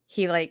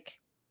 he like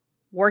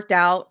worked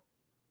out,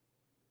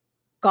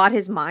 got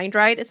his mind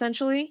right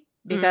essentially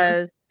Mhm.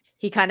 because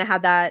he kind of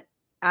had that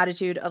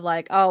attitude of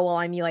like, "Oh, well,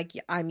 I'm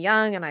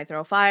young and I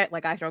throw fire,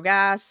 like I throw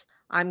gas.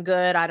 I'm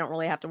good. I don't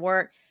really have to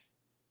work."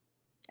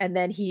 And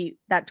then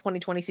that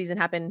 2020 season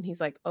happened. And he's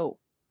like, "Oh,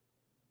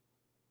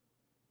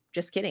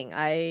 just kidding.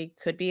 I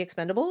could be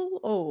expendable.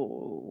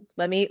 Oh,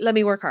 let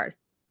me work hard."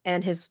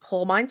 And his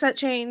whole mindset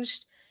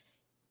changed,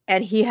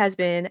 and he has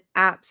been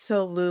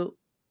absolute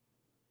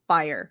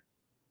fire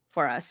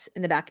for us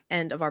in the back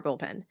end of our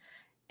bullpen.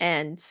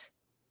 And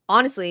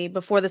honestly,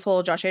 before this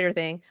whole Josh Hader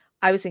thing,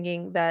 I was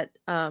thinking that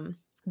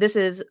this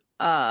is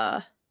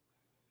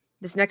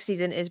this next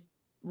season is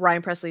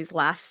Ryan Presley's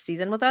last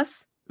season with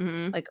us,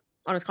 Mhm. like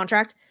on his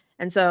contract.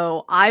 And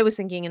so I was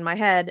thinking in my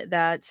head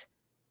that,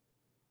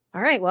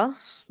 all right, well,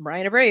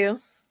 Brian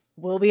Abreu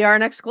will be our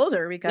next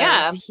closer because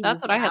Yeah, he's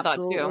that's what I had thought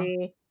too.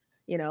 absolutely,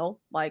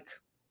 like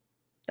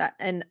that.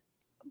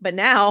 But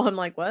now I'm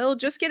like, well,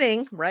 just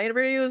kidding. Brian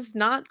Abreu is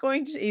not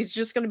going to. He's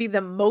just going to be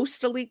the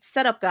most elite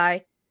setup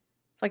guy,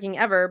 fucking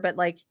ever. But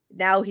like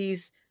now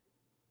he's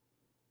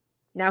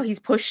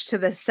pushed to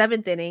the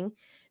seventh inning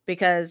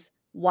because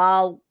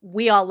while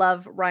we all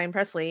love Ryan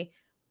Presley,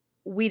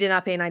 we did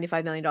not pay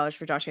 $95 million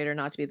for Josh Hader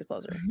not to be the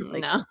closer.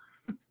 Like, No.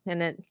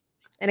 and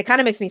it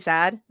kind of makes me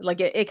sad. Like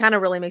it kind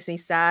of really makes me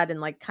sad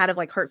and like kind of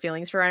like hurt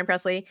feelings for Ryan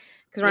Presley,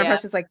 because Ryan Yeah.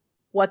 Presley's like,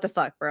 what the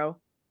fuck, bro?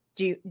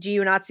 Do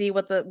you not see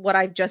what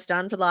I've just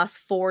done for the last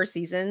 4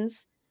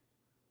 seasons?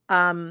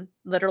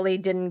 Literally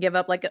didn't give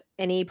up like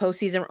any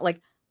postseason.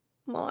 Like,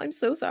 well, I'm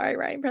so sorry,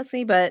 Ryan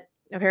Presley, but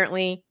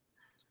apparently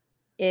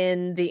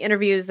in the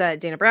interviews that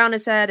Dana Brown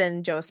has said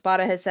and Joe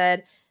Espada has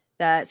said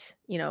that,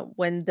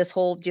 when this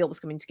whole deal was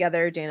coming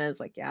together, Dana is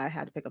like, yeah, I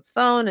had to pick up the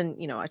phone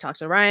and, I talked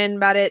to Ryan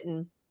about it,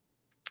 and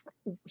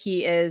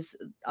he is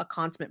a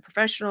consummate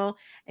professional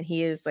and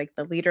he is like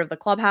the leader of the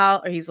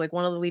clubhouse, or he's like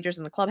one of the leaders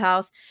in the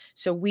clubhouse.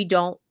 So we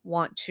don't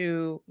want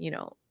to,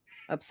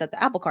 upset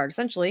the apple cart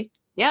essentially.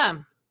 Yeah.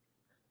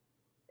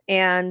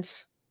 And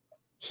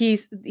he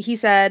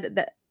said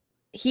that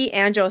he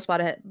and Joe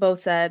Espada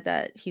both said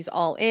that he's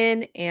all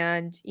in,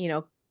 and,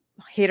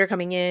 Hader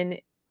coming in,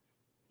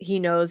 he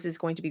knows is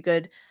going to be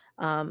good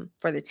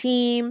for the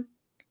team,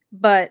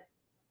 but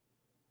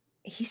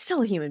he's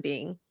still a human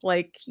being.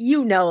 Like,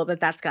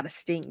 that's got to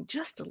sting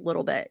just a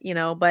little bit,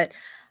 but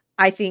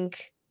I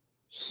think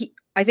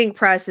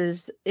Press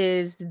is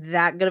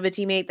that good of a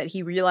teammate that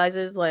he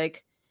realizes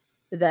like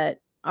that,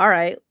 all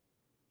right,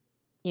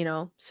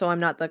 so I'm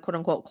not the quote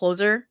unquote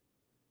closer.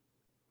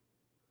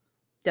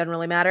 Doesn't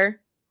really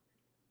matter.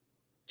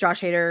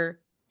 Josh Hader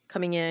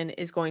coming in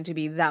is going to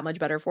be that much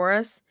better for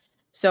us.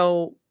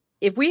 So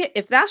if the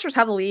Astros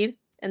have the lead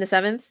in the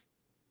 7th,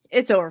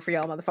 it's over for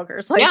y'all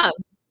motherfuckers. Like, Yeah.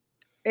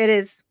 it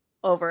is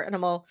over. And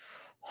I'm all,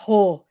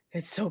 oh,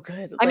 it's so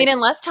good. I mean,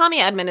 unless Tommy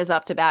Edman is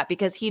up to bat,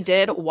 because he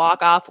did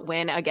walk off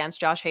win against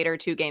Josh Hader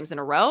 2 games in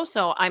a row.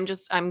 So I'm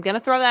going to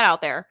throw that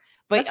out there.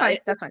 But that's fine.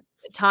 That's fine.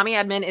 Tommy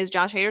Edman is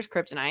Josh Hader's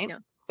kryptonite. Yeah.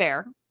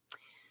 Fair.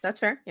 That's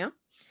fair. Yeah.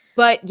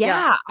 But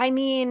yeah, I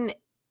mean,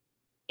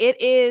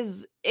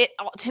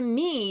 to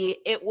me,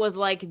 it was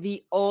like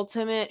the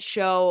ultimate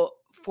show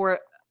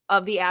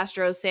of the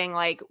Astros saying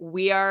like,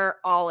 we are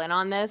all in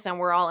on this and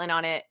we're all in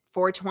on it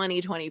for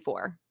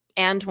 2024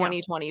 and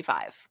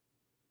 2025.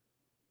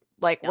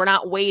 Like, we're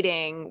not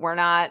waiting. We're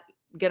not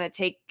going to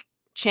take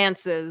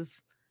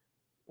chances.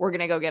 We're going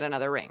to go get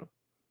another ring.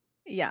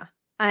 Yeah.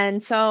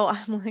 And so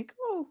I'm like,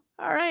 oh,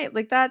 all right.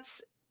 Like, that's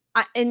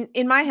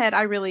in my head,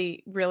 I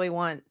really, really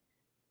want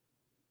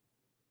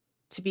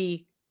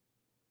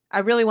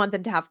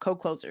them to have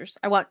co-closers.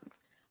 I want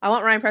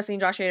Ryan Presley and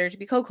Josh Hader to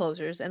be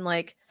co-closers. And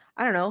like,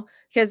 I don't know,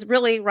 because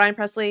really Ryan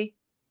Presley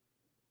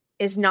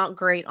is not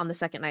great on the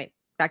second night,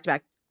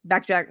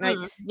 back-to-back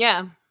nights.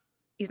 Yeah.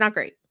 He's not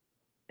great.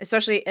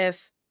 Especially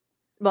if,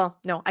 well,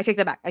 no, I take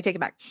that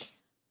back.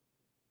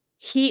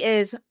 He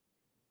is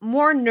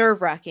more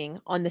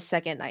nerve-wracking on the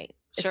second night,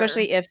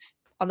 especially if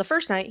on the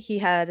first night he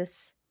had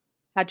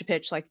to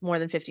pitch like more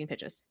than 15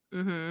 pitches.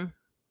 Mm-hmm.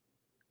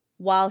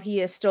 While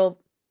he is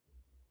still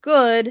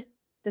good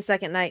the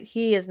second night,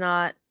 he is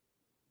not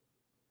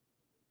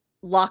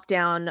locked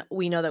down.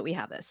 We know that we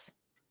have this.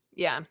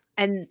 Yeah.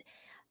 And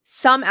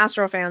some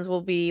Astro fans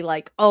will be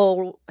like,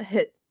 oh,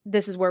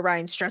 this is where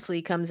Ryan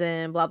Stressley comes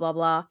in, blah, blah,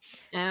 blah.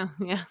 Yeah.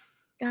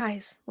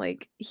 Guys,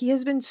 like, he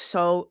has been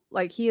so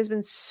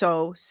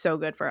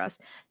good for us.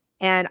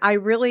 And I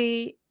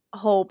really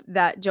hope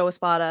that Joe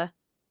Espada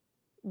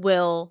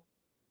will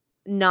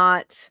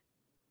not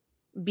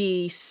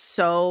be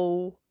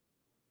so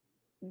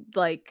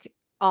like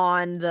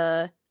on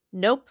the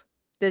nope.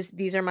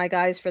 These are my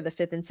guys for the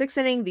 5th and 6th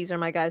inning. These are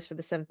my guys for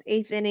the 7th,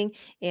 8th inning.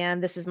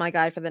 And this is my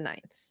guy for the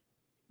 9th.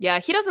 Yeah,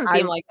 he doesn't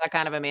seem like that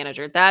kind of a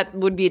manager. That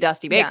would be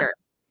Dusty Baker.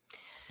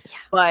 Yeah.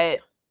 But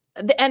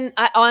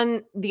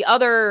on the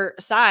other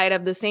side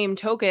of the same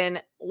token,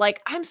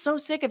 like, I'm so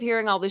sick of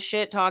hearing all this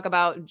shit talk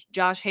about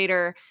Josh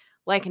Hader,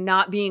 like,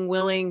 not being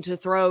willing to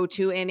throw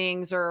 2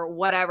 innings or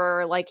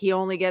whatever. Like, he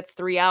only gets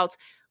 3 outs.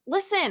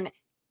 Listen,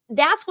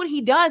 that's what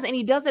he does, and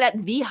he does it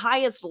at the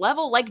highest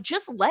level. Like,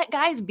 just let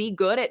guys be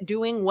good at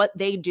doing what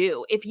they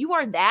do. If you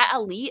are that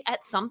elite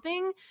at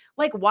something,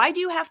 like, why do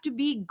you have to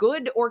be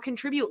good or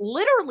contribute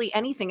literally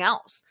anything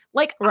else?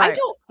 Like, I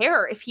don't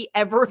care if he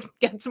ever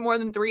gets more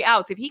than 3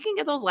 outs. If he can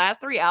get those last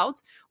 3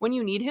 outs when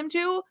you need him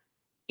to,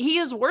 he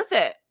is worth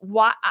it.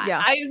 Why?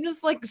 Yeah. I'm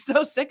just like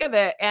so sick of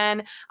it.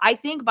 And I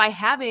think by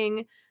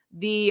having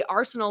the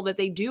arsenal that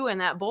they do in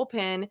that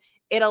bullpen,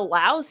 it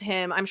allows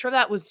him, I'm sure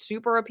that was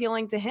super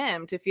appealing to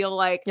him to feel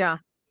like,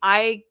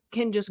 I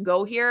can just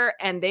go here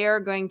and they are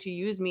going to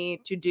use me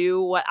to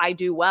do what I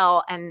do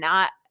well and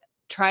not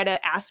try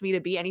to ask me to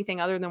be anything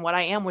other than what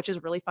I am, which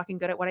is really fucking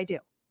good at what I do.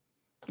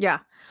 Yeah.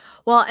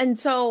 Well, and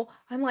so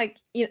I'm like,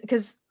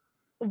 because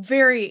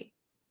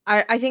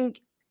I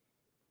think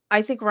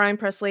Ryan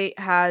Presley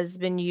has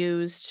been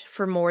used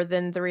for more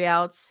than 3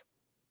 outs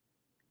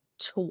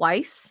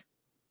twice.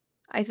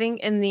 I think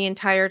in the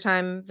entire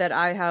time that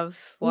I have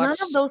watched.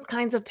 None of those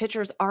kinds of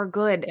pitchers are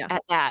good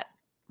at that.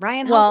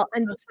 Ryan Helsley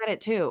said it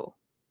too.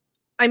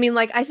 I mean,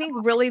 like, I think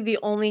really the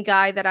only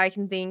guy that I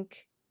can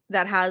think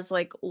that has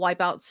like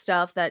wipeout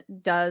stuff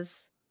that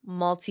does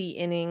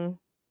multi-inning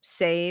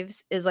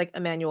saves is like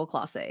Emmanuel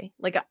Clase.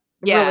 Like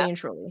Yeah. really and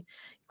truly.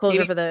 Closer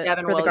Maybe for the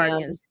Devin Williams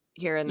Guardians.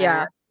 here and Yeah.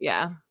 there.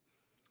 Yeah.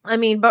 I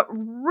mean, but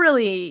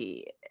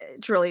really,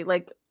 truly,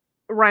 like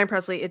Ryan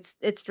Presley, it's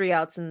 3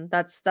 outs, and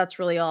that's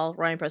really all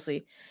Ryan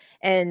Presley.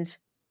 And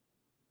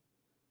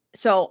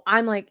so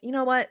I'm like, you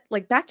know what?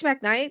 Like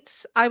back-to-back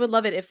nights, I would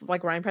love it if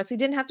like Ryan Presley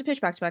didn't have to pitch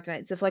back-to-back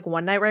nights. If like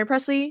one night Ryan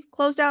Presley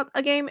closed out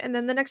a game and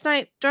then the next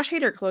night Josh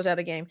Hader closed out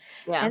a game.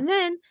 Yeah. And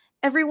then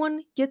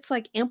everyone gets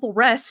like ample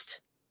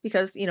rest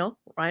because,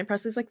 Ryan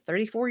Presley's like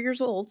 34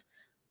 years old.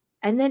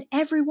 And then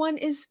everyone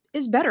is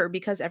better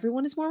because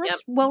everyone is more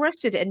well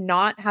rested and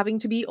not having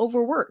to be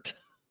overworked.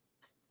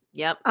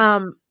 Yep.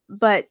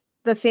 But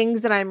the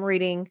things that I'm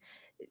reading,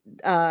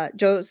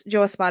 Joe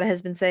Espada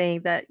has been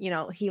saying that,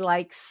 he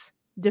likes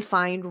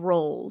defined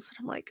roles.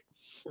 And I'm like,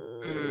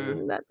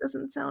 that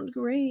doesn't sound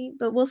great,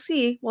 but we'll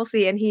see. We'll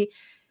see. And he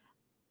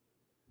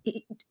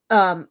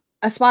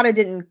Espada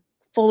didn't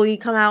fully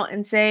come out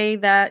and say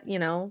that,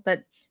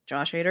 that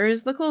Josh Hader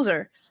is the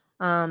closer.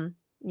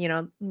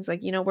 He's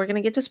like, we're going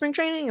to get to spring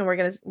training and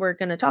we're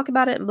going to talk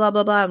about it and blah,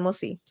 blah, blah. And we'll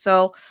see.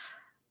 So,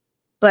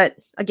 but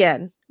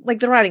again, like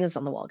the writing is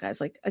on the wall,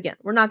 guys. Like, again,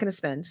 we're not going to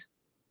spend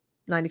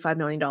 $95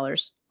 million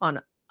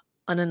on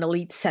an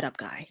elite setup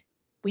guy.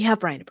 We have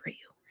Brian Abreu.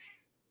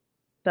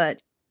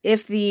 But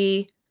if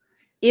the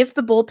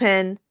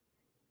Astros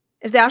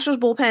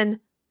bullpen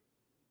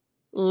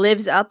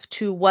lives up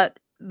to what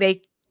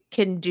they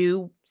can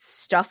do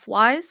stuff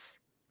wise,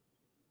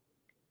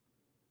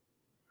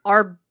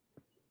 the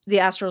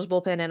Astros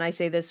bullpen, and I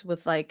say this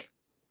with like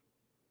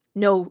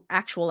no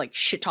actual like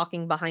shit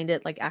talking behind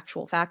it, like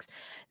actual facts,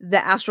 the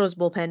Astros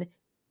bullpen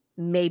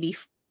may be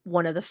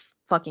one of the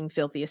fucking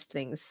filthiest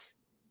things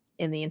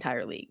in the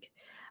entire league.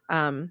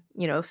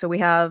 So we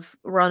have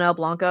Ronel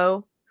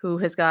Blanco, who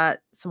has got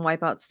some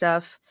wipeout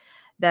stuff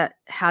that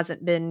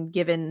hasn't been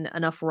given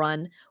enough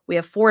run. We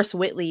have Forrest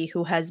Whitley,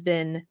 who has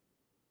been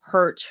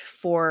hurt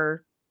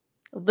for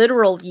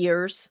literal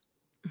years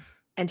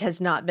and has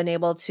not been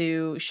able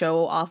to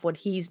show off what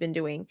he's been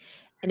doing.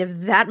 And if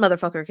that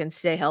motherfucker can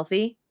stay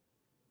healthy,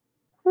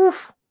 whew,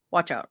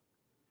 watch out.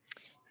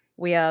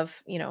 We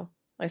have, like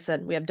I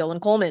said, we have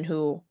Dylan Coleman,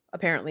 who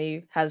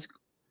apparently has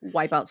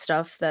wipeout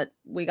stuff that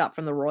we got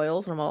from the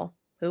Royals. And I'm all,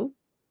 who?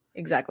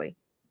 Exactly.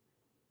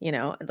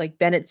 Like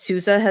Bennett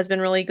Sousa has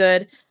been really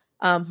good.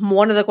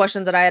 One of the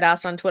questions that I had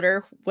asked on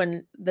Twitter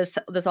when this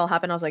all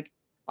happened, I was like,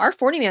 our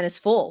 40 man is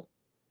full.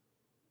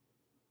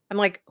 I'm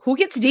like, who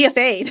gets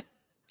DFA'd?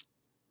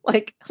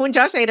 Like when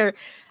Josh Hader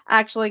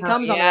actually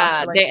comes on the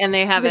roster. Like,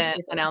 they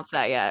haven't announced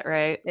that yet,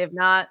 right? They have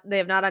not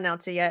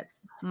announced it yet.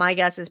 My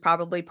guess is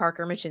probably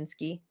Parker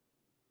Machinsky.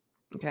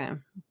 Okay.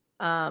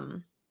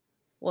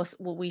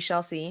 We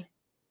shall see.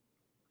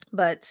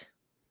 But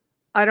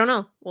I don't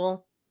know.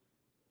 Well,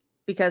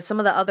 because some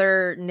of the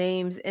other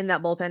names in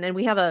that bullpen, and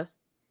we have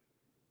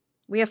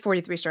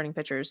 43 starting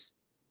pitchers,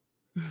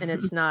 and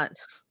it's not.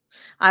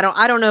 I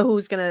don't know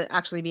who's gonna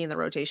actually be in the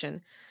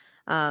rotation.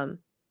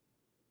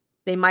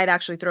 They might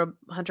actually throw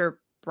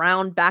Hunter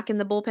Brown back in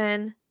the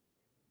bullpen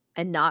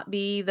and not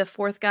be the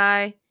fourth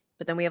guy.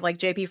 But then we have like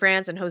JP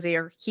France and Jose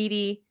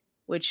Urquidy,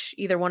 which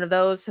either one of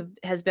those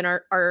has been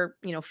our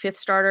fifth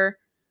starter.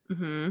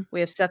 Mm-hmm. We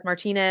have Seth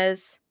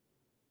Martinez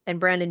and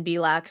Brandon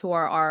Belak, who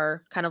are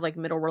our kind of like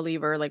middle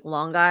reliever, like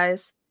long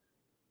guys.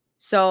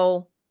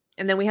 So,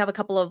 and then we have a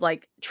couple of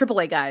like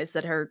AAA guys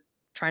that are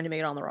trying to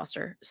make it on the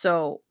roster.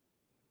 So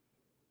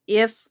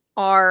if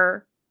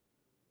our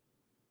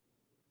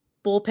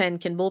bullpen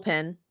can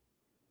bullpen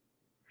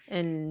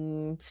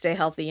and stay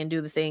healthy and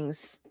do the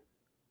things,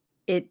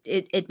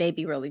 it may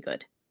be really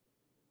good.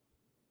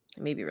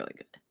 It may be really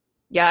good.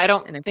 Yeah, I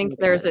don't think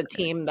there's a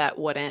team that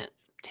wouldn't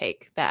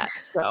take that.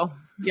 So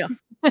yeah.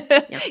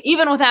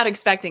 Even without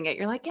expecting it,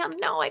 you're like, yeah,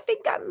 no, I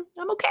think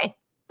I'm okay.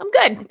 I'm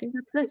good. I think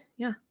that's good.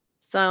 Yeah.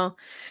 So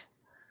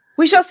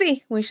we shall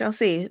see.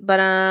 But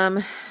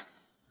I'm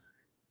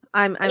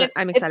excited.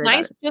 It's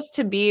nice just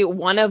to be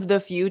one of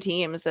the few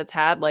teams that's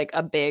had like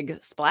a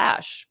big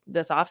splash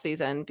this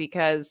offseason,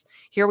 because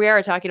here we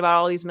are talking about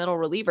all these middle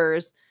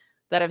relievers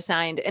that have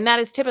signed, and that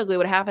is typically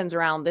what happens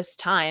around this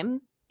time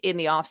in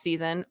the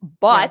offseason.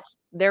 But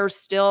there's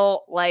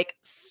still like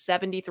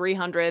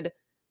 7,300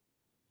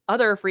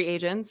 other free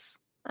agents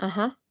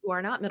who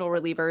are not middle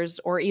relievers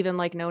or even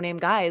like no-name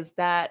guys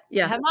that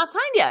have not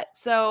signed yet.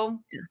 So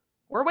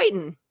we're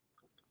waiting.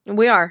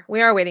 We are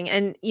waiting.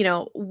 And,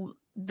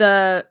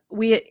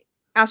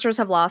 Astros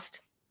have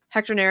lost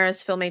Hector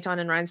Neris, Phil Maton,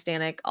 and Ryan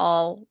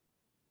Stanek.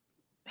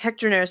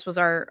 Hector Neris was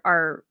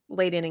our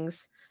late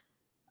innings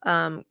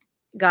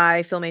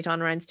guy. Phil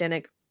Maton, Ryan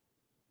Stanek,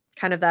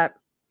 kind of that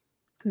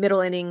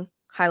middle inning,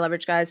 high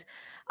leverage guys.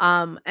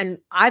 And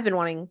I've been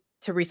wanting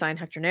to re-sign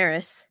Hector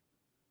Neris.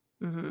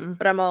 Mm-hmm.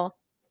 But I'm all,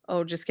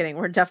 just kidding.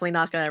 We're definitely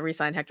not going to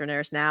re-sign Hector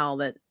Neris now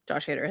that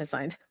Josh Hader has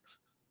signed.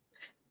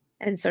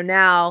 And so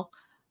now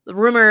the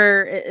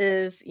rumor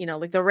is,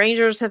 like the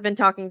Rangers have been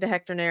talking to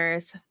Hector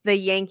Neris. The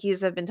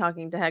Yankees have been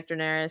talking to Hector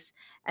Neris.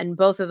 And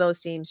both of those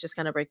teams just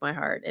kind of break my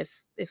heart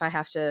if I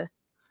have to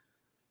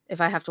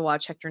if I have to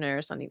watch Hector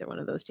Neris on either one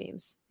of those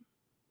teams.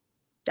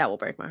 That will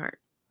break my heart.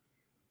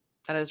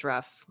 That is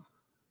rough.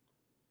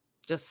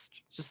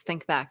 Just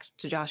think back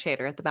to Josh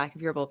Hader at the back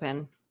of your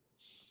bullpen.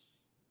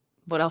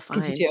 What else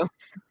can you do?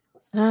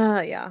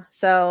 Yeah.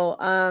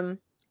 So,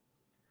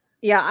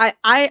 yeah,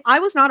 I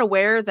was not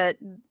aware that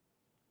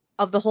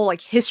of the whole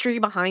like history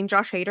behind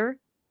Josh Hader,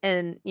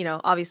 and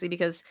obviously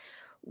because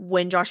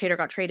when Josh Hader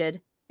got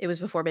traded, it was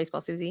before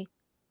Baseball Susie.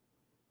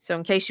 So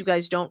in case you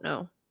guys don't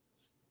know,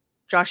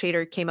 Josh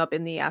Hader came up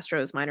in the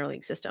Astros minor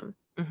league system,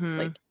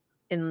 like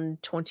in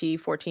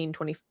 2014,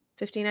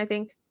 2015, I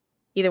think.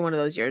 Either one of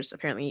those years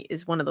apparently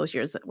is one of those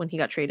years that when he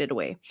got traded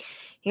away.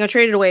 He got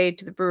traded away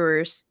to the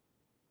Brewers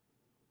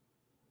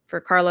for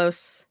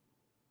Carlos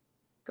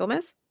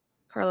Gomez.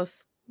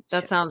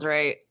 That sounds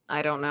right.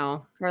 I don't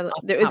know.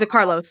 There is a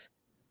Carlos.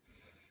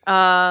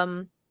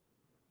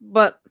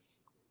 But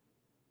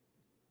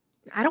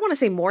I don't want to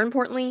say more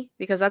importantly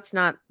because that's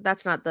not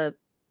the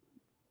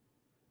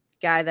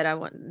guy that I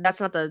want. That's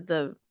not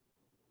the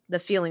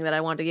feeling that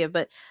I want to give.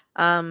 But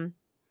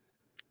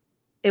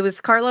it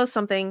was Carlos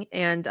something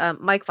and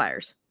Mike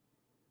Fiers.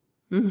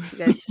 You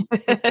guys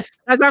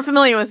aren't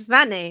familiar with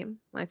that name.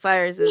 Mike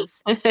Fiers is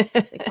a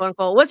quote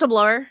unquote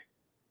whistleblower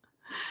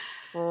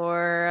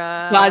for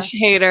Josh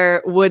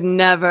Hader would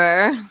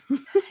never.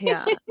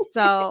 Yeah.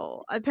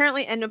 So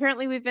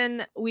apparently we've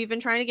been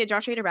trying to get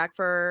Josh Hader back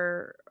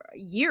for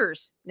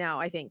years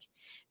now, I think,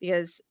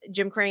 because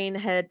Jim Crane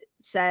had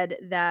said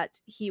that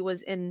he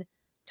was in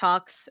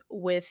talks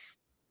with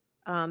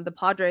the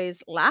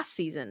Padres last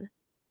season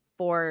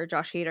for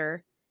Josh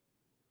Hader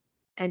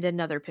and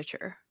another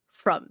pitcher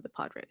from the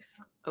Padres.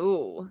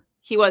 Oh,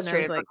 he was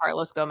traded for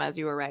Carlos Gomez.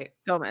 You were right.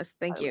 Gomez.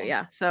 Thank you.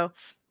 Yeah. So,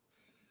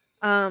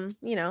 I'm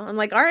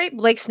like, all right,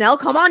 Blake Snell,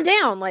 come on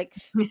down. Like,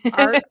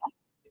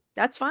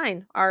 that's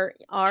fine. Our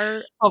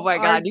oh my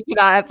God, you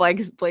cannot have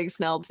like Blake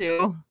Snell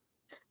too.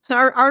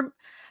 Our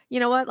you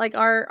know what? Like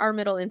our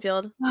middle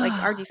infield, like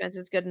our defense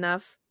is good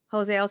enough.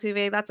 Jose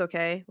Altuve, that's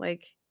okay.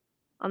 Like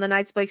on the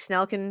nights Blake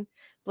Snell's in,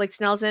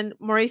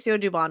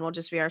 Mauricio Dubon will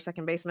just be our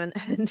second baseman,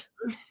 and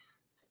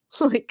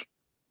like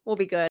we'll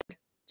be good.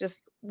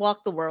 Just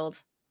walk the world,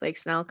 Blake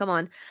Snell. Come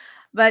on.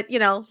 But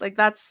like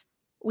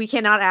we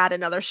cannot add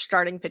another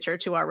starting pitcher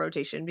to our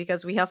rotation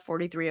because we have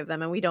 43 of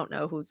them and we don't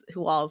know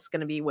who all's going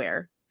to be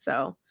where.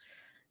 So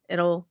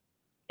it'll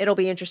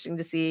be interesting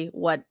to see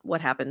what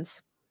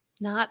happens.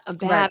 Not a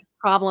bad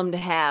problem to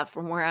have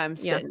from where I'm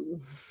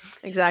sitting.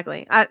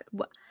 Exactly. I don't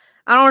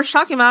know what you're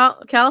talking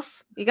about,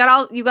 Kels. You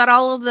got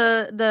all of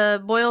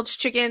the boiled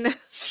chicken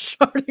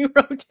starting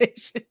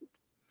rotation.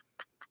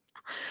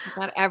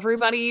 Got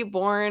everybody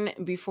born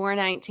before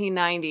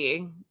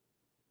 1990.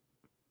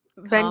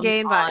 Ben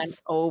Gay and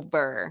Vibes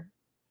over.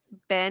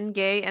 Ben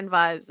Gay and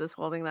Vibes is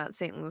holding that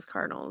St. Louis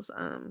Cardinals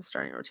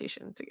starting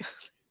rotation together.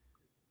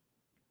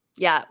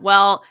 Yeah,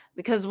 well,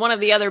 because one of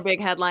the other big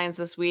headlines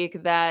this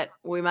week that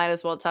we might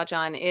as well touch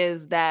on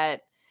is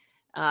that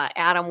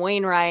Adam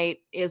Wainwright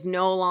is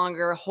no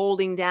longer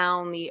holding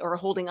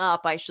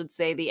up, I should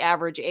say, the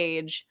average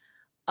age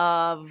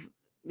of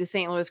the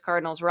St. Louis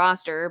Cardinals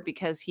roster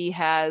because he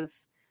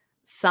has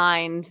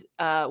signed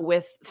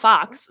with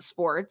Fox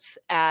Sports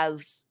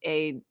as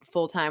a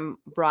full-time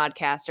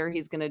broadcaster.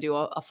 He's going to do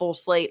a full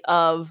slate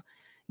of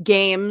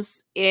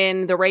games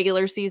in the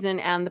regular season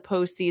and the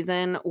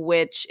postseason,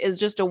 which is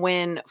just a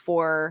win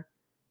for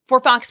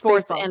Fox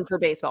Sports and for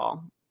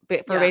baseball,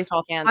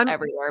 baseball fans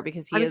everywhere,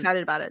 because I'm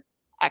excited about it.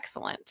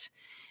 Excellent.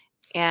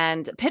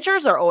 And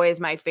pitchers are always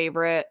my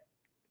favorite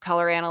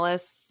color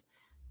analysts,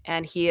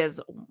 and he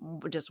is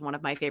just one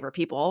of my favorite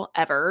people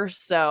ever.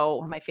 So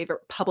one of my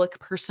favorite public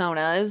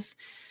personas,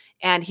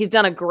 and he's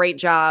done a great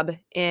job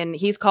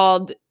he's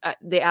called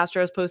the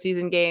Astros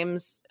postseason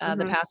games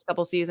the past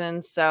couple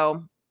seasons.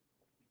 So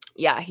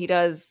yeah, he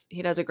does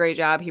a great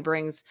job. He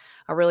brings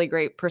a really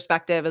great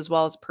perspective as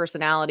well as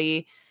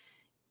personality.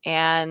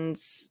 And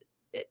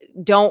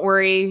don't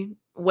worry,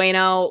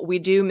 Wayno, we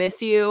do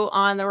miss you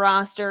on the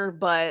roster,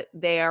 but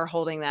they are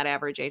holding that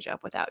average age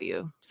up without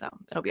you. So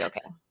it'll be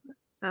okay.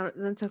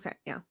 That's okay.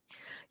 Yeah.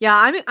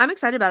 I'm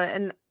excited about it.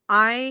 And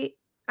I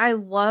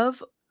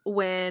love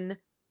when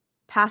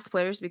past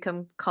players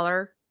become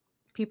color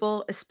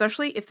people,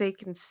 especially if they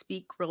can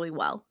speak really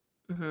well.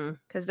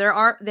 Because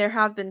there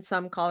have been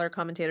some color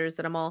commentators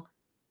that I'm all,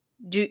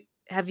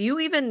 have you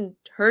even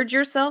heard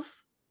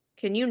yourself?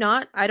 Can you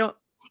not? I don't.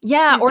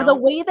 Yeah. Or the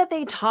way that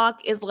they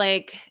talk is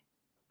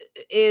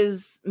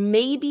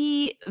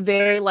maybe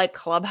very like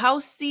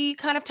clubhousey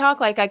kind of talk.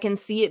 Like I can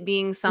see it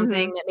being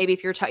something that maybe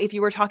if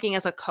you were talking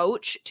as a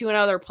coach to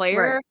another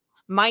player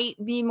might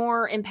be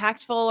more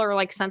impactful or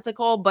like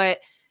sensical, but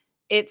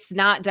it's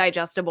not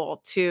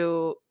digestible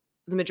to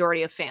the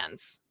majority of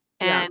fans.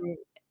 And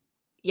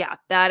yeah,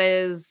 that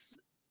is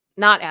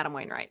not Adam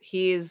Wainwright.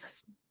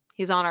 He's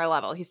on our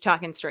level. He's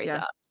talking straight to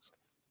us,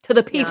 to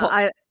the people.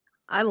 Yeah,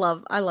 I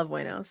love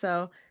Wayno.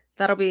 So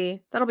that'll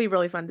be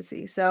really fun to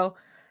see. So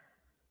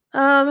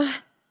I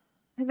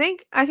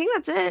think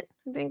that's it.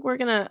 I think we're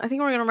gonna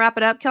wrap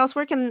it up. Kels,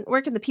 where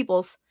can the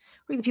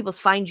peoples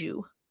find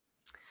you?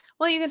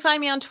 Well, you can find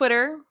me on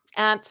Twitter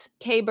at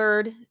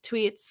KBird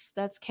Tweets.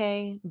 That's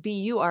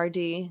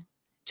KBURD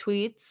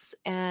Tweets.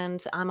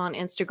 And I'm on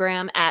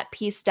Instagram at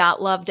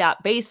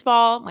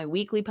peace.love.baseball. My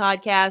weekly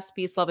podcast,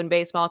 Peace, Love, and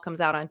Baseball, comes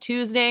out on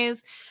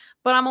Tuesdays.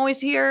 But I'm always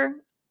here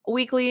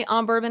weekly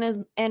on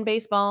Bourbon and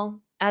Baseball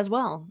as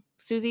well.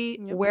 Susie,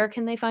 Yep. where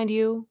can they find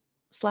you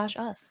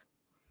 /us?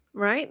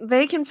 Right.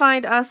 They can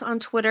find us on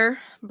Twitter,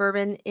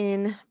 Bourbon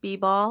in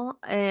B-Ball,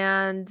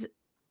 and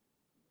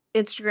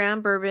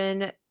Instagram,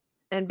 Bourbon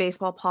and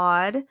Baseball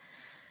Pod.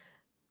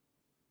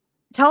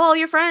 Tell all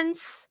your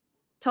friends.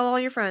 Tell all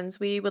your friends.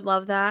 We would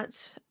love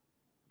that.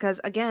 Because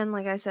again,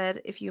 like I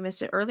said, if you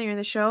missed it earlier in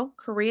the show,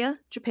 Korea,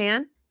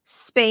 Japan,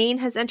 Spain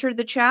has entered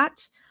the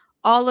chat.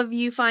 All of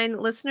you fine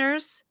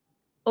listeners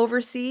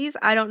overseas,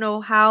 I don't know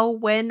how,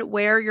 when,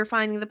 where you're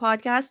finding the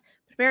podcast.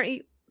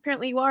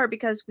 Apparently you are,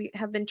 because we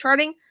have been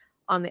charting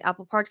on the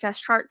Apple Podcast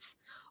charts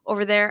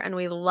over there, and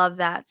we love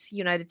that.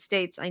 United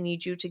States, I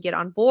need you to get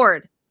on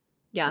board.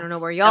 Yeah, I don't know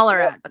where y'all are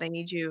at, but I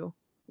need you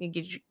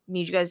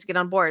guys to get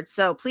on board.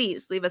 So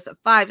please leave us a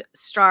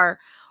 5-star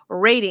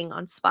rating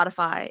on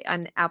Spotify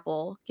and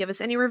Apple. Give us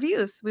any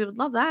reviews. We would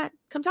love that.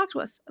 Come talk to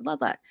us. I'd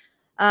love that.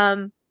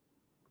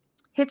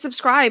 Hit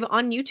subscribe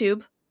on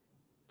YouTube.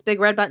 It's a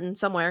big red button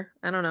somewhere.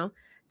 I don't know.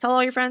 Tell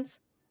all your friends.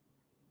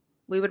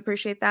 We would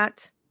appreciate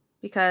that,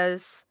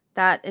 because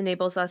that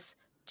enables us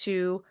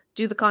to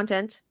do the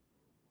content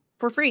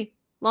for free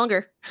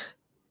longer.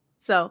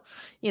 So,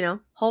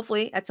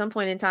 hopefully at some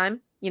point in time,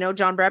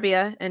 John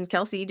Brebbia and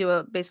Kelsey do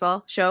a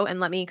baseball show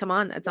and let me come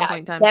on at some point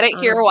in time. Get it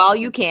here while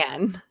you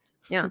can.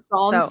 Yeah. That's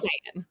all I'm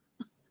saying.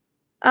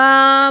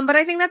 But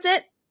I think that's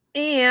it.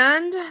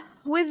 And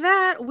with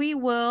that, we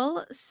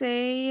will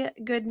say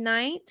good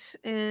night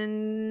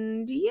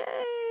and yay,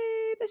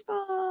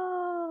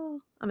 baseball.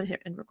 I'm going to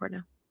hit end record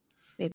now.